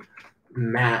could do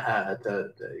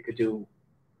you could do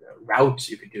routes,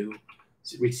 you could do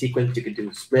resequence, you could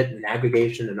do split and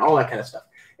aggregation and all that kind of stuff.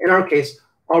 In our case,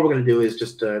 all we're going to do is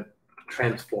just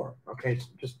transform. Okay,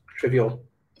 just trivial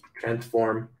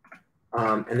transform,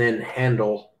 and then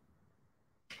handle.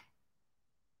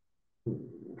 Do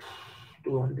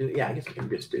we want to do? Yeah, I guess we can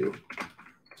just do.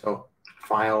 So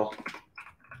file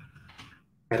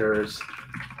headers,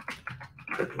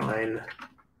 print line.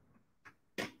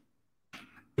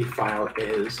 The file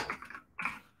is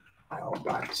file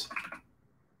dot.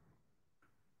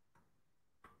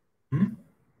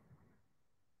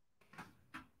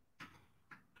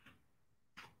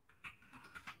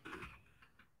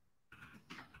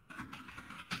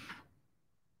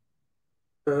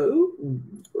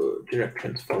 Generic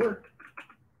transformer.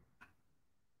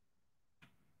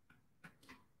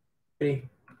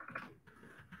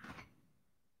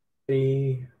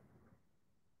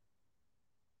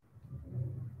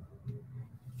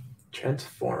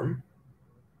 Transform.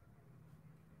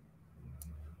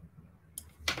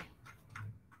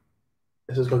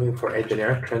 This is looking for a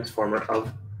generic transformer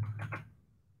of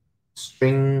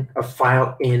string, a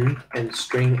file in and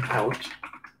string out.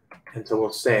 And so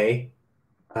we'll say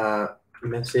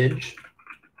message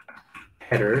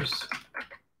headers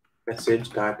message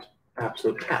dot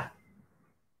absolute path.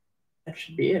 That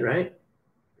should be it, right?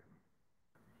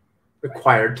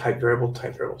 Required type variable.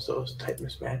 So it's type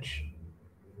mismatch.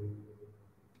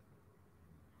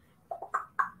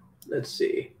 Let's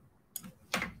see.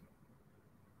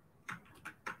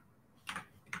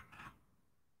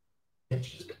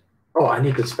 Oh, I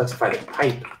need to specify the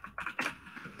type.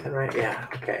 Right? Yeah.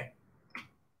 Okay.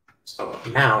 So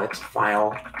now it's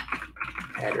file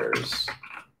headers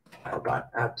file dot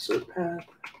absolute path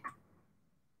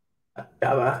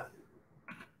Java.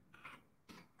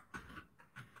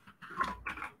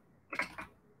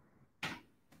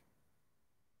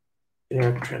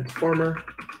 Generic transformer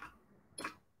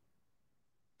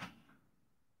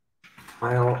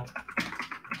file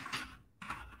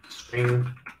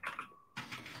string.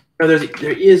 No, there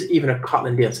is even a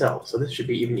Kotlin DSL, so this should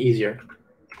be even easier.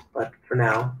 But for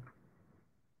now,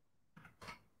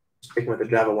 sticking with the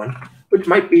Java one, which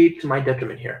might be to my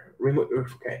detriment here.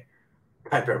 Okay,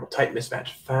 type variable, type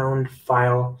mismatch, found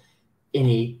file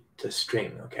any to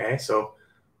string. Okay, so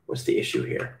what's the issue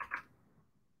here?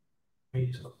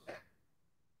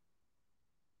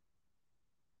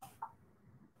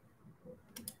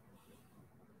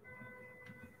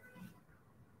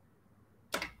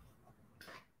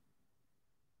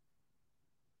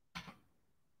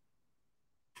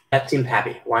 That seems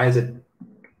happy. Why is it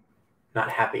not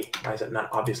happy? Why is it not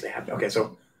obviously happy? Okay,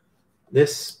 so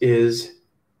this is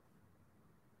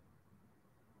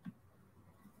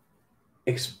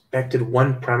expected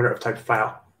one parameter of type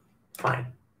file. Fine.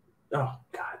 Oh,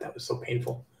 God, that was so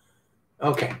painful.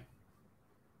 Okay.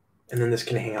 And then this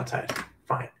can hang outside.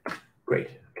 Fine.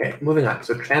 Great. Okay, moving on.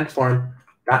 So transform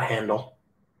dot handle,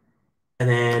 and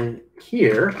then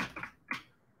here,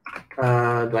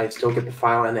 do I still get the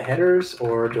file and the headers,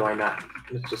 or do I not?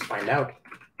 Let's just find out.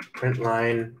 Print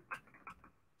line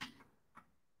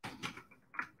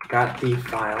got the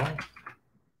file.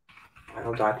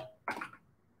 File dot.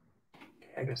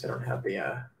 Okay, I guess I don't have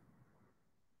the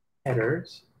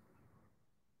headers.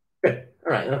 Good.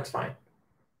 All right, that looks fine.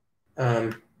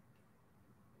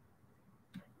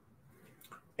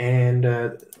 And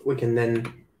we can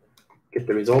then get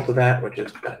the result of that, which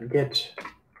is .get.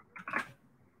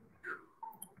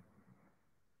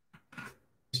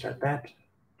 Start that.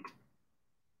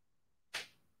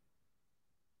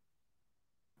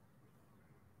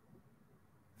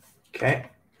 Okay.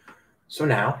 So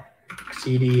now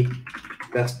cd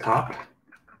desktop,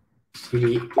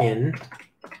 cd in,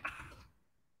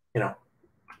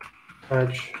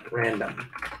 touch random.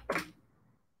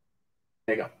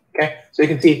 There you go. Okay. So you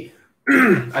can see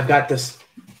I've got this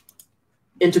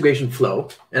integration flow,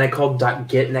 and I called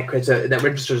 .get, and that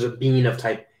registers a bean of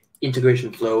type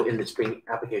integration flow in the Spring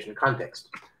application context.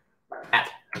 That,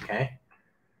 okay.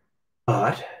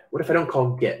 But what if I don't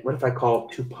call get? What if I call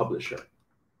to publisher?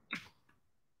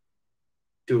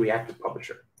 To reactive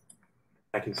publisher.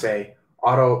 I can say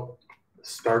auto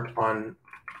start on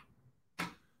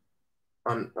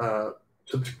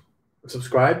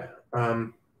subscribe.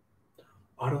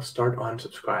 Auto start on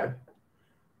subscribe.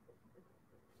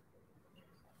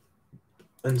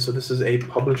 And so this is a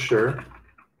publisher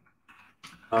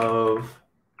of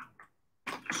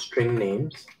string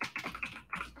names.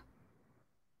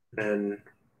 And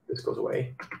this goes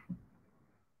away.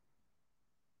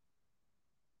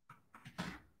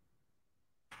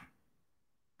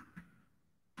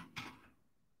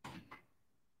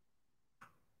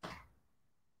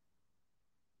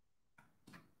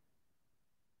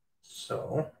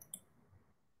 So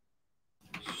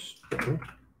string.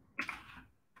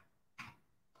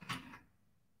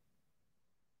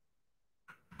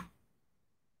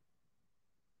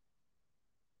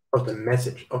 Oh, the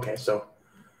message. Okay, so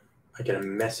I get a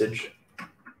message.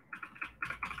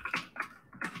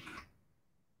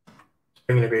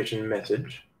 Spring integration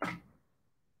message.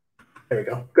 There we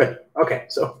go. Good. Okay,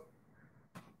 so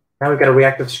now we've got a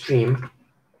reactive stream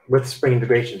with Spring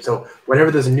integration. So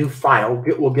whenever there's a new file,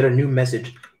 we'll get a new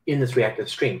message in this reactive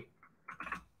stream.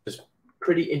 It's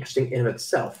pretty interesting in of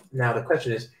itself. Now the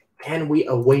question is, can we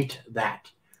await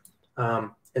that?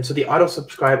 And so the auto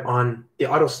start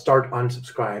on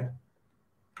subscribe.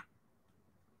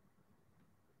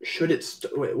 Should it?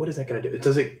 Wait, what is that going to do?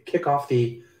 Does it kick off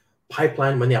the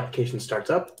pipeline when the application starts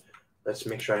up? Let's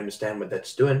make sure I understand what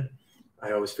that's doing.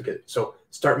 I always forget. So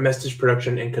start message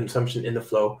production and consumption in the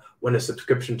flow when a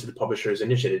subscription to the publisher is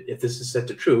initiated. If this is set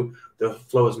to true, the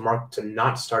flow is marked to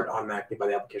not start automatically by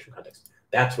the application context.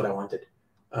 That's what I wanted.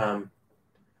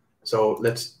 So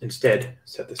let's instead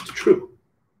set this to true,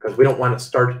 because we don't want to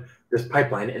start this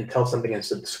pipeline until something is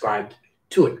subscribed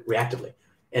to it reactively.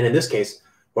 And in this case,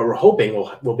 what we're hoping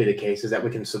will be the case is that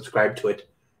we can subscribe to it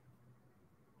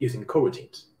using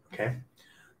coroutines. Okay,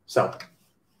 so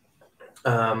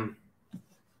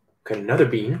okay, another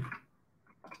bean,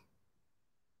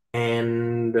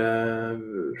 and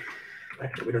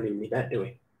actually we don't even need that, do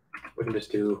we? We can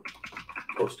just do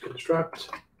post construct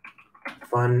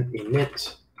fun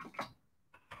init.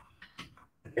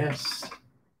 Yes.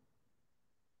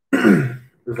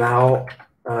 Val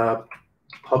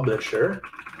publisher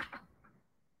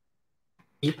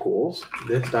equals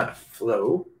this dot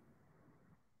flow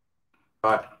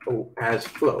dot as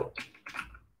flow.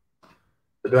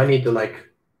 So do I need to can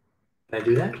I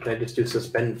do that? Can I just do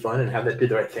suspend fun and have that do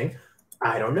the right thing?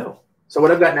 I don't know. So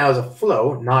what I've got now is a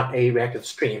flow, not a reactive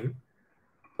stream.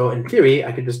 So in theory,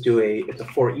 I could just do it's a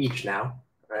for each now,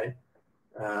 right?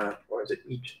 Or is it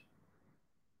each?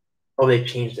 Oh, they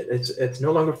changed it. It's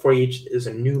no longer for each. There's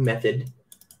a new method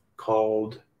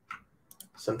called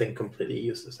something completely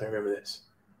useless. I remember this.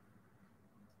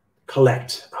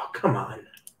 Collect. Oh, come on.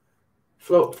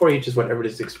 Flow for each is what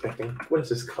everybody's expecting. What is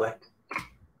this collect?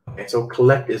 Okay, so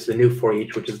collect is the new for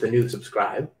each, which is the new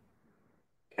subscribe.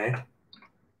 Okay.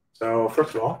 So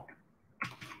first of all,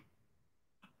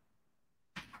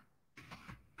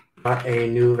 got a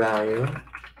new value.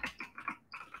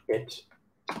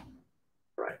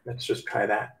 Right, let's just try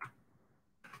that.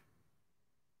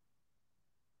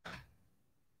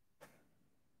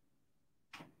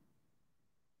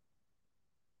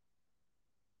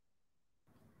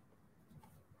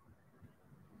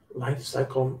 Life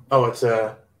cycle. Oh, it's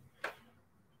a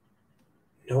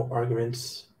no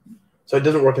arguments. So it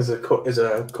doesn't work as a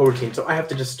coroutine. So I have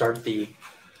to just start the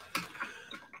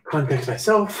context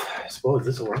myself. I suppose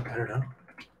this will work. I don't know.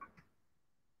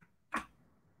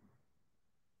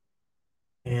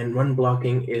 And run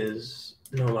blocking is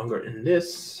no longer in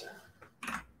this.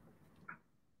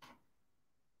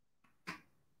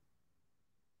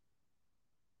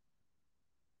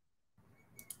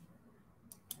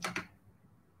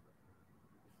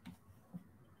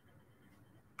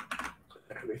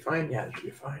 That should be fine. Yeah, it should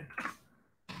be fine.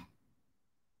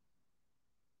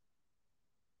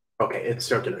 Okay, it's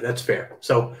circular. That's fair.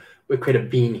 So we create a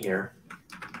bean here.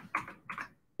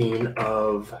 Bean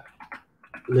of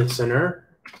listener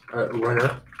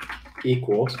runner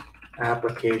equals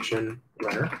application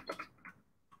runner.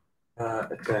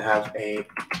 It's going to have a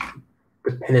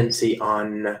dependency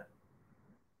on,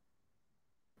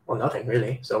 well, nothing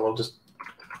really. So we'll just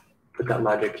put that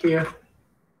logic here.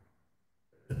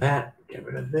 That, get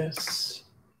rid of this.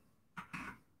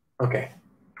 Okay.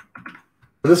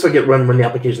 So this will get run when the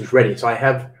application is ready. So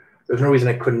there's no reason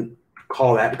I couldn't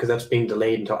call that because that's being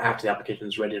delayed until after the application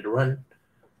is ready to run.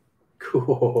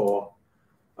 Cool.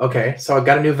 Okay, so I've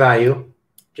got a new value,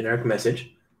 generic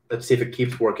message. Let's see if it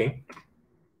keeps working.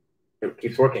 It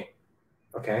keeps working.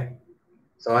 Okay.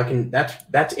 So I can,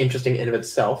 that's interesting in of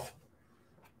itself.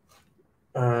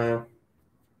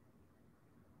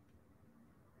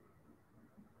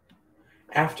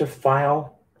 After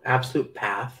file absolute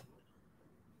path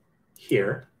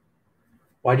here,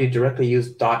 why do you directly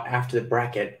use dot after the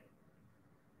bracket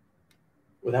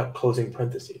without closing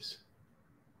parentheses?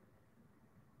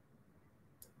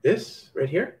 This right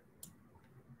here?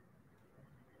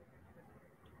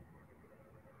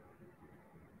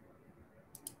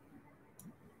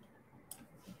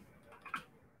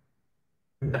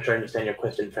 I'm not sure I understand your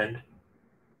question, friend.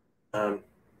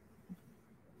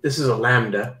 This is a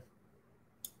lambda.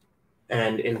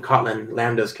 And in Kotlin,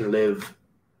 lambdas can live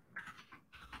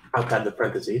outside the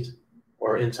parentheses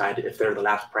or inside if they're the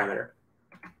last parameter.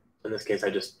 In this case, I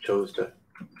just chose to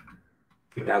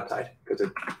keep it outside because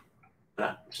it's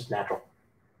just natural.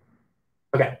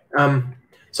 Okay.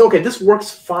 So, okay, this works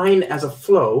fine as a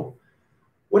flow.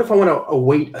 What if I want to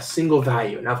await a single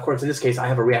value? Now, of course, in this case, I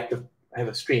have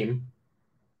a stream.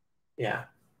 Yeah.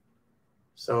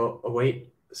 So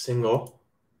await a single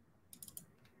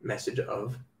message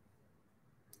of,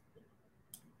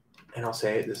 and I'll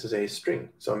say this is a string.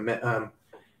 So, and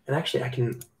actually I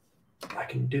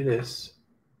can do this.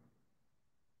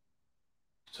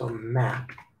 So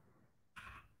map.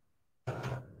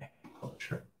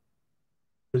 Publisher.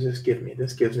 What does this give me?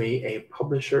 This gives me a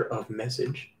publisher of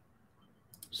message.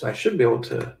 So I should be able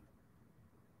to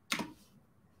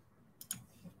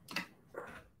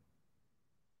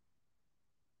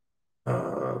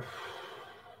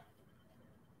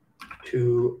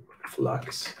to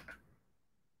flux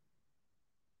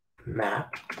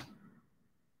map.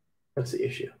 What's the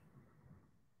issue?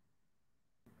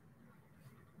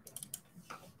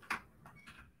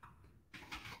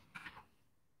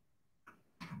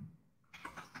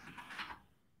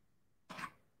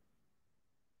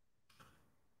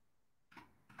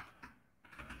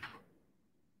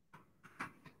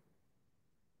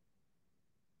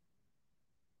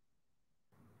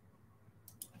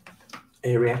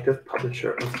 A reactive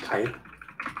publisher of type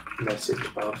message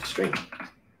of string.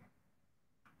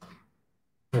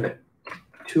 And it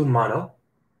to mono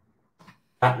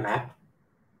dot map,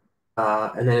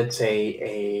 and then it's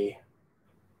a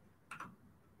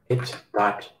it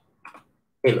dot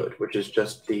payload, which is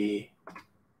just the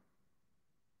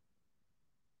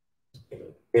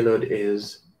payload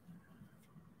is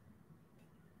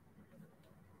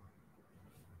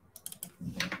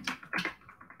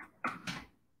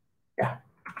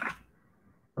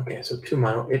okay. So to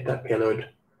mono it dot payload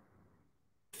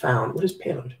found. What is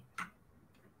payload?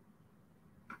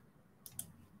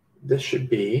 This should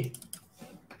be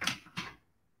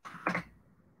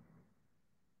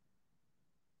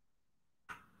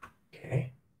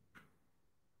okay.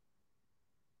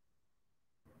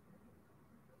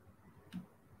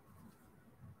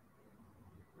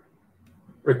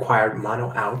 Required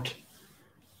mono out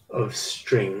of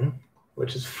string,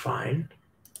 which is fine.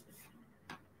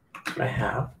 That's what I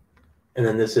have. And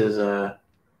then this is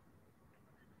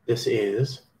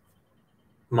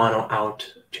mono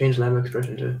out. Change lambda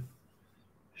expression to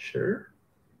sure.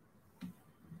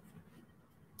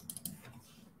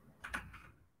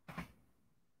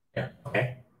 Yeah,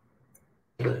 okay.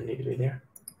 It doesn't need to be there.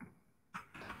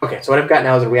 Okay, so what I've got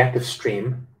now is a reactive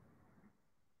stream.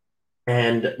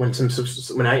 And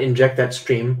when I inject that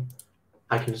stream,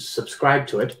 I can subscribe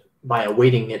to it by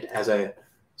awaiting it as a.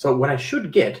 So what I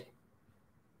should get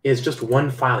is just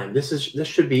one file name. This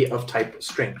should be of type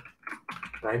string,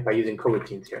 right? By using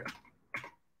coroutines here.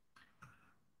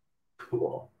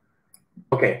 Cool.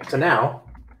 Okay, so now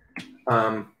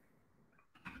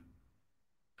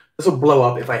this will blow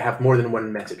up if I have more than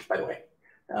one message, by the way.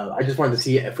 I just wanted to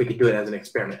see if we could do it as an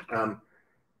experiment.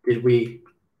 Did we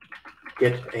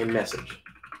get a message?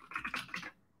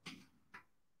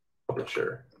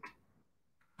 Publisher.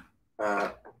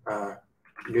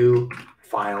 New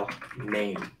file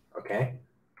name. Okay.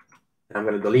 And I'm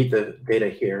going to delete the data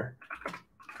here.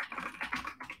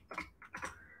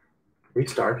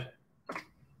 Restart.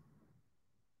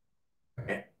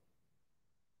 Okay.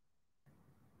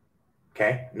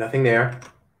 Okay, nothing there.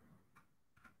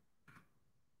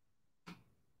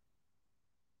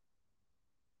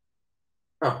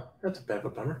 Oh, that's a bit of a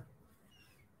bummer.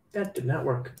 That did not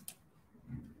work.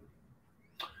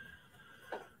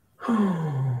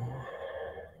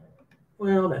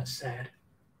 Well, that's sad.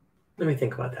 Let me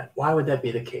think about that. Why would that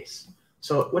be the case?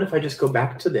 So what if I just go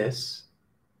back to this?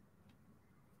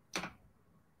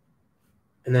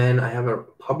 And then I have a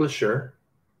publisher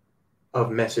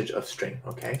of message of string.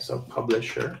 Okay, so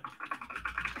publisher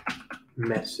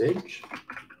message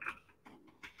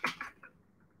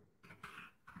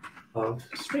of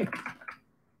string.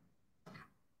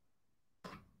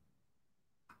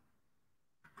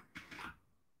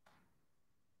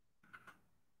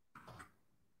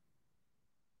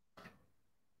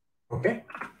 Okay,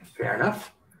 fair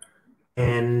enough.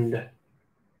 And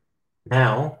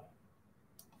now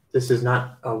this is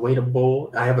not a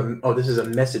waitable. I have a, oh, this is a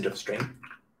message of string.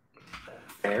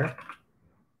 Fair.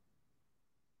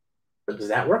 But does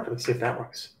that work? Let's see if that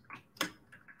works.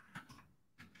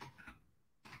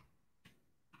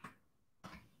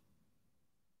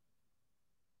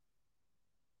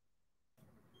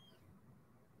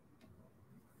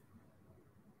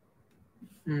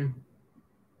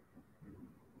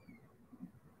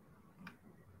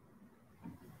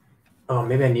 Oh,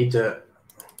 maybe I need to.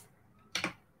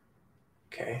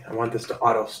 Okay, I want this to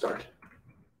auto start.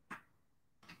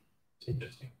 It's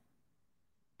interesting.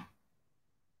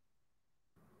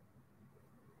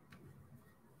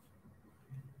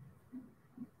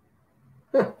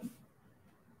 Huh.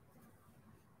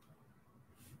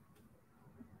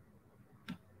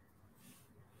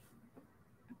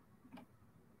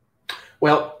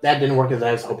 Well, that didn't work as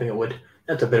I was hoping it would.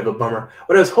 That's a bit of a bummer.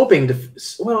 What I was hoping to,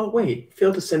 well, wait,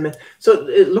 failed to send. So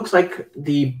it looks like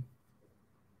the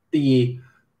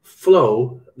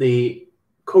flow, the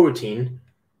coroutine,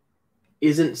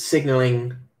 isn't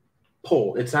signaling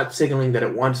poll. It's not signaling that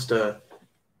it wants to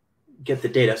get the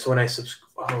data. So when I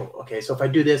oh, okay. So if I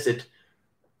do this,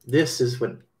 this is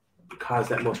what caused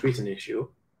that most recent issue.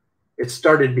 It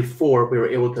started before we were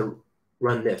able to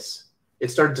run this.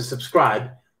 It started to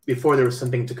subscribe before there was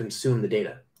something to consume the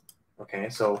data. Okay,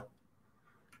 so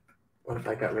what if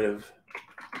I got rid of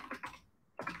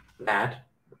that,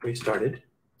 restarted?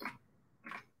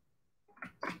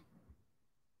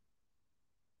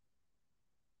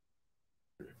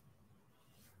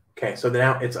 Okay, so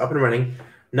now it's up and running.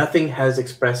 Nothing is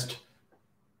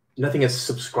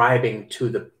subscribing to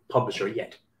the publisher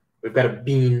yet. We've got a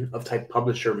bean of type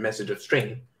publisher message of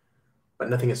string,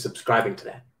 but nothing is subscribing to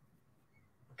that.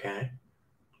 Okay.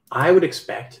 I would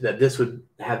expect that this would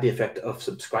have the effect of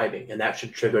subscribing, and that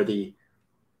should trigger the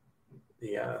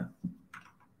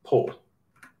poll.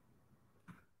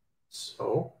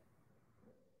 So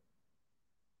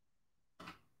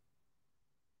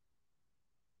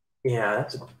yeah,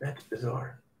 that's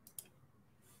bizarre.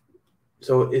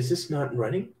 So is this not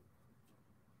running?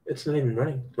 It's not even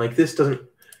running. Like this doesn't.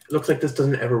 It looks like this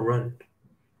doesn't ever run.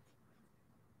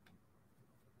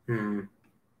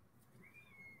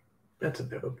 That's a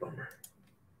bit of a bummer.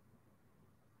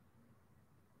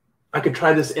 I could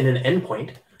try this in an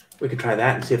endpoint. We could try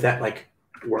that and see if that like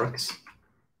works.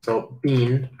 So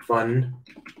bean fun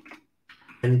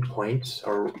endpoints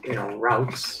or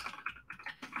routes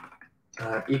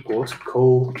equals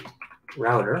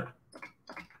co-router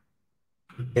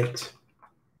get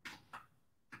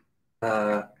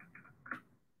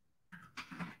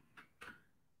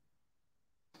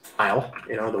file,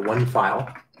 the one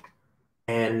file,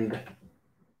 and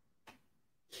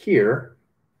here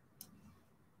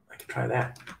I can try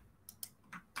that.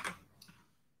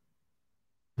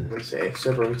 We say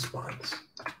server response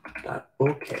dot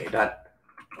okay dot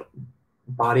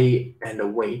body and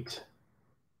await,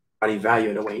 body value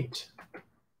and await,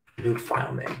 new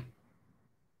file name.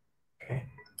 Okay,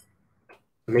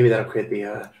 maybe that'll create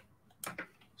the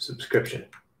subscription.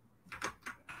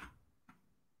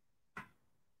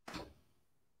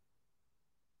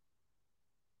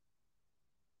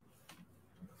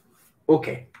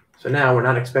 Okay, so now we're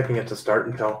not expecting it to start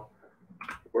until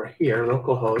we're here,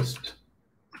 localhost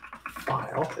 5.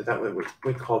 file. Is that what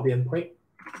we call the endpoint?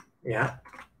 Yeah.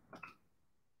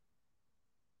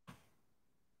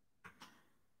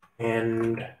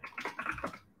 And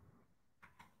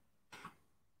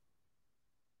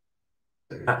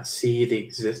not see the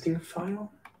existing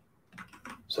file.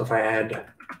 So if I add,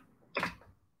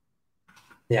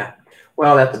 yeah,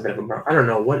 well, that's a bit of a problem. I don't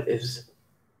know what is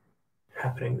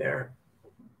happening there.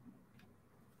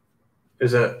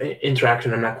 There's an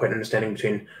interaction I'm not quite understanding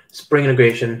between Spring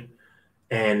integration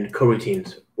and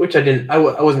coroutines, which I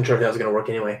wasn't sure if that was going to work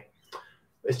anyway.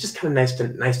 It's just kind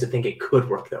of nice to think it could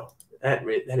work though.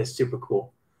 That is super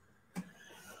cool.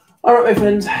 All right, my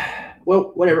friends.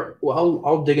 Well, whatever. Well,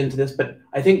 I'll dig into this, but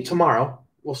I think tomorrow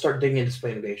we'll start digging into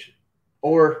Spring integration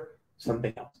or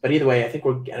something else. But either way, I think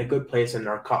we're at a good place in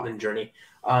our Kotlin journey.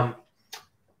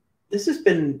 This has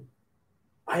been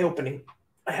eye-opening.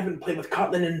 I haven't played with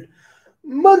Kotlin in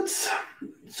months.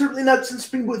 Certainly not since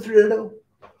Spring Boot 3.0.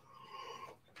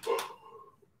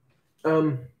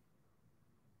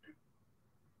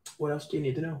 What else do you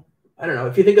need to know? I don't know.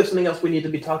 If you think of something else we need to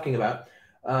be talking about,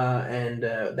 and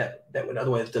that would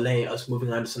otherwise delay us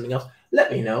moving on to something else,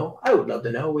 let me know. I would love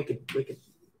to know. We could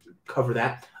cover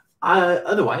that.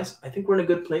 Otherwise, I think we're in a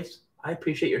good place. I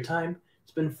appreciate your time.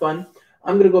 It's been fun.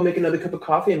 I'm going to go make another cup of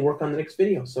coffee and work on the next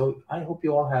video. So I hope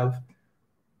you all have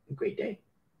a great day.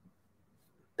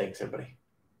 Thanks, everybody.